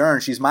Accent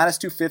Dern. She's minus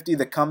 250.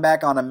 The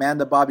comeback on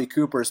Amanda Bobby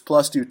Cooper is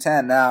plus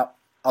 210. Now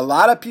a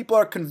lot of people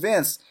are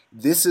convinced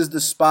this is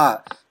the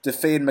spot to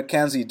fade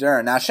Mackenzie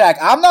Dern. Now Shaq,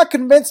 I'm not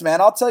convinced,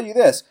 man. I'll tell you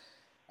this.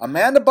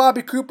 Amanda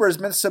Bobby Cooper has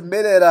been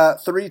submitted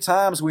 3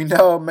 times. We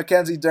know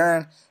Mackenzie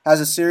Dern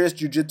has a serious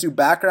jiu-jitsu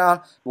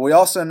background, but we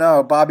also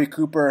know Bobby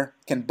Cooper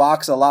can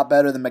box a lot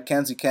better than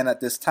Mackenzie can at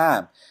this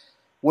time.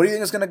 What do you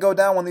think is going to go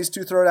down when these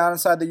two throw down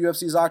inside the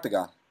UFC's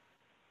octagon?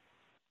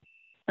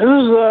 This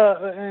is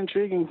an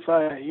intriguing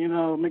fight.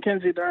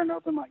 Mackenzie Dern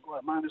opened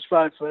minus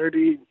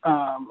 530,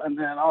 and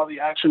then all the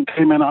action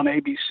came in on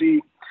ABC.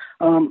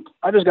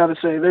 I just got to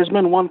say, there's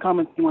been one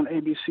common thing when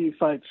ABC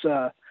fights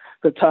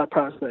the top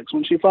prospects.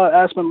 When she fought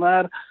Aspen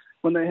Ladd,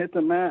 when they hit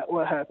the mat,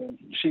 what happened?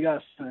 She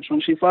got finished. When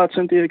she fought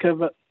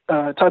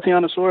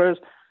Tatiana Suarez,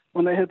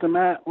 when they hit the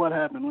mat, what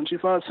happened? When she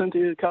fought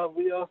Cynthia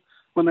Calvillo,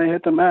 when they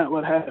hit the mat,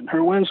 what happened?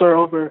 Her wins are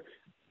over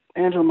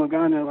Angela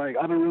Magana.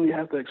 I don't really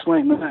have to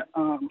explain that.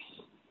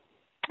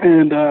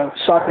 And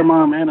soccer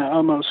mom Anna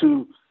Amos,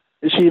 who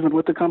is she even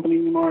with the company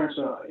anymore?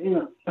 So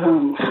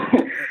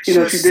she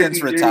did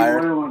since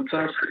retired.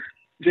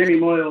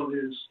 Jamie Moyle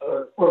is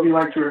what we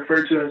like to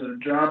refer to as a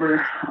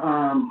jobber.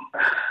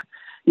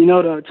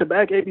 To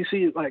back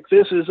ABC like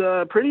this is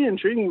pretty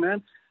intriguing,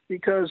 man,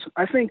 because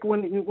I think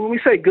when we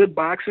say good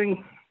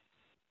boxing,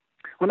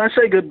 when I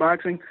say good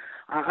boxing,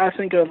 I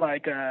think of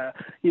a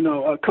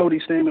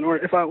Cody Stamann, or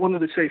if I wanted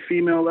to say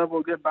female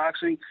level good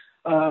boxing,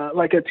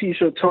 like a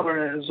Tisha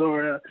Torres,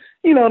 or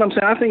you know what I'm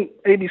saying. I think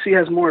ABC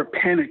has more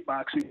panic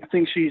boxing. I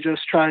think she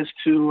just tries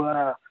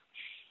to.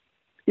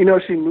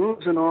 She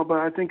moves and all, but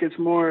I think it's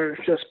more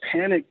just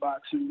panic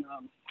boxing,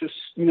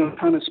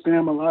 kind of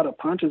spam a lot of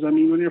punches. I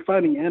mean, when you're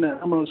fighting Anna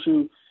Amos,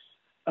 who,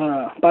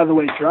 by the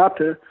way, dropped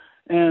her,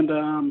 and,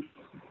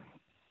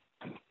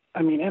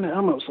 Anna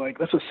Amos,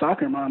 that's a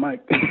soccer mom.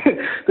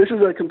 This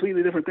is a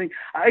completely different thing.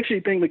 I actually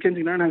think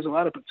Mackenzie Dern has a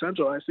lot of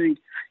potential. I think,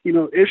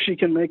 if she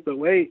can make the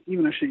weight,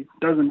 even if she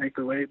doesn't make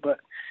the weight, but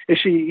if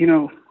she,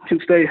 can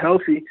stay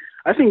healthy,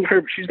 I think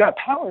she's got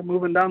power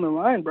moving down the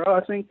line, bro.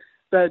 I think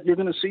that you're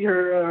going to see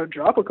her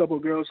drop a couple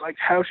girls like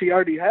how she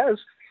already has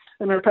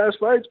in her past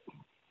fights.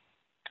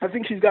 I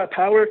think she's got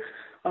power.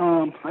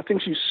 I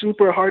think she's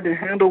super hard to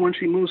handle when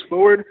she moves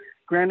forward.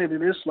 Granted,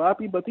 it is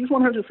sloppy, but these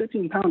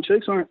 115-pound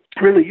chicks aren't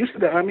really used to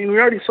that. I mean, we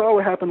already saw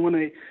what happened when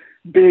a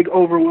big,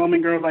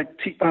 overwhelming girl like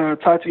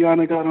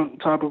Tatiana got on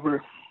top of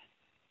her.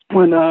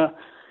 When,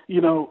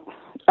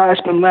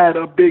 Aspen Ladd,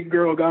 a big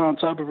girl, got on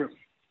top of her.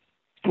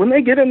 When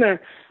they get in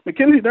there,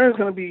 Mackenzie Dern's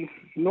going to be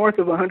north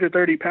of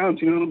 130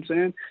 pounds, you know what I'm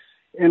saying?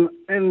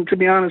 And to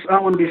be honest, I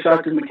wouldn't be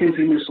shocked if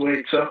Mackenzie missed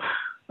weight. So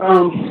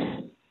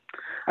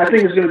I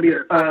think it's going to be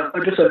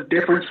just a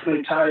difference when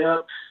they tie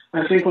up.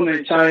 I think when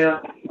they tie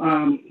up,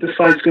 this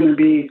fight's going to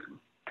be,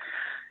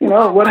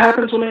 what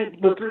happens when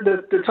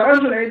the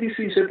times when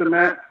ABC's hit the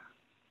mat,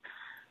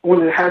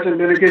 when it hasn't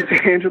been against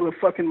Angela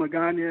fucking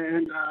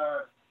Magana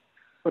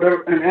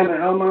whatever, and Anna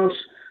Elmos,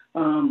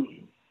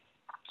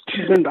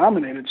 she's been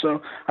dominated.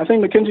 So I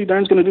think Mackenzie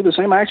Dern's going to do the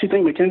same. I actually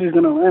think Mackenzie's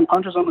going to land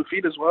punches on the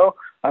feet as well.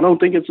 I don't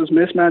think it's this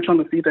mismatch on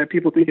the feet that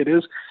people think it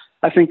is.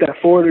 I think that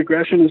forward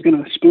aggression is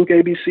going to spook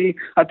ABC.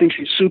 I think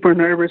she's super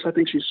nervous. I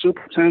think she's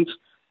super tense.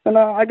 And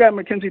I got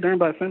Mackenzie Dern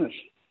by finish.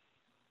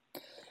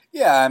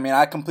 Yeah, I mean,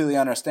 I completely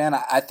understand.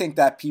 I think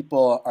that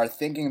people are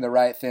thinking the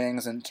right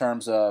things in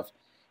terms of,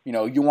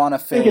 you want to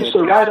fade. I think it's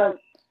the right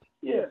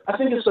I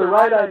think it's the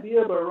right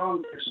idea, but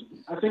wrong person.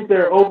 I think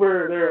they're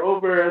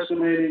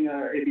overestimating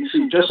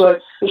ABC. Just like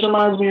this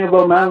reminds me of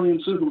O'Malley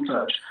and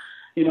Subotai.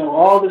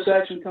 All this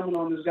action coming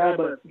on this guy,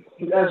 but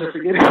you guys are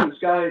forgetting this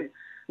guy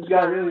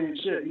really ain't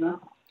shit.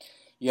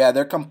 Yeah,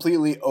 they're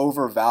completely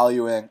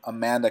overvaluing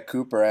Amanda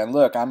Cooper. And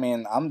look, I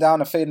mean, I'm down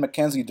to fade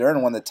Mackenzie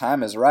Dern when the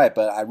time is right,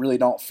 but I really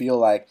don't feel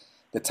like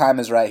the time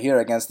is right here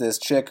against this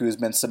chick who's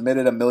been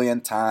submitted 1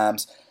 million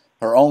times.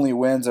 Her only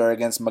wins are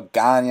against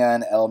Magana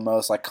and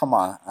Elmos. Like, come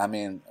on. I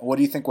mean, what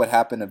do you think would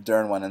happen if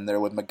Dern went in there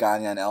with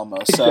Magana and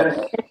Elmos?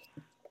 So,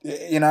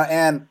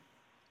 and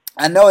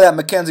I know that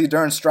Mackenzie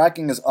Dern's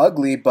striking is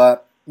ugly,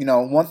 but,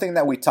 one thing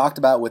that we talked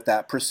about with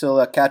that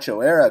Priscilla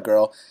Cachoeira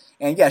girl,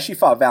 and yeah, she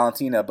fought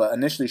Valentina, but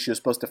initially she was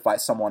supposed to fight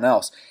someone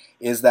else,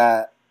 is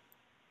that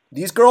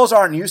these girls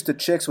aren't used to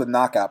chicks with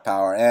knockout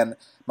power. And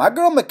my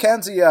girl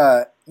Mackenzie,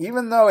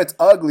 even though it's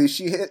ugly,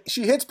 she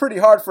hits pretty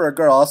hard for a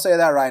girl. I'll say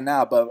that right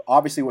now. But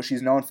obviously what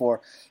she's known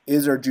for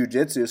is her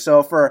jiu-jitsu.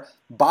 So for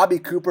Bobby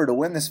Cooper to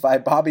win this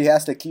fight, Bobby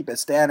has to keep it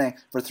standing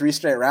for 3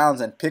 straight rounds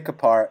and pick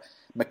apart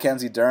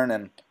Mackenzie Dern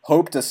and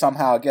hope to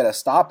somehow get a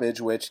stoppage,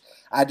 which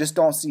I just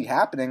don't see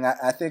happening.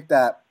 I think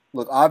that,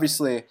 look,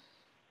 obviously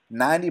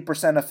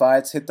 90% of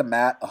fights hit the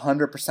mat,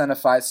 100% of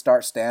fights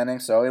start standing,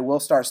 so it will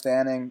start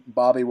standing.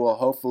 Bobby will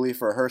hopefully,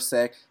 for her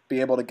sake,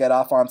 be able to get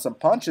off on some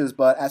punches,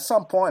 but at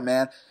some point,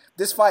 man,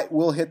 this fight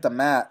will hit the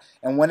mat,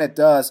 and when it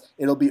does,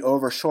 it'll be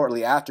over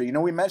shortly after.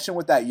 We mentioned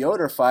with that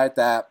Yoder fight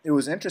that it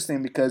was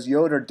interesting because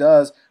Yoder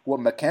does what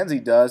Mackenzie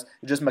does,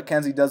 just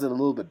Mackenzie does it a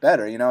little bit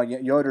better.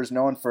 Yoder's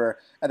known for,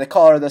 they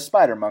call her the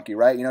spider monkey,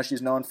 right?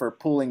 She's known for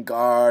pulling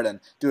guard and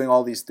doing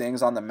all these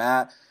things on the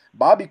mat.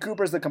 Bobby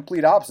Cooper's the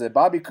complete opposite.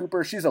 Bobby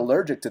Cooper, she's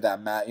allergic to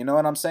that mat. You know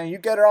what I'm saying? You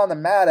get her on the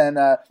mat and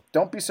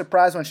don't be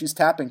surprised when she's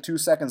tapping 2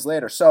 seconds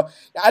later. So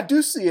I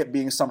do see it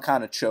being some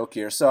kind of choke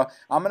here. So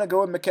I'm going to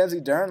go with Mackenzie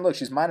Dern. Look,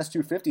 she's minus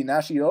 250.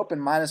 Now she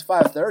opened minus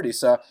 530.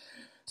 So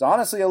it's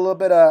honestly a little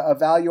bit of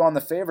value on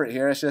the favorite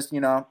here. It's just,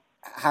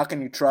 how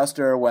can you trust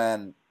her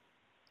when,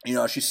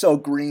 she's so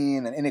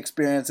green and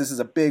inexperienced. This is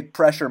a big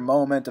pressure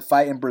moment to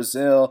fight in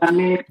Brazil. I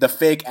mean, the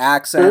fake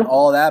accent,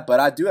 all that. But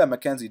I do have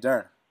Mackenzie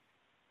Dern.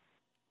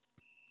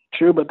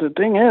 True, but the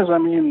thing is, I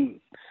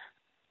mean,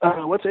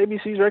 what's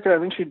ABC's record?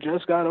 I think she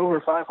just got over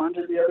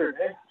 500 the other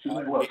day. She's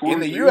like, what, 4-3? In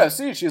the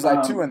UFC, she's like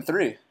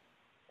 2-3.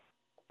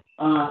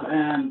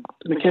 And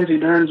Mackenzie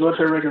Dern's, what's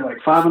her record, like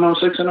 5-0,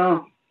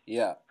 6-0?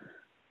 Yeah.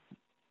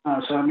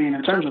 So, I mean,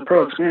 in terms of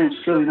pro experience,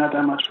 it's really not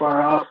that much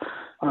far off.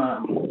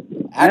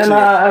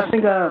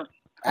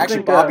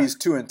 Actually, Bobby's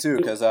 2-2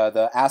 because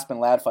the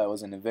Aspen Ladd fight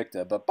was in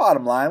Invicta. But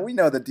bottom line, we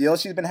know the deal.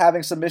 She's been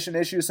having submission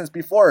issues since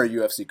before her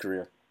UFC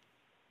career.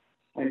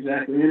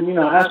 Exactly. And,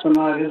 Aspen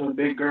Ladd is a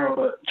big girl,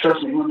 but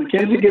trust me, when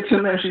Mackenzie gets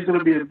in there, she's going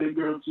to be a big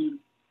girl too.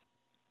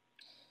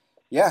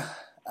 Yeah,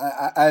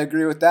 I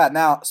agree with that.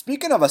 Now,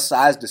 speaking of a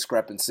size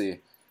discrepancy,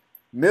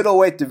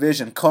 middleweight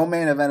division,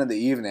 co-main event of the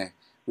evening,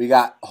 we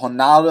got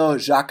Ronaldo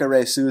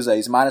Jacare Souza.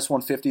 He's minus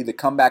 150. The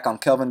comeback on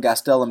Kelvin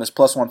Gastelum is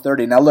plus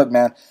 130. Now, look,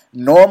 man,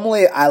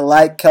 normally I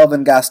like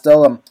Kelvin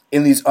Gastelum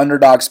in these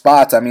underdog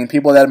spots. I mean,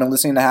 people that have been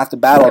listening to Half the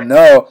Battle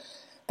know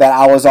that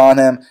I was on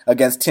him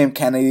against Tim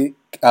Kennedy,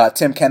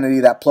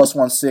 that plus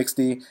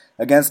 160,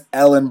 against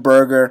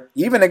Ellenberger,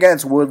 even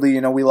against Woodley.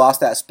 We lost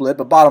that split.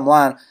 But bottom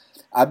line,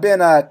 I've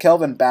been a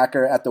Kelvin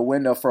backer at the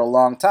window for a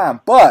long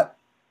time. But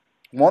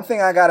one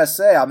thing I got to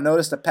say, I've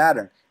noticed a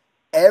pattern.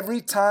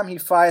 Every time he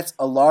fights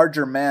a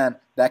larger man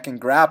that can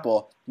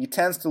grapple, he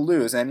tends to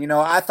lose. And,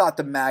 I thought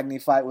the Magny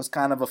fight was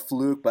kind of a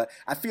fluke, but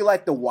I feel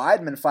like the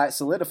Weidman fight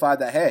solidified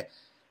that, hey,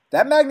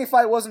 that Magny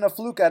fight wasn't a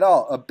fluke at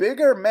all. A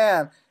bigger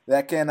man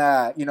that can,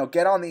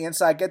 get on the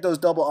inside, get those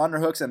double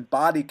underhooks and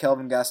body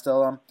Kelvin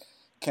Gastelum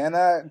can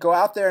go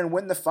out there and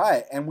win the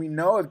fight. And we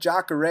know if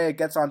Jacare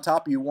gets on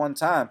top of you one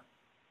time,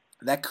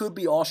 that could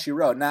be all she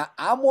wrote. Now,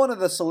 I'm one of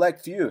the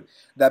select few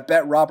that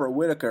bet Robert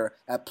Whittaker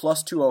at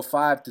plus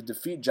 205 to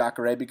defeat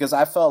Jacare because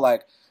I felt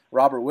like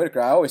Robert Whittaker,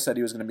 I always said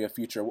he was going to be a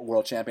future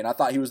world champion. I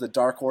thought he was the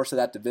dark horse of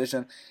that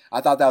division. I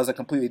thought that was a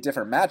completely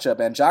different matchup.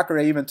 And Jacare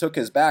even took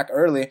his back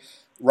early.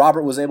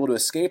 Robert was able to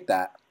escape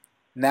that.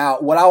 Now,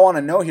 what I want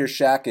to know here,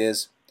 Shaq,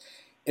 is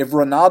if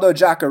Ronaldo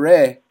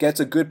Jacare gets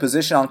a good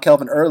position on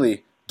Kelvin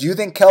early, do you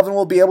think Kelvin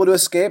will be able to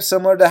escape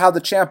similar to how the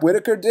champ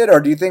Whittaker did? Or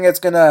do you think it's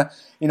going to,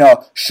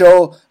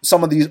 show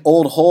some of these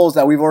old holes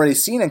that we've already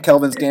seen in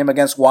Kelvin's game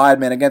against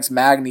Weidman, against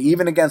Magny,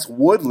 even against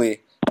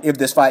Woodley if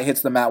this fight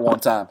hits the mat one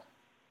time?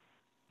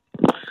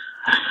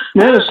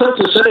 Yeah, it's tough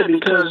to say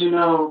because,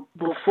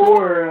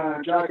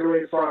 before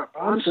Jacare fought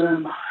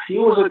Bronson, he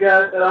was a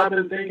guy that I've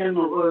been thinking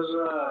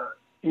was,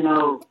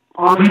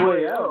 on his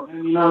way out.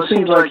 And, it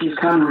seems like he's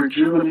kind of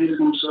rejuvenated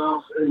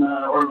himself in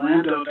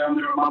Orlando down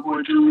there with my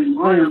boy Julian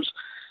Williams.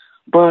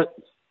 But,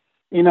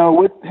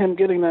 with him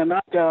getting that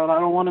knockout, I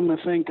don't want him to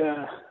think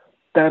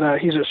that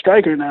he's a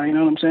striker now, you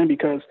know what I'm saying?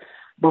 Because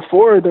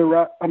before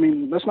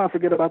let's not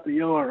forget about the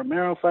Yoel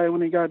Romero fight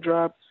when he got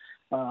dropped.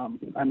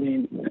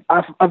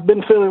 I've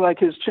been feeling like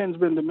his chin's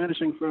been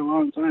diminishing for a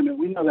long time, and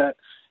we know that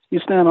you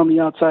stand on the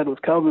outside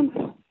with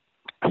Kelvin,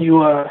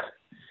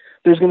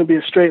 there's going to be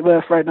a straight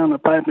left right down the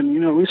pipe, and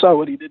we saw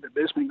what he did to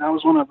Bisping. That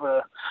was one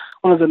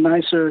of the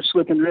nicer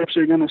slip and rips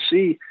you're going to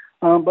see.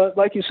 But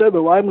like you said, the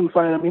Weidman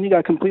fight, he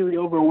got completely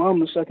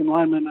overwhelmed. The second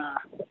lineman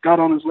got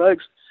on his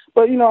legs.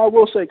 But I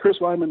will say Chris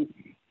Weidman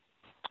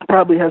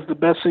probably has the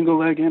best single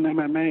leg in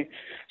MMA.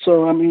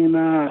 So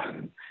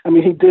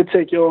he did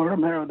take Yoel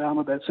Romero down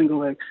with that single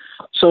leg.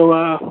 So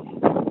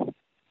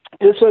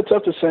it's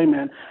tough to say,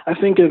 man. I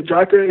think if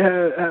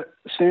Jacare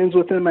stands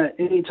with him at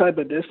any type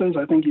of distance,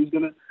 I think he's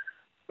gonna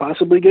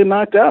possibly get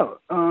knocked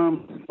out.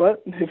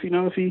 But if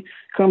he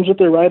comes with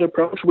the right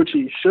approach, which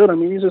he should,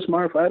 he's a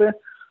smart fighter.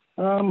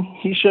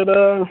 He should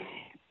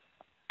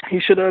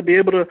be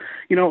able to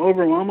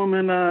overwhelm him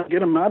and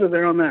get him out of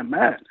there on that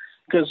mat,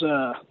 because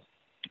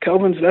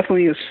Kelvin's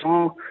definitely a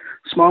small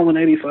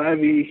 185.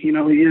 He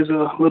is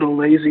a little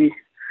lazy,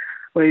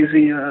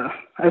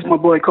 as my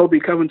boy Kobe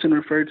Covington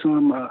referred to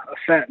him, a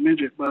fat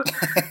midget. But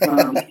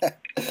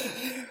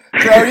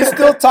so he's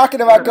still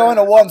talking about going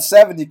to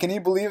 170. Can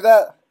you believe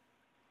that?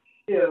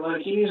 Yeah,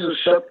 like he needs to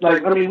shut.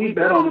 We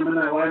bet on him in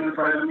that Weidman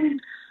fight.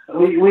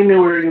 We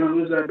knew we were going to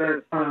lose that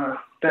bet,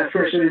 that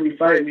first interview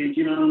fight week.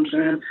 You know what I'm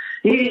saying?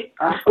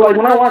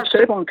 When I watch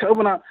tape on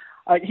Kelvin,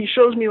 he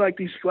shows me like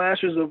these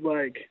flashes of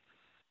like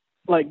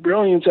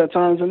brilliance at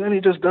times, and then he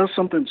just does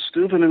something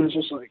stupid, and it's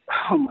just like,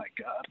 oh my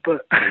god.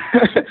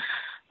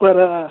 But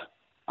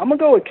I'm gonna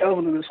go with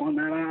Kelvin in this one,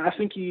 man. I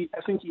think he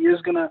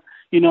is gonna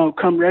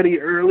come ready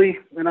early,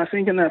 and I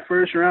think in that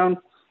first round,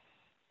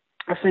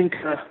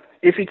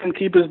 if he can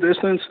keep his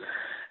distance,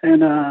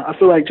 and I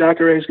feel like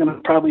Jacare is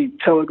gonna probably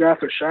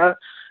telegraph a shot.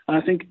 I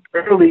think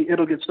early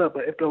it'll get stuck,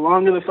 but if the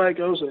longer the fight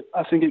goes,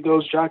 I think it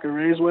goes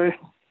Jacare's way.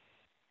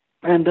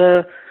 And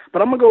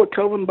but I'm gonna go with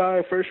Kelvin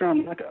by first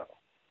round knockout.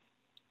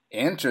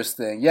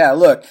 Interesting. Yeah,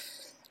 look,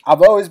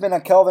 I've always been a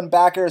Kelvin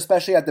backer,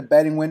 especially at the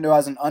betting window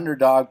as an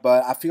underdog,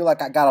 but I feel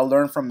like I got to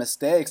learn from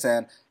mistakes.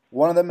 And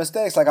one of the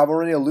mistakes, like I've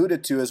already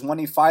alluded to, is when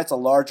he fights a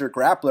larger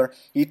grappler,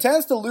 he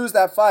tends to lose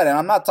that fight. And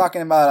I'm not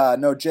talking about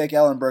no Jake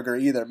Ellenberger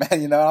either,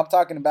 man. I'm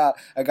talking about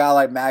a guy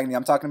like Magny.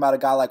 I'm talking about a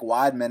guy like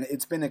Weidman.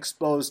 It's been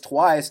exposed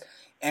twice.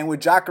 And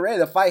with Jacare,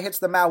 the fight hits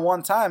the mat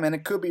one time and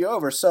it could be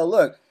over. So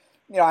look,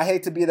 I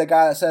hate to be the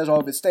guy that says,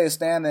 if it stays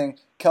standing,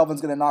 Kelvin's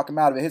going to knock him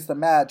out. If it hits the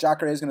mat,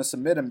 Jacare is going to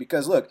submit him.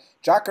 Because, look,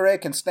 Jacare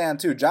can stand,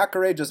 too.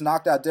 Jacare just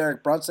knocked out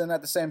Derek Brunson at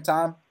the same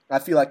time. I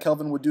feel like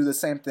Kelvin would do the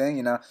same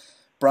thing.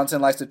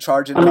 Brunson likes to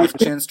charge in off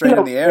chin straight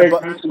in the air.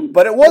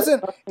 But it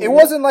wasn't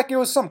like it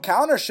was some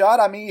counter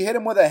shot. He hit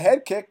him with a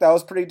head kick that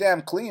was pretty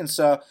damn clean.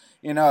 So,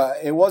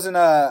 it wasn't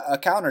a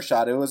counter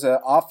shot. It was an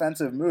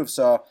offensive move.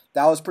 So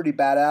that was pretty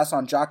badass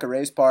on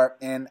Jacare's part.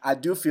 And I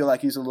do feel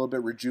like he's a little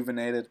bit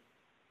rejuvenated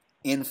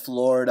in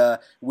Florida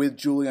with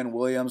Julian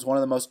Williams, one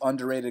of the most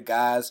underrated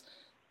guys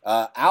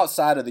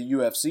outside of the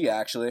UFC,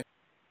 actually.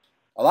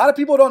 A lot of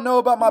people don't know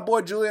about my boy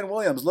Julian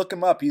Williams. Look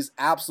him up. He's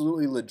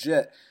absolutely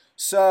legit.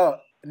 So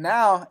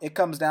now it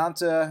comes down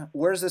to,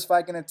 where's this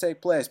fight going to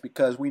take place?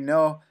 Because we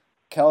know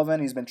Kelvin,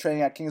 he's been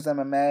training at Kings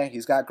MMA.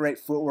 He's got great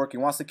footwork. He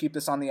wants to keep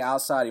this on the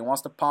outside. He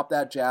wants to pop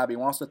that jab. He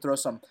wants to throw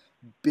some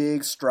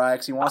big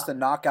strikes. He wants to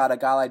knock out a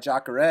guy like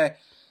Jacare.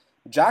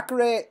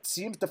 Jacare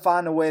seems to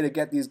find a way to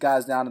get these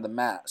guys down to the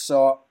mat.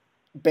 So,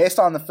 based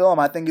on the film,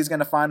 I think he's going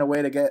to find a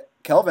way to get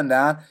Kelvin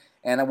down.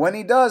 And when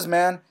he does,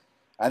 man,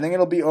 I think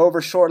it'll be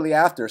over shortly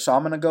after. So,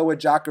 I'm going to go with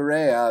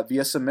Jacare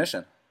via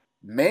submission.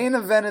 Main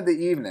event of the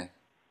evening.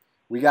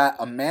 We got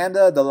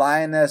Amanda the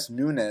Lioness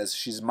Nunes.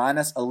 She's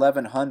minus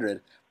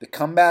 1,100. The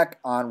comeback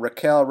on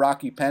Raquel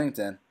Rocky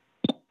Pennington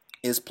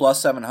is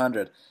plus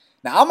 700.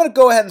 Now, I'm going to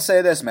go ahead and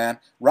say this, man.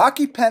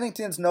 Rocky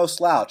Pennington's no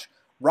slouch.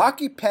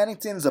 Rocky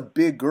Pennington's a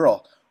big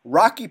girl.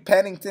 Rocky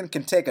Pennington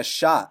can take a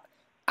shot.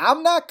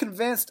 I'm not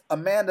convinced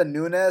Amanda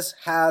Nunes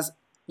has,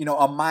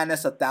 a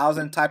minus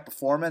 1,000 type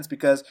performance,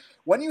 because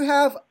when you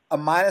have a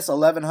minus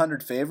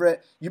 1,100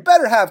 favorite, you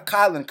better have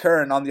Kylan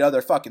Curran on the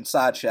other fucking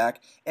side, Shaq.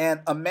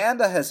 And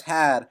Amanda has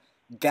had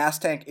gas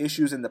tank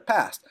issues in the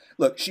past.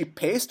 Look, she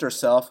paced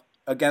herself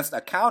against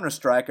a counter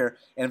striker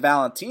in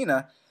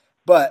Valentina,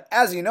 but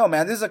as you know,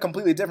 man, this is a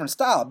completely different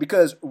style,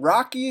 because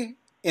Rocky,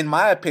 in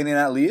my opinion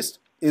at least,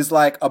 is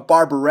like a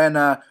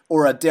Barberena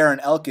or a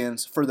Darren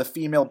Elkins for the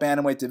female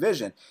bantamweight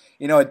division.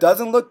 It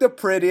doesn't look the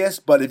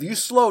prettiest, but if you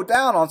slow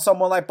down on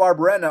someone like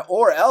Barberena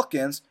or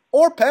Elkins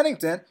or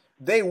Pennington,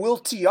 they will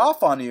tee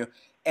off on you.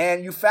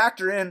 And you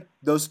factor in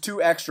those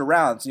 2 extra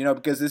rounds,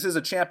 because this is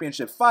a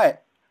championship fight.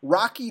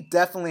 Rocky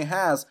definitely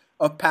has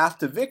a path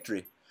to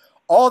victory.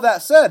 all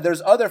that said,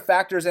 there's other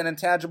factors and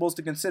intangibles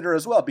to consider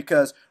as well,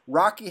 because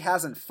Rocky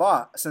hasn't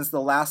fought since the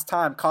last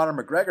time Conor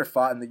McGregor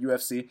fought in the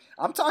UFC.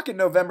 I'm talking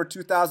November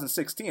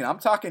 2016. I'm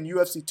talking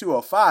UFC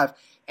 205,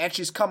 and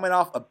she's coming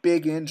off a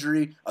big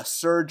injury, a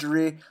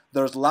surgery.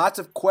 There's lots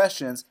of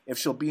questions if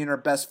she'll be in her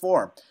best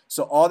form.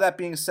 So all that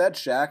being said,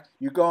 Shaq,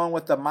 you going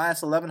with the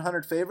minus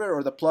 1,100 favorite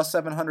or the plus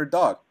 700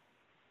 dog?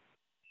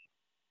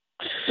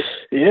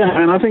 Yeah,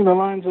 and I think the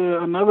line's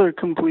another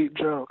complete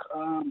joke.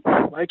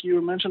 Like you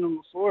were mentioning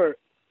before,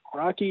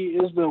 Rocky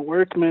is the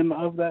workman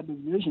of that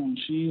division.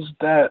 She,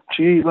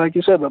 like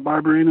you said, the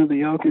Barberina,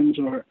 the Elkins,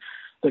 or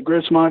the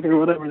Gritsmock or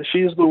whatever.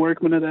 She's the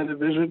workman of that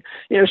division.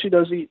 Yeah, she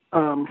does eat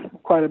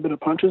quite a bit of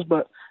punches,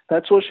 but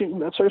that's her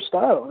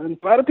style. And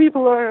a lot of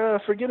people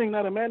are forgetting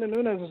that Amanda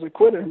Nunes is a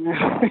quitter,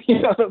 man. You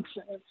know what I'm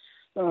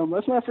saying?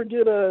 Let's not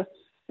forget at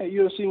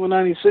UFC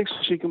 196,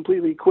 she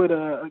completely quit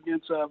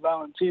against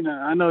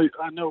Valentina. I know,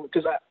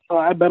 because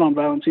I bet on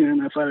Valentina in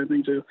that fight, I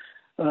think, too.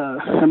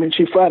 I mean,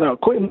 she flat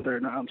out quitting her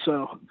now.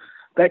 So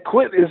that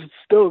quit is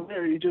still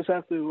there. You just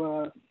have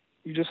to,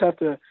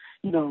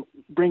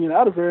 bring it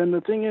out of her. And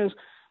the thing is,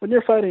 when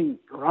you're fighting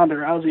Ronda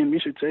Rousey and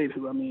Miesha Tate,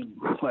 who, I mean,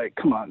 like,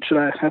 come on, should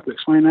I have to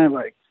explain that?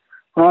 Like,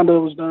 Ronda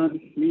was done,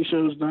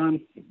 Miesha was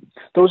done.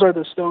 Those are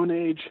the Stone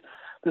Age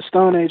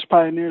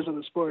pioneers of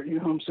the sport. You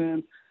know what I'm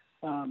saying?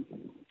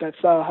 That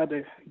style had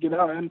to get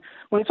out. And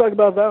when you talk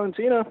about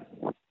Valentina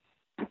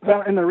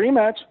in the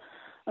rematch,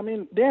 I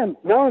mean, damn,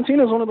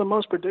 Valentina's one of the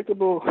most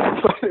predictable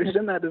fighters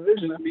in that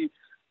division. I mean,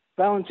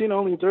 Valentina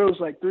only throws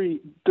like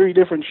three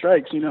different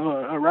strikes,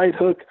 a right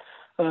hook,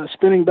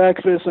 spinning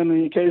back fist, and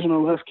the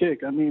occasional left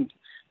kick. I mean,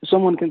 if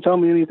someone can tell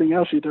me anything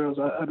else she throws,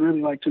 I'd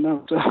really like to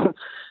know. So,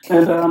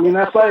 and I mean,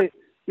 that fight,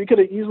 we could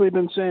have easily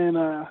been saying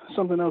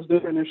something else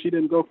different if she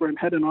didn't go for a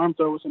head and arm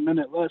throw with a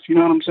minute left. You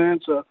know what I'm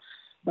saying? So,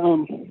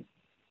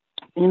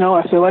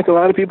 I feel like a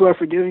lot of people are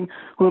forgetting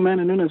who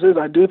Amanda Nunes is.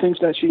 I do think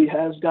that she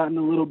has gotten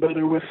a little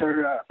better with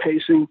her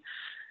pacing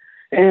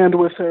and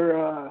with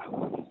her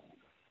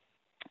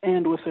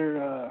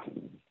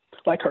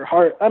like her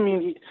heart. I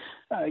mean,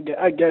 I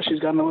guess she's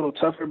gotten a little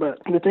tougher, but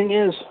the thing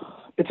is,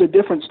 it's a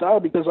different style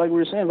because, like we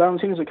were saying,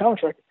 Valentina's a counter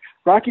striker.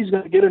 Rocky's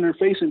going to get in her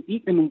face and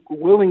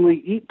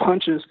willingly eat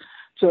punches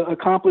to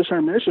accomplish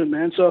her mission,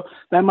 man. So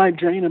that might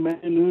drain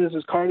Amanda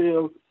Nunes'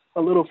 cardio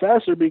a little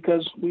faster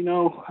because we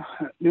know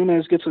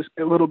Nunes gets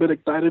a little bit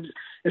excited.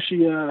 If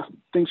she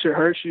thinks you're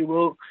hurt, she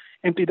will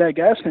empty that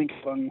gas tank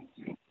on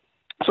you.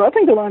 So I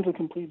think the line's a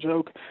complete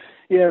joke.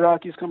 Yeah,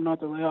 Rocky's coming out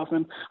the layoff.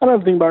 And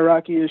another thing about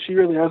Rocky is she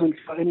really hasn't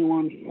fought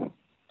anyone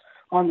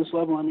on this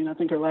level. I mean, I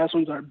think her last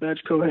ones are Betch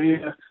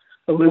Kohei,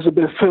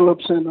 Elizabeth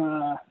Phillips, and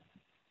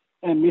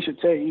Miesha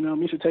Tate.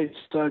 Miesha Tate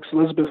sucks.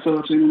 Elizabeth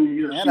Phillips in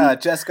the UFC. And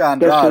Jessica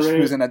Andrade,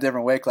 who's in a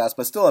different weight class,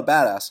 but still a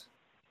badass.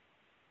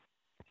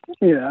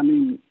 Yeah, I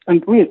mean,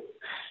 and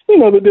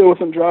the deal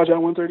with Andrade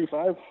at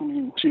 135. I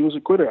mean, she was a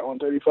quitter at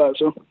 135.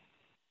 So,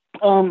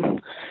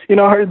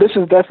 this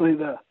is definitely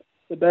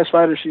the best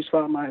fighter she's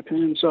fought, in my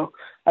opinion. So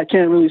I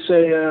can't really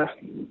say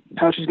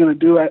how she's going to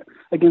do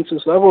against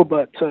this level,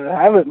 but to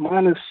have it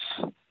minus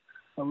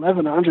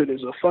 1,100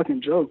 is a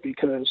fucking joke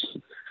because,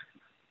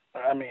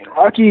 I mean,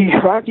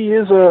 Rocky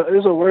is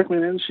a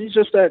workman, and she's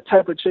just that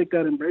type of chick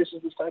that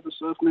embraces this type of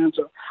stuff, man.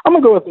 So I'm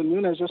going to go with the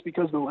Nunes just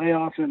because of the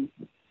layoff, and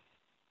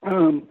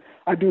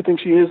I do think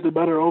she is the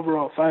better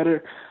overall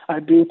fighter. I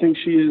do think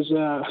she is,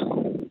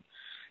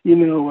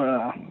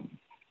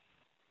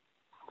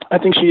 I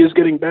think she is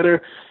getting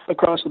better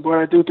across the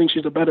board. I do think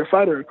she's a better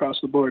fighter across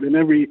the board in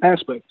every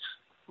aspect.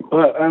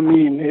 But, I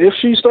mean, if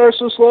she starts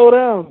to slow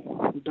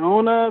down,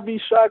 don't be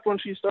shocked when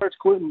she starts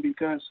quitting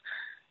because,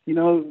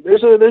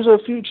 there's a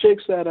few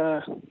chicks that,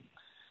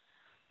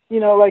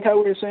 like how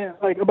we were saying,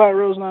 like about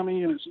Rose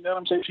Namajunas, you know what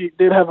I'm saying? She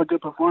did have a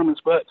good performance,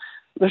 but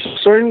there's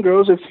certain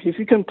girls, if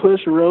you can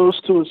push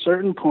Rose to a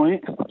certain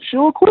point,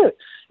 she'll quit.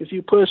 If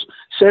you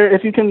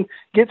can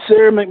get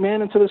Sarah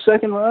McMahon into the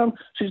second round,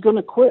 she's going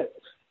to quit.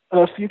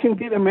 If you can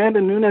get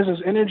Amanda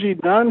Nunes' energy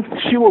done,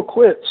 she will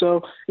quit.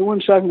 So it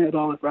wouldn't shock me at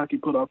all if Rocky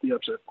put off the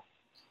upset.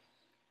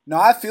 No,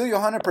 I feel you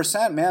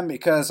 100%, man,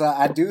 because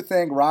I do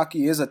think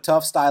Rocky is a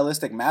tough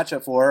stylistic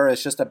matchup for her.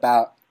 It's just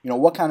about,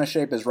 what kind of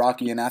shape is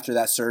Rocky in after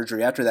that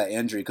surgery, after that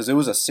injury, because it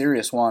was a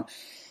serious one.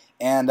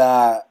 And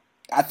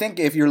I think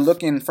if you're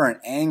looking for an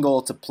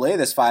angle to play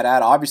this fight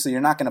at, obviously you're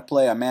not going to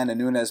play Amanda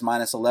Nunes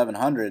minus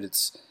 1,100.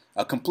 It's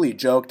a complete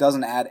joke,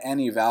 doesn't add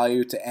any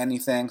value to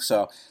anything.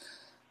 So,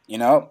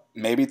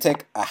 maybe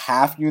take a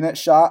half unit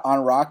shot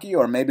on Rocky,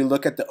 or maybe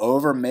look at the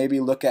over, maybe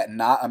look at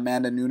not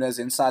Amanda Nunes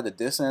inside the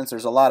distance.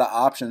 There's a lot of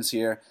options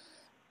here.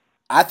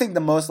 I think the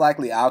most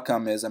likely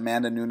outcome is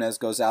Amanda Nunes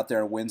goes out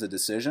there and wins a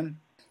decision.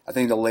 I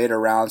think the later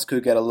rounds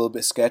could get a little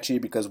bit sketchy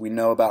because we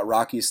know about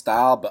Rocky's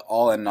style, but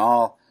all in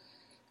all,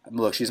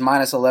 look, she's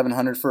minus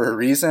 1,100 for a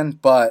reason,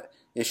 but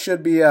it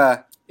should be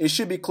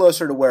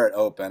closer to where it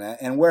opened.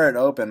 And where it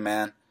opened,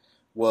 man,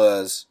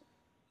 was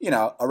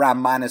around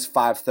minus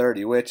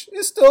 530, which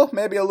is still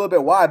maybe a little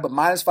bit wide, but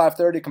minus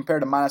 530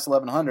 compared to minus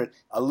 1,100,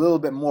 a little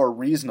bit more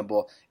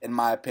reasonable in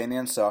my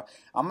opinion. So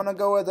I'm going to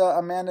go with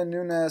Amanda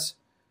Nunes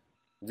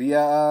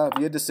via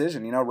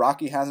decision. You know,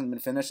 Rocky hasn't been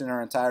finished in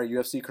her entire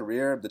UFC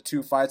career. The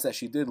 2 fights that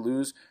she did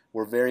lose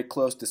were very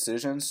close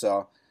decisions,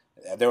 so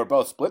they were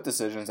both split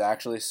decisions,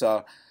 actually.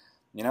 So,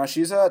 you know,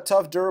 she's a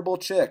tough, durable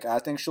chick. I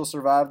think she'll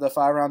survive the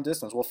 5-round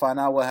distance. We'll find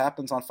out what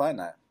happens on Fight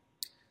Night.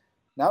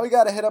 Now we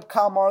got to hit up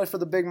Kyle Marley for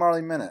the Big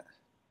Marley Minute.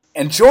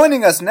 And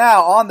joining us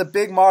now on the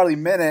Big Marley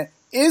Minute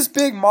is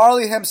Big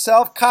Marley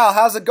himself. Kyle,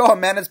 how's it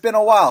going, man? It's been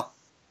a while.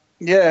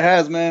 Yeah, it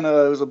has, man. It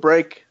was a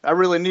break. I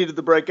really needed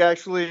the break,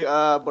 actually,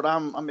 but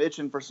I'm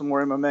itching for some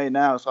more MMA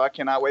now, so I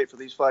cannot wait for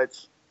these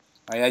fights.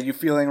 Oh, yeah, you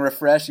feeling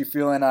refreshed? You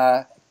feeling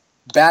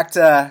back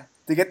to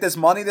get this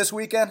money this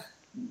weekend?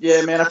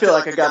 Yeah, man, I feel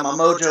like I got my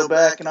mojo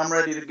back, and I'm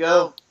ready to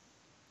go.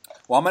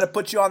 Well, I'm going to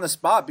put you on the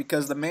spot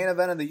because the main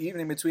event of the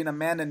evening between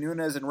Amanda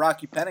Nunes and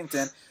Rocky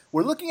Pennington,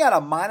 we're looking at a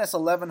minus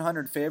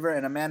 1,100 favorite,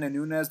 and Amanda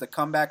Nunes, the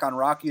comeback on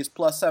Rocky, is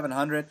plus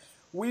 700.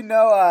 We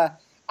know,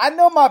 I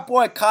know my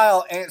boy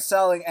Kyle ain't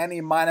selling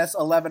any minus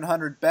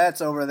 1,100 bets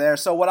over there,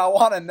 so what I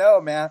want to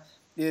know, man,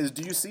 is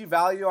do you see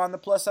value on the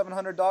plus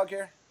 700 dog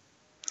here?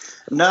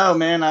 No,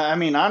 man. I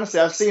mean,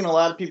 honestly, I've seen a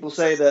lot of people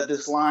say that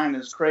this line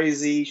is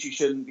crazy. She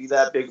shouldn't be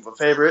that big of a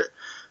favorite.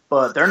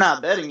 But they're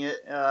not betting it,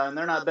 and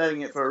they're not betting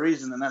it for a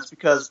reason, and that's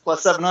because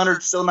plus 700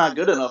 is still not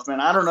good enough,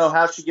 man. I don't know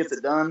how she gets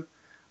it done.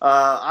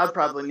 I'd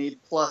probably need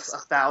plus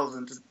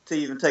 1,000 to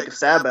even take a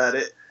stab at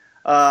it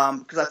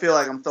because I feel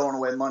like I'm throwing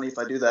away money if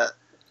I do that.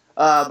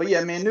 But,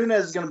 yeah, man,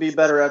 Nunes is going to be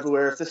better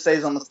everywhere. If this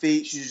stays on the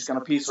feet, she's just going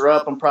to piece her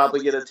up and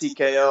probably get a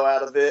TKO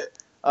out of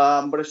it.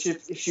 But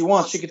if she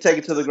wants, she could take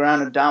it to the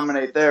ground and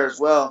dominate there as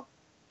well.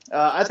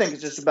 I think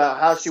it's just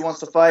about how she wants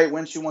to fight,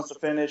 when she wants to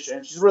finish,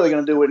 and she's really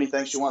going to do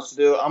anything she wants to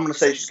do. I'm going to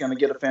say she's going to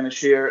get a finish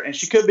here, and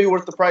she could be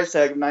worth the price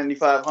tag of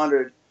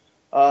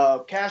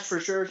 $9,500. Cash for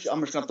sure.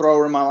 I'm just going to throw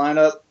her in my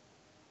lineup.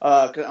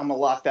 'Cause I'm going to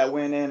lock that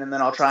win in, and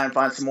then I'll try and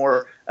find some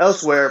more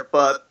elsewhere.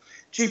 But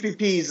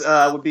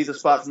GPPs would be the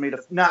spot for me to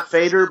not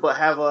fade her, but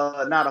have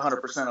not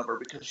 100% of her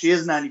because she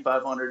is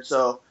 9,500.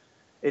 So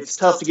it's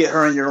tough to get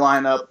her in your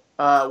lineup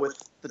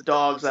with the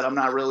dogs that I'm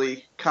not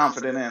really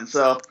confident in.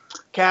 So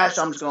cash,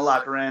 I'm just going to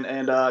lock her in,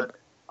 and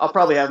I'll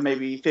probably have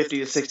maybe 50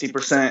 to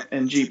 60%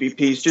 in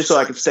GPPs just so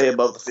I can stay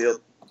above the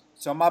field.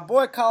 So my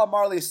boy Kyle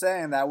Marley is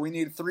saying that we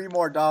need $3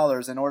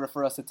 more in order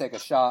for us to take a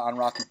shot on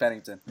Rocky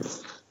Pennington.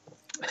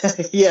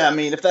 Yeah, I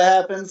mean, if that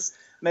happens,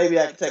 maybe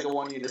I can take a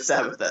 1-unit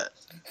stab at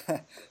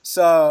that.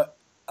 So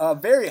a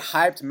very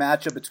hyped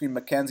matchup between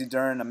Mackenzie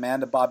Dern and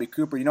Amanda Bobby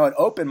Cooper. You know, it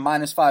opened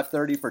minus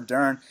 530 for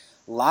Dern.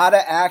 A lot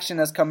of action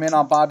has come in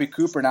on Bobby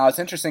Cooper. Now, it's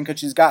interesting because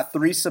she's got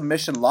 3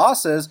 submission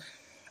losses.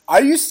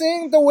 Are you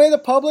seeing the way the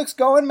public's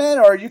going, man,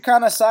 or are you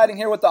kind of siding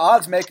here with the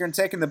odds maker and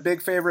taking the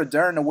big favorite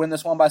Dern to win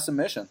this one by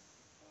submission?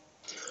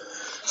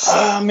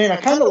 Man, I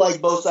kind of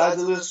like both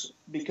sides of this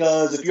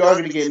because if you are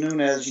going to get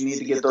Nunes, you need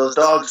to get those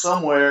dogs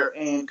somewhere,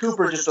 and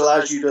Cooper just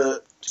allows you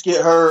to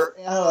get her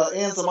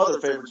and some other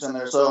favorites in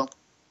there. So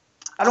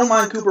I don't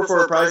mind Cooper for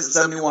a price at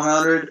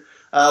 7,100 with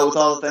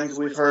all the things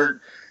we've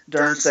heard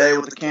Dern say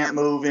with the camp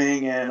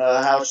moving and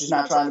how she's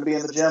not trying to be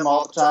in the gym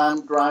all the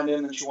time,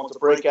 grinding, and she wants a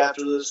break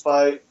after this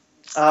fight.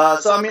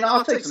 So, I mean,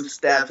 I'll take some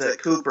stabs at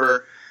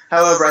Cooper.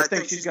 However, I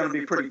think she's going to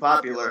be pretty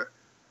popular.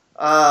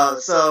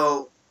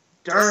 So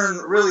Dern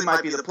really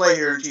might be the play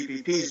here in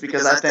GPPs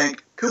because I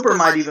think Cooper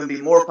might even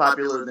be more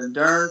popular than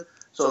Dern.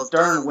 So if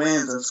Dern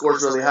wins and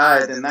scores really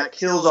high, then that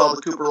kills all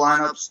the Cooper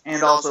lineups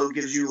and also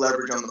gives you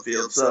leverage on the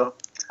field. So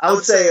I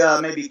would say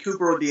maybe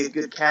Cooper would be a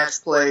good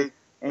cash play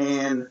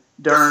and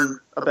Dern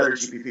a better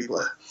GPP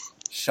play.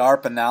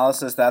 Sharp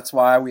analysis. That's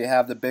why we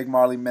have the Big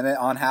Marley Minute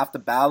on Half the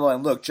Battle.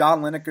 And look,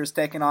 John Lineker's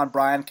taking on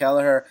Brian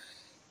Kelleher.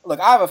 Look,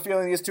 I have a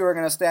feeling these two are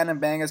going to stand and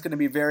bang. It's going to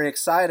be very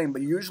exciting.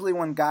 But usually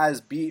when guys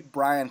beat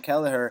Brian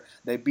Kelleher,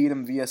 they beat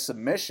him via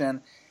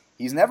submission.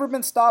 He's never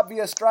been stopped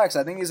via strikes.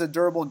 I think he's a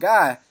durable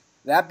guy.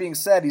 That being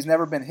said, he's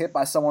never been hit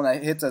by someone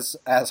that hits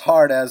as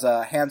hard as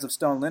Hands of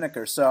Stone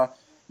Lineker. So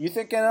you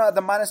thinking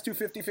the minus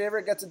 250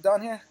 favorite gets it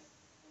done here?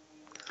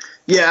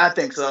 Yeah, I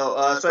think so,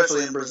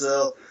 especially in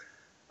Brazil.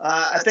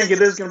 I think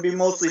it is going to be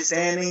mostly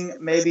standing.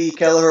 Maybe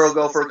Kelleher will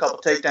go for a couple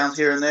takedowns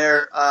here and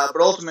there. But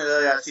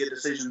ultimately, I see a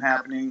decision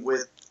happening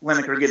with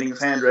Lineker getting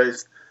his hand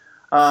raised.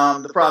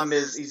 The problem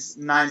is he's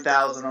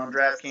 9,000 on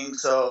DraftKings,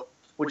 so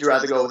would you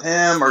rather go with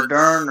him or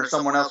Dern or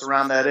someone else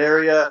around that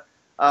area?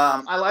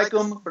 I like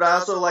him, but I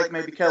also like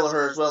maybe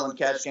Kelleher as well in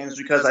cash games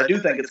because I do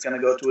think it's going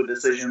to go to a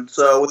decision.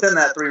 So within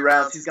that 3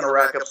 rounds, he's going to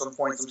rack up some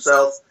points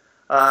himself.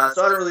 So I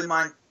don't really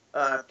mind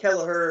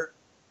Kelleher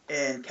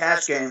in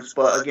cash games,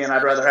 but again,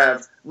 I'd rather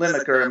have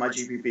Lineker in my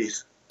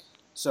GPPs.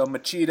 So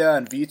Machida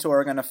and Vitor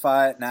are going to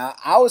fight. Now,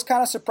 I was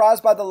kind of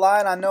surprised by the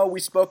line. I know we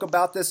spoke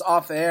about this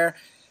off air.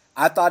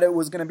 I thought it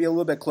was going to be a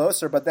little bit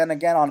closer, but then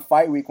again on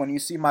fight week, when you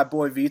see my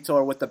boy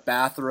Vitor with the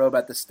bathrobe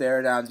at the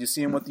stare downs, you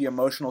see him with the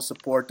emotional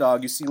support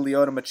dog, you see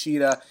Lyoto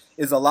Machida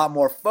is a lot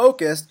more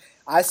focused.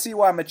 I see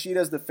why Machida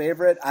is the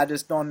favorite. I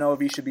just don't know if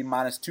he should be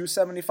minus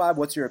 275.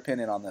 What's your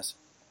opinion on this?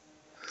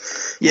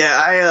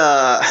 Yeah,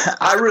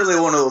 I really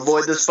want to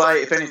avoid this fight.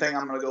 If anything,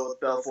 I'm going to go with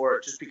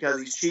Belfort just because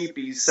he's cheap.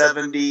 He's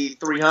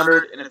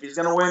 7,300, and if he's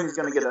going to win, he's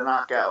going to get a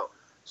knockout.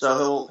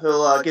 So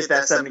he'll get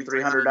that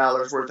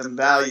 $7,300 worth in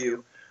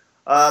value.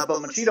 But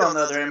Machida, on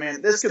the other hand,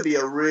 man, this could be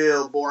a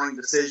real boring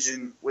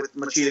decision with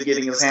Machida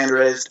getting his hand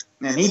raised.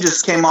 And he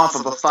just came off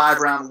of a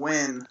 5-round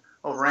win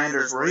over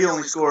Anders where he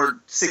only scored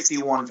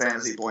 61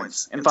 fantasy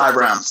points in 5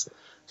 rounds.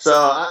 So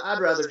I'd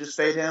rather just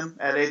fade him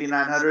at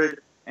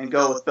 8,900 and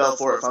go with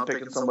Belfort if I'm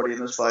picking somebody in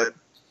this fight.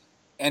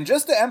 And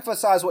just to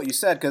emphasize what you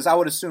said, because I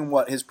would assume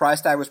his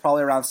price tag was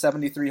probably around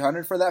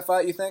 7,300 for that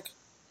fight, you think?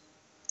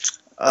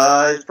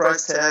 His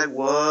price tag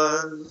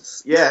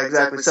was,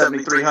 exactly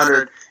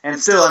 7,300. And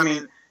still, I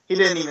mean, he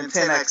didn't even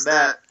 10x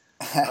that.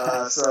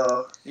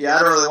 So I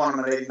don't really want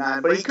him at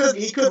 89. But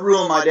he could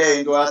ruin my day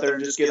and go out there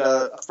and just get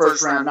a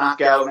first round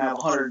knockout and have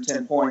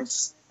 110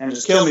 points and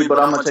just kill me. But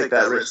I'm gonna take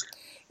that risk.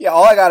 Yeah,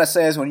 all I gotta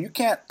say is when you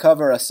can't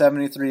cover a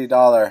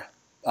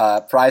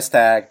 $73 price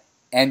tag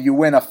and you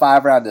win a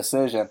 5-round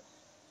decision,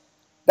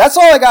 that's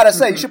all I gotta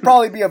say. You should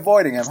probably be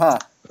avoiding him, huh?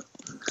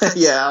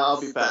 Yeah, I'll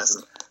be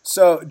passive.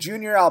 So,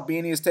 Junior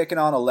Albini is taking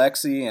on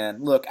Alexi,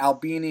 and look,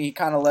 Albini, he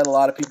kind of let a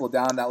lot of people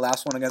down that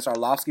last one against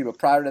Arlovsky, but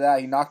prior to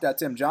that, he knocked out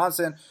Tim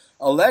Johnson.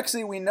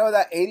 Alexi, we know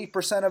that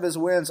 80% of his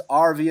wins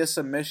are via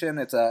submission.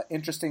 It's an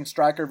interesting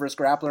striker versus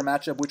grappler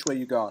matchup. Which way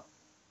you going?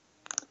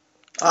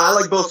 I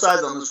like both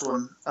sides on this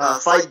one.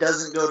 Fight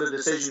doesn't go to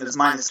decision is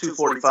minus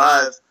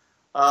 245.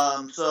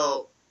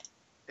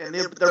 And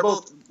they're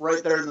both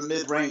right there in the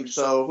mid-range,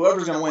 so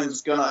whoever's going to win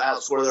is going to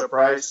outscore their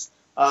price.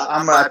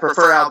 I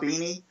prefer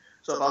Albini.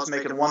 So if I was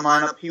making one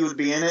lineup, he would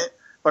be in it.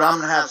 But I'm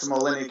going to have some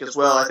Oleinik as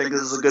well. I think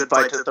this is a good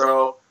fight to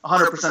throw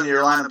 100% of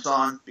your lineups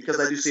on because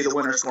I do see the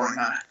winner scoring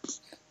high.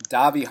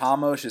 Davi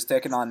Hamosh is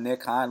taking on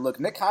Nick Hine. Look,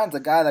 Nick Hine's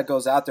a guy that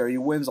goes out there. He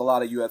wins a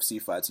lot of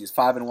UFC fights. He's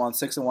 5-1,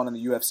 6-1 in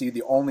the UFC.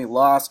 The only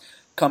loss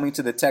coming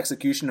to the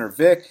Texecutioner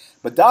Vic.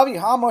 But Davi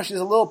Hamosh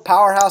is a little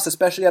powerhouse,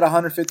 especially at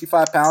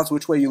 155 pounds.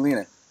 Which way you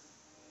leaning?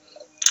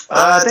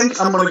 I think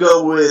I'm going to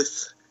go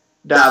with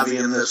Davi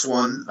in this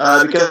one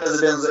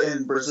because it ends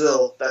in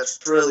Brazil. That's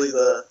really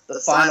the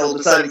final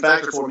deciding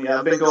factor for me.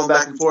 I've been going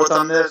back and forth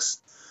on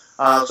this,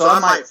 so I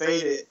might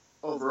fade it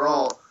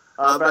overall.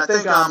 But I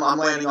think I'm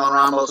landing on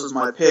Ramos as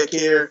my pick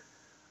here.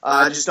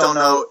 I just don't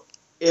know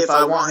if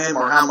I want him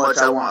or how much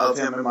I want of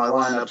him in my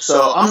lineup.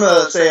 So I'm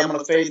going to say I'm going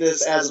to fade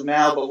this as of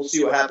now, but we'll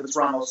see what happens.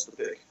 Ramos is the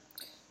pick.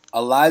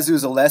 Alizu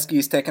Zaleski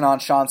is taking on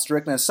Sean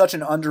Strickland. It's such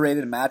an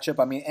underrated matchup.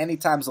 I mean,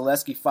 anytime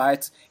Zaleski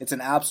fights, it's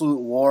an absolute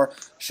war.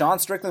 Sean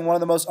Strickland, one of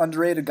the most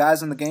underrated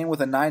guys in the game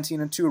with a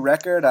 19-2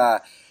 record.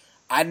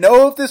 I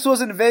know if this was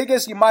in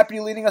Vegas, you might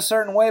be leaning a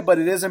certain way, but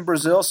it is in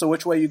Brazil, so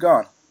which way you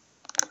going?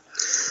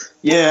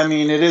 Yeah, I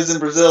mean, it is in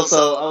Brazil,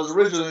 so I was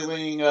originally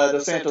leaning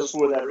Dos Santos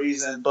for that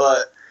reason,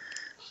 but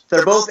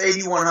they're both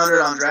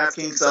 8,100 on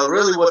DraftKings, so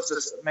really what's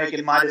just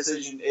making my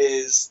decision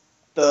is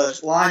the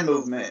line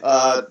movement.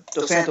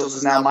 Dos Santos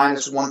is now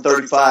minus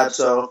 135,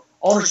 so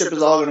ownership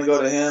is all going to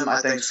go to him.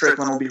 I think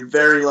Strickland will be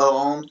very low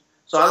owned.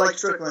 So I like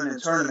Strickland in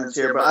tournaments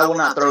here, but I will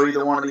not throw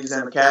either one of these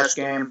in a cash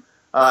game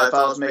if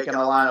I was making a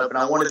lineup. And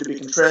I wanted to be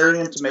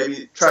contrarian to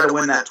maybe try to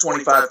win that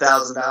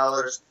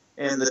 $25,000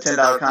 in the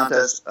 $10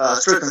 contest.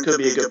 Strickland could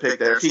be a good pick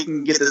there. If he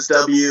can get this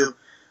W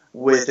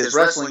with his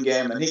wrestling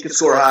game, and he could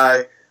score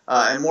high,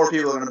 and more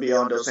people are going to be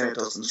on Dos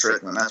Santos than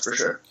Strickland, that's for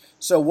sure.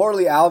 So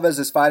Warley Alves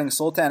is fighting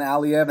Sultan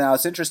Aliyev. Now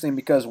it's interesting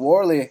because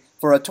Warley,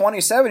 for a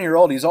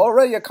 27-year-old, he's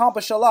already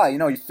accomplished a lot. You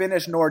know, he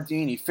finished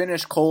Nordine, he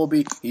finished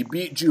Colby, he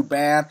beat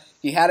Juban.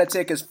 He had to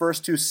take his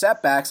first 2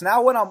 setbacks.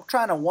 Now what I'm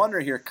trying to wonder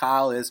here,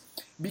 Kyle, is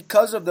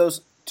because of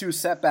those 2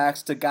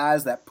 setbacks to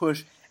guys that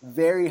push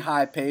very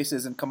high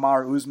paces in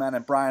Kamaru Usman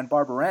and Brian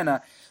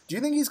Barberena, do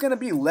you think he's going to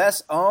be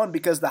less owned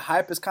because the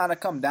hype has kind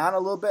of come down a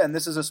little bit and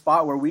this is a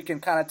spot where we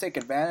can kind of take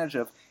advantage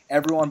of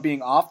everyone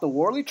being off the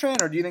Warley train,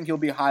 or do you think he'll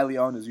be highly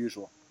owned as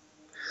usual?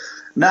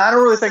 No, I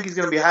don't really think he's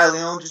going to be highly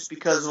owned just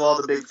because of all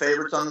the big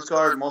favorites on this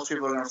card. Most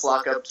people are going to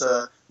flock up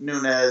to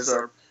Nunes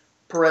or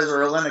Perez or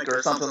Oleinik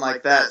or something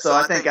like that. So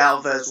I think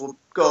Alves will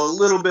go a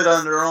little bit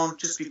under-owned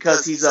just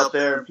because he's up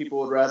there and people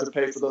would rather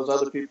pay for those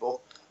other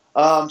people.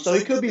 So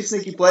he could be a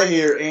sneaky play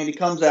here, and he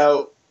comes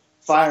out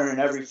firing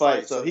every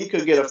fight. So he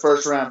could get a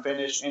first-round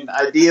finish, and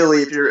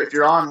ideally, if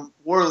you're on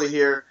Warley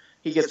here,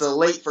 he gets a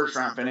late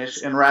first-round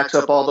finish and racks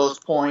up all those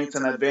points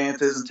and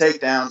advances and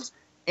takedowns,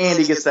 and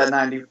he gets that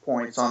 90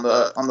 points on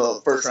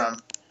the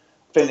first-round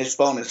finish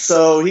bonus.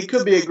 So he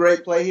could be a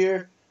great play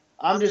here.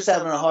 I'm just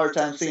having a hard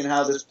time seeing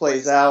how this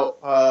plays out.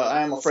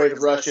 I am afraid of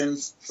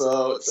Russians,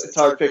 so it's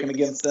hard picking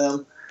against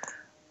them.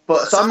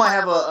 So I might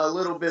have a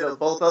little bit of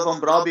both of them,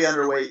 but I'll be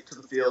underweight to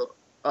the field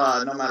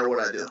no matter what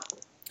I do.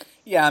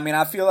 Yeah, I mean,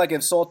 I feel like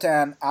if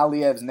Sultan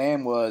Aliyev's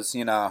name was,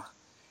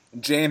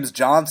 James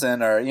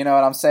Johnson or, you know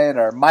what I'm saying,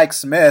 or Mike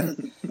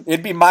Smith,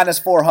 it'd be minus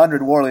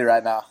 400 Warley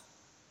right now.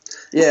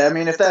 Yeah, I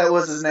mean, if that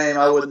was his name,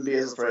 I wouldn't be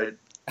as afraid.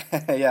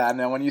 Yeah, and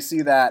then when you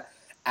see that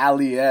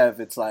Aliyev,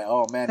 it's like,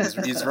 oh, man,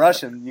 he's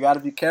Russian. You got to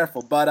be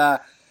careful.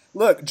 But,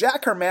 look,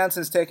 Jack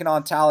Hermansson's taking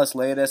on Thales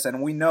Leites,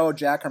 and we know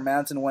Jack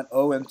Hermansson went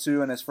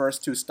 0-2 in his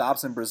first 2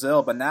 stops in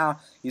Brazil, but now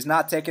he's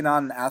not taking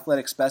on an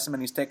athletic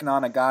specimen. He's taking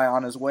on a guy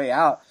on his way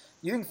out.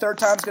 You think third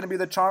time's going to be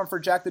the charm for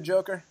Jack the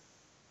Joker?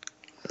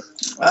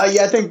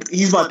 Yeah, I think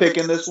he's my pick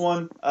in this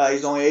one.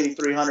 He's only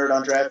 8,300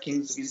 on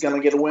DraftKings. If he's going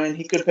to get a win,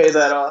 he could pay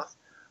that off.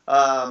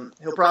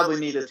 He'll probably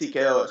need a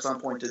TKO at some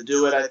point to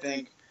do it, I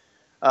think.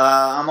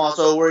 I'm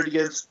also worried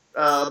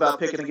about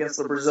picking against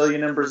the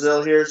Brazilian in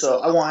Brazil here, so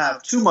I won't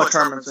have too much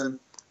Hermanson,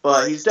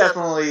 but he's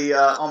definitely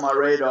on my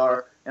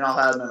radar, and I'll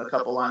have him in a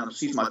couple lineups.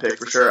 He's my pick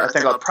for sure. I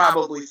think I'll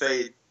probably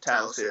fade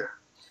Talus here.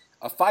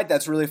 A fight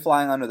that's really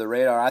flying under the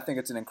radar. I think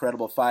it's an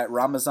incredible fight.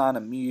 Ramazan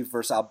Emeev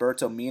versus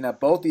Alberto Mina.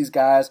 Both these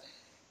guys,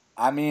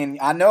 I mean,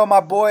 I know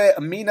my boy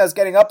Mina's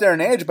getting up there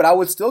in age, but I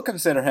would still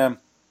consider him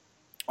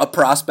a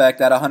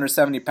prospect at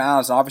 170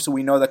 pounds. And obviously,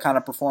 we know the kind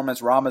of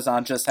performance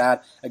Ramazan just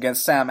had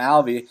against Sam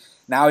Alvey.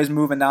 Now he's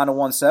moving down to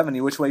 170.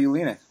 Which way you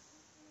leaning?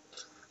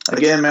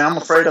 Again, man, I'm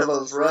afraid of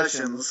those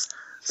Russians.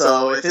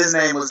 So if his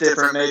name was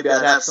different, maybe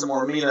I'd have some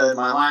more Mina in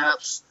my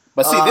lineups.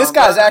 But see, this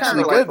guy's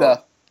actually good, though.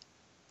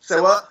 Say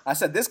what? I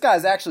said this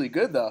guy's actually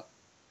good, though.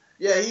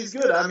 Yeah, he's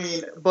good. I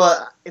mean,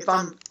 but if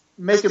I'm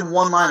making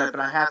one lineup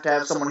and I have to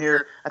have someone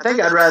here, I think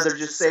I'd rather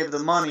just save the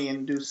money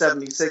and do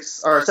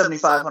 $76 or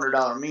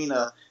 $7,500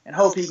 Mina and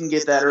hope he can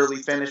get that early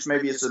finish,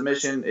 maybe a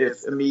submission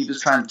if Emeev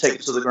is trying to take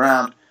it to the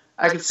ground.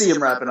 I could see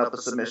him wrapping up a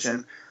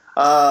submission.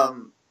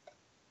 But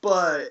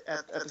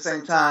at the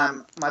same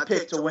time, my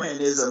pick to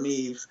win is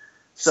Emeev.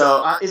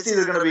 So it's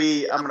either going to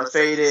be I'm going to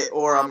fade it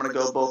or I'm going to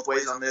go both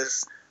ways on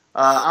this.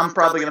 I'm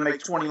probably going to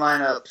make 20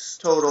 lineups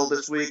total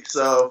this week,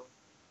 so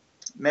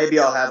maybe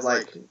I'll have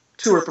like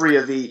 2 or 3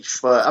 of each,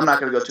 but I'm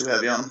not going to go too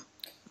heavy on them.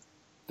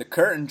 The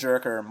curtain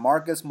jerker,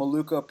 Marcus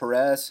Maluka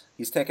Perez,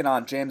 he's taking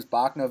on James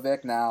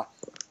Boknovic. Now,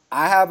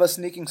 I have a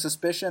sneaking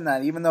suspicion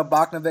that even though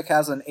Boknovic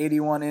has an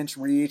 81-inch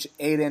reach,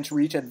 8-inch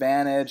reach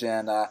advantage,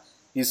 and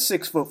he's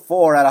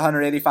 6'4" at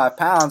 185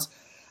 pounds,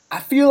 I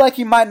feel like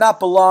he might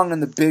not belong in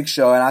the big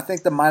show, and I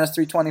think the minus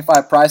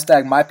 325 price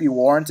tag might be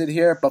warranted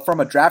here. But from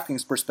a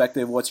DraftKings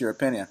perspective, what's your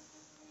opinion?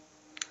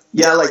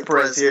 Yeah, I like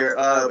Perez here.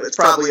 It's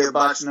probably a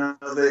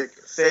Boknovic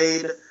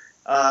fade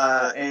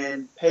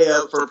and pay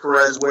up for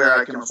Perez where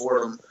I can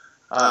afford him.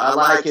 I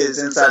like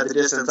his inside the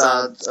distance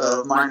odds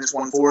of minus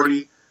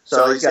 140,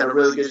 so he's got a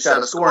really good shot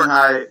of scoring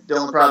high. The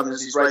only problem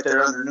is he's right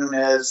there under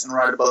Nunes and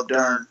right above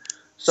Dern.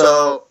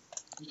 So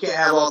you can't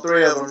have all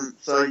 3 of them,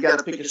 so you got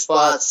to pick your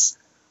spots.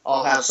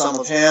 I'll have some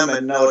of him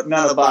and none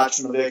of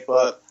Boknovic,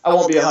 but I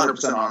won't be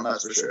 100% on him,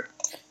 that's for sure.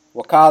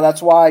 Well, Kyle,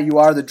 that's why you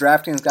are the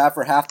DraftKings guy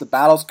for half the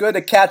battle. It's good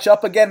to catch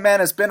up again,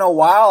 man. It's been a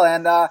while,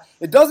 and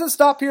it doesn't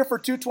stop here for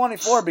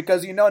 224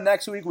 because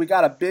next week we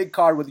got a big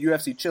card with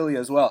UFC Chile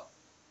as well.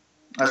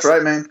 That's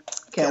right, man.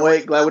 Can't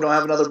wait. Glad we don't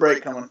have another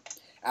break coming.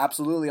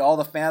 Absolutely. All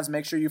the fans,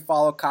 make sure you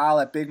follow Kyle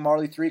at Big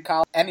Marley 3.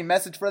 Kyle, any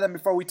message for them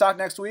before we talk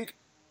next week?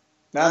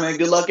 Nah, man.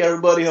 Good luck,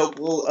 everybody.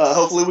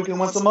 Hopefully we can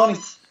win some money.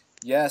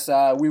 Yes,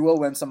 we will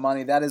win some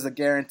money. That is a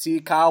guarantee.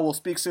 Kyle, we'll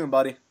speak soon,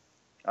 buddy.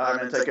 All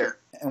right, man. Take care.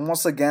 And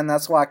once again,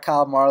 that's why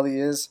Kyle Marley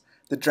is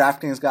the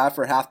DraftKings guy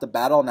for half the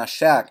battle. Now,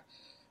 Shaq,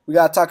 we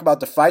got to talk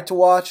about the fight to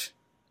watch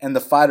and the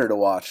fighter to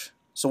watch.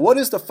 So what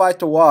is the fight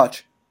to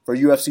watch for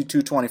UFC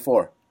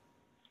 224?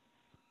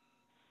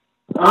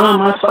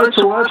 My fight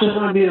to watch is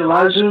going to be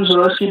Elizeu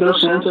Zaleski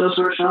dos Santos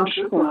or Sean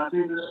Strickland. I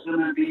think this is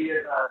going to be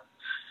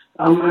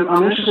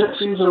I'm interested to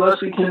see if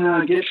Zaleski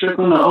can get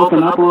Strickland to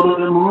open up a little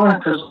bit more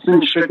because I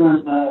think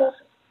Strickland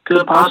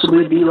could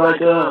possibly be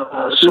like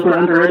a super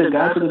underrated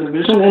guy for the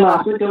division, and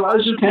I think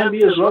Elizeu can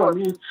be as well. I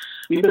mean,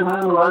 we've been high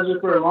on Elizeu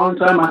for a long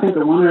time. I think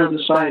the winner of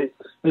this fight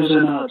is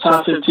in a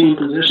top 15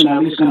 position.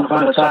 At least going to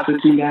fight a top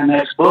 15 guy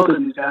next. Both of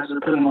these guys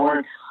are putting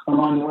work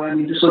along the way. I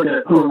mean, just look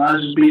at who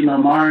Elizeu's beating: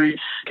 Amari,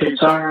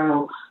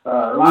 Keitaro,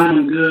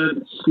 Lyman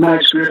Good,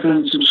 Max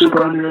Griffin, some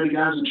super underrated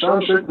guys. And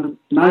Sean Strickland,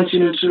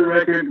 19-2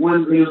 record. He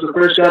was the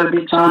first guy to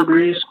beat Tom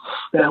Breeze,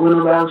 that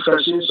winner of Alex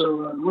Garcia.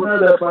 So the winner of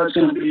that fight's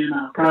going to be in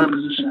a prime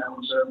position at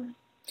 170.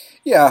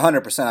 Yeah,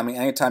 100%. I mean,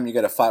 anytime you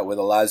get a fight with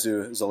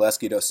Elizeu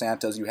Zaleski dos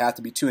Santos, you have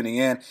to be tuning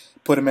in.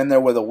 Put him in there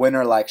with a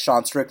winner like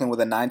Sean Strickland with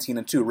a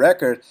 19-2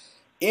 record.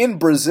 In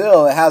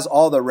Brazil, it has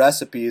all the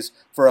recipes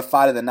for a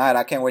fight of the night.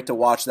 I can't wait to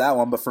watch that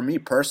one. But for me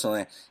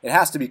personally, it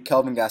has to be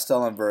Kelvin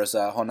Gastelum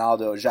versus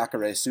Ronaldo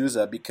Jacare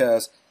Souza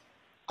because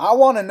I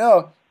want to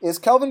know, is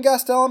Kelvin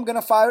Gastelum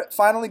going to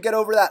finally get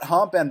over that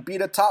hump and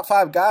beat a top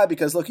 5 guy?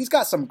 Because, look, he's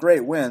got some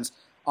great wins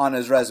on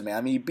his resume.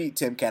 I mean, he beat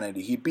Tim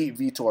Kennedy. He beat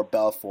Vitor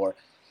Belfort.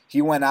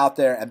 He went out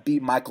there and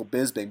beat Michael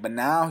Bisping, but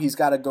now he's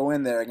got to go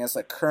in there against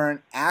a current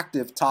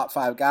active top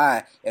 5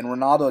 guy in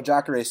Ronaldo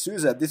Jacare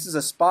Souza. This is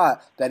a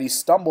spot that he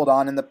stumbled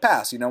on in the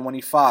past, when he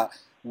fought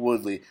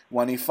Woodley,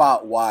 when he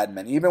fought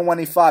Weidman, even when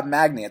he fought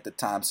Magny at the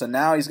time. So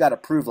now he's got to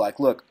prove,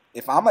 look,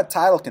 if I'm a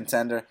title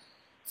contender,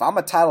 if I'm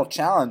a title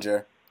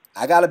challenger,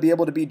 I got to be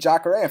able to beat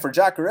Jacare. And for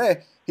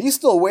Jacare, he's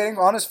still waiting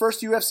on his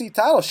first UFC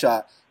title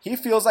shot. He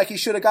feels like he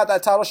should have got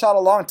that title shot a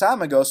long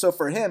time ago. So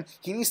for him,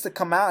 he needs to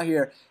come out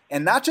here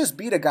and not just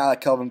beat a guy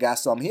like Kelvin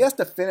Gastelum. He has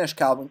to finish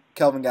Kelvin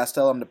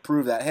Gastelum to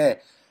prove that, hey,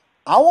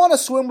 I want to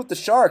swim with the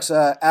Sharks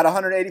at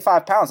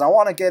 185 pounds. I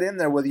want to get in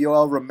there with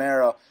Yoel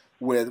Romero,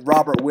 with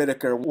Robert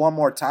Whittaker one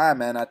more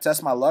time and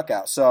test my luck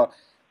out. So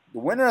the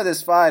winner of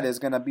this fight is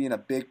going to be in a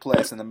big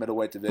place in the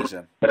middleweight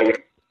division.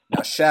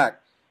 Now, Shaq,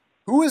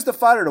 Who is the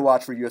fighter to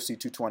watch for UFC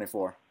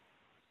 224?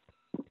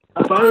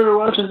 A fighter to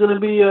watch is going to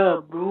be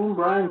Boom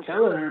Brian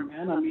Kelleher,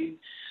 man. I mean,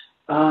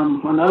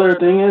 another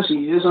thing is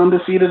he is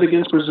undefeated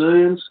against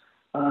Brazilians.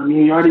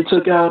 He already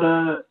took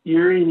out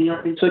Yuri, and he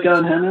already took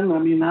out Henan. I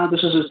mean, now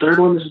this is his third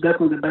one. This is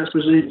definitely the best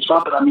Brazilian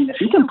spot. But, I mean, if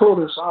he can pull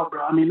this off,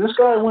 bro, I mean, this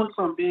guy went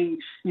from being,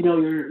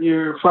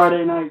 your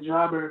Friday night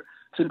jobber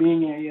to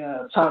being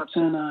a top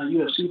 10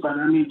 UFC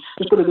fighter. I mean,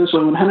 let's put it this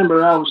way. When Henan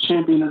Barral was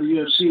champion of the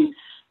UFC,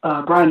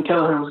 Brian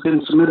Kelleher was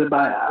getting submitted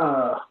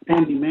by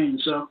Andy Main.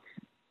 So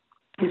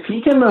if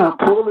he can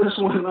pull this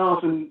one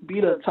off and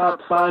beat a top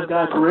 5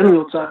 guy,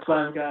 perennial top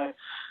 5 guy,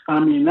 I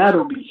mean,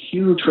 that'll be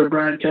huge for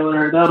Brian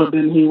Kelleher.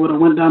 He would have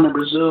went down to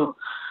Brazil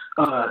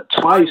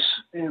twice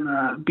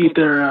and beat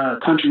their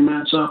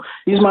countryman. So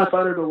he's my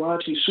fighter to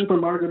watch. He's super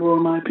marketable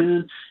in my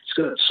opinion. He's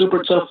got a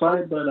super tough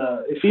fight, but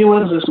if he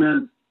wins this,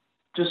 man,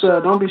 just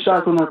don't be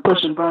shocked when they're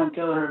pushing Brian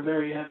Kelleher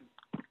very heavy.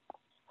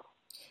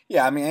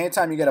 Yeah, I mean,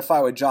 anytime you get a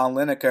fight with John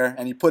Lineker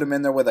and you put him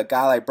in there with a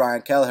guy like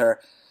Brian Kelleher,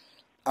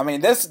 I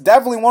mean, this is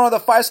definitely one of the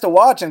fights to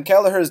watch, and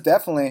Kelleher is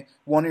definitely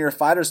one of your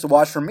fighters to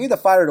watch. For me, the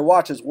fighter to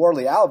watch is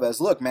Warlley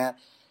Alves. Look, man,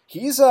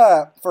 he's,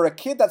 for a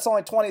kid that's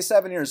only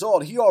 27 years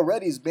old, he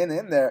already has been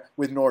in there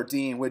with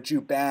Nordine, with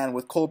Juban,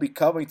 with Colby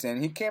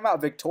Covington. He came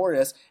out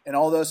victorious in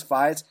all those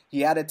fights.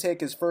 He had to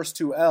take his first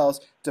 2 L's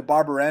to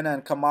Barberena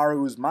and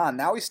Kamaru Usman.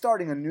 Now he's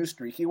starting a new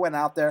streak. He went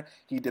out there,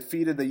 he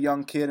defeated the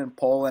young kid in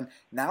Poland.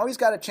 Now he's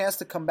got a chance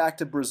to come back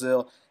to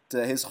Brazil,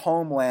 to his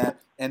homeland,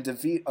 and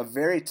defeat a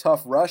very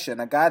tough Russian,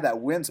 a guy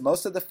that wins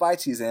most of the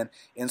fights he's in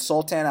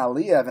Sultan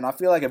Aliyev. And I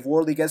feel like if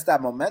Warlley gets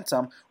that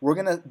momentum, we're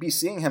going to be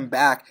seeing him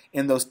back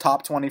in those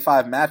top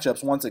 25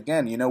 matchups once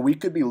again. We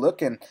could be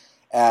looking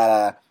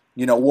at,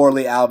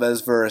 Warlley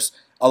Alves versus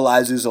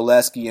Elizeu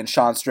Zaleski and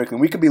Sean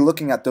Strickland. We could be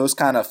looking at those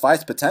kind of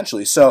fights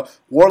potentially. So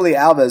Warlley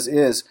Alves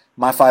is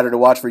my fighter to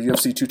watch for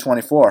UFC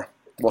 224.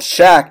 Well,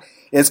 Shaq,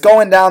 it's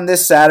going down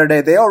this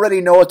Saturday. They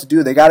already know what to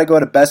do. They got to go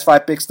to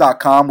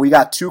bestfightpicks.com. We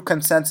got 2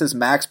 consensus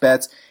max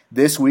bets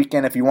this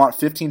weekend. If you want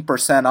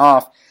 15%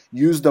 off,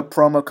 use the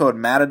promo code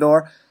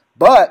Matador.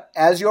 But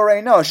as you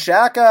already know,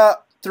 Shaq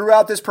threw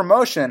out this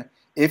promotion.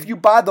 If you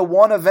buy the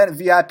 1 event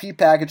VIP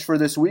package for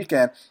this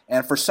weekend,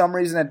 and for some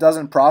reason it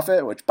doesn't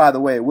profit, which by the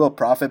way it will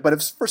profit, but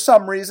if for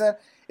some reason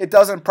it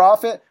doesn't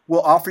profit,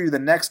 we'll offer you the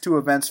next 2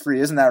 events free.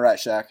 Isn't that right,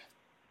 Shaq?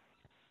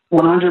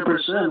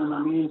 100%. And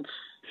I mean,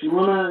 if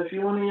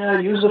you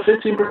wanna use the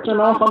 15%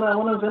 off on that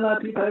 1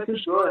 event VIP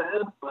package, go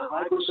ahead. But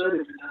like we said,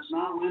 if it does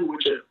not win,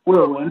 which it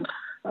will win,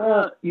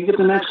 you get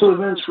the next 2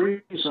 events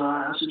free. So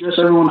I suggest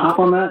everyone hop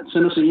on that.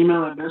 Send us an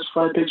email at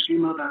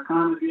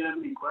bestfightpicks@gmail.com if you have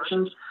any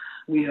questions.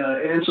 We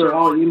answer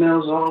all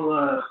emails,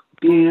 all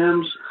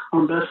DMs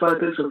on Best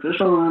Fight Picks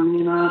Official. I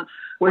mean,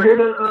 we're here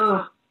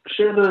to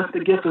share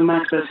the gift of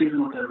Max Bet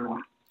season with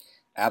everyone.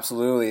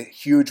 Absolutely.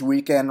 Huge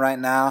weekend right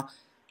now.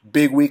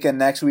 Big weekend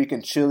next week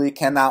in Chile.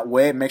 Cannot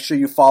wait. Make sure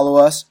you follow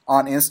us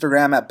on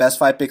Instagram at Best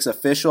Fight Picks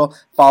Official.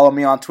 Follow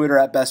me on Twitter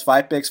at Best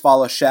Fight Picks.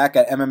 Follow Shaq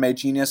at MMA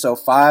Genius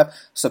 05.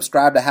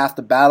 Subscribe to Half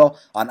the Battle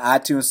on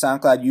iTunes,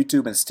 SoundCloud,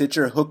 YouTube, and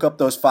Stitcher. Hook up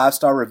those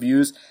 5-star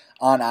reviews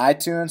on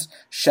iTunes.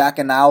 Shaq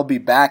and I will be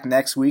back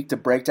next week to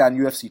break down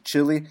UFC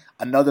Chile.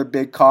 Another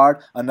big card,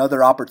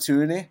 another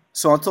opportunity.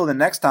 So until the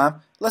next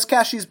time, let's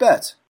cash these bets.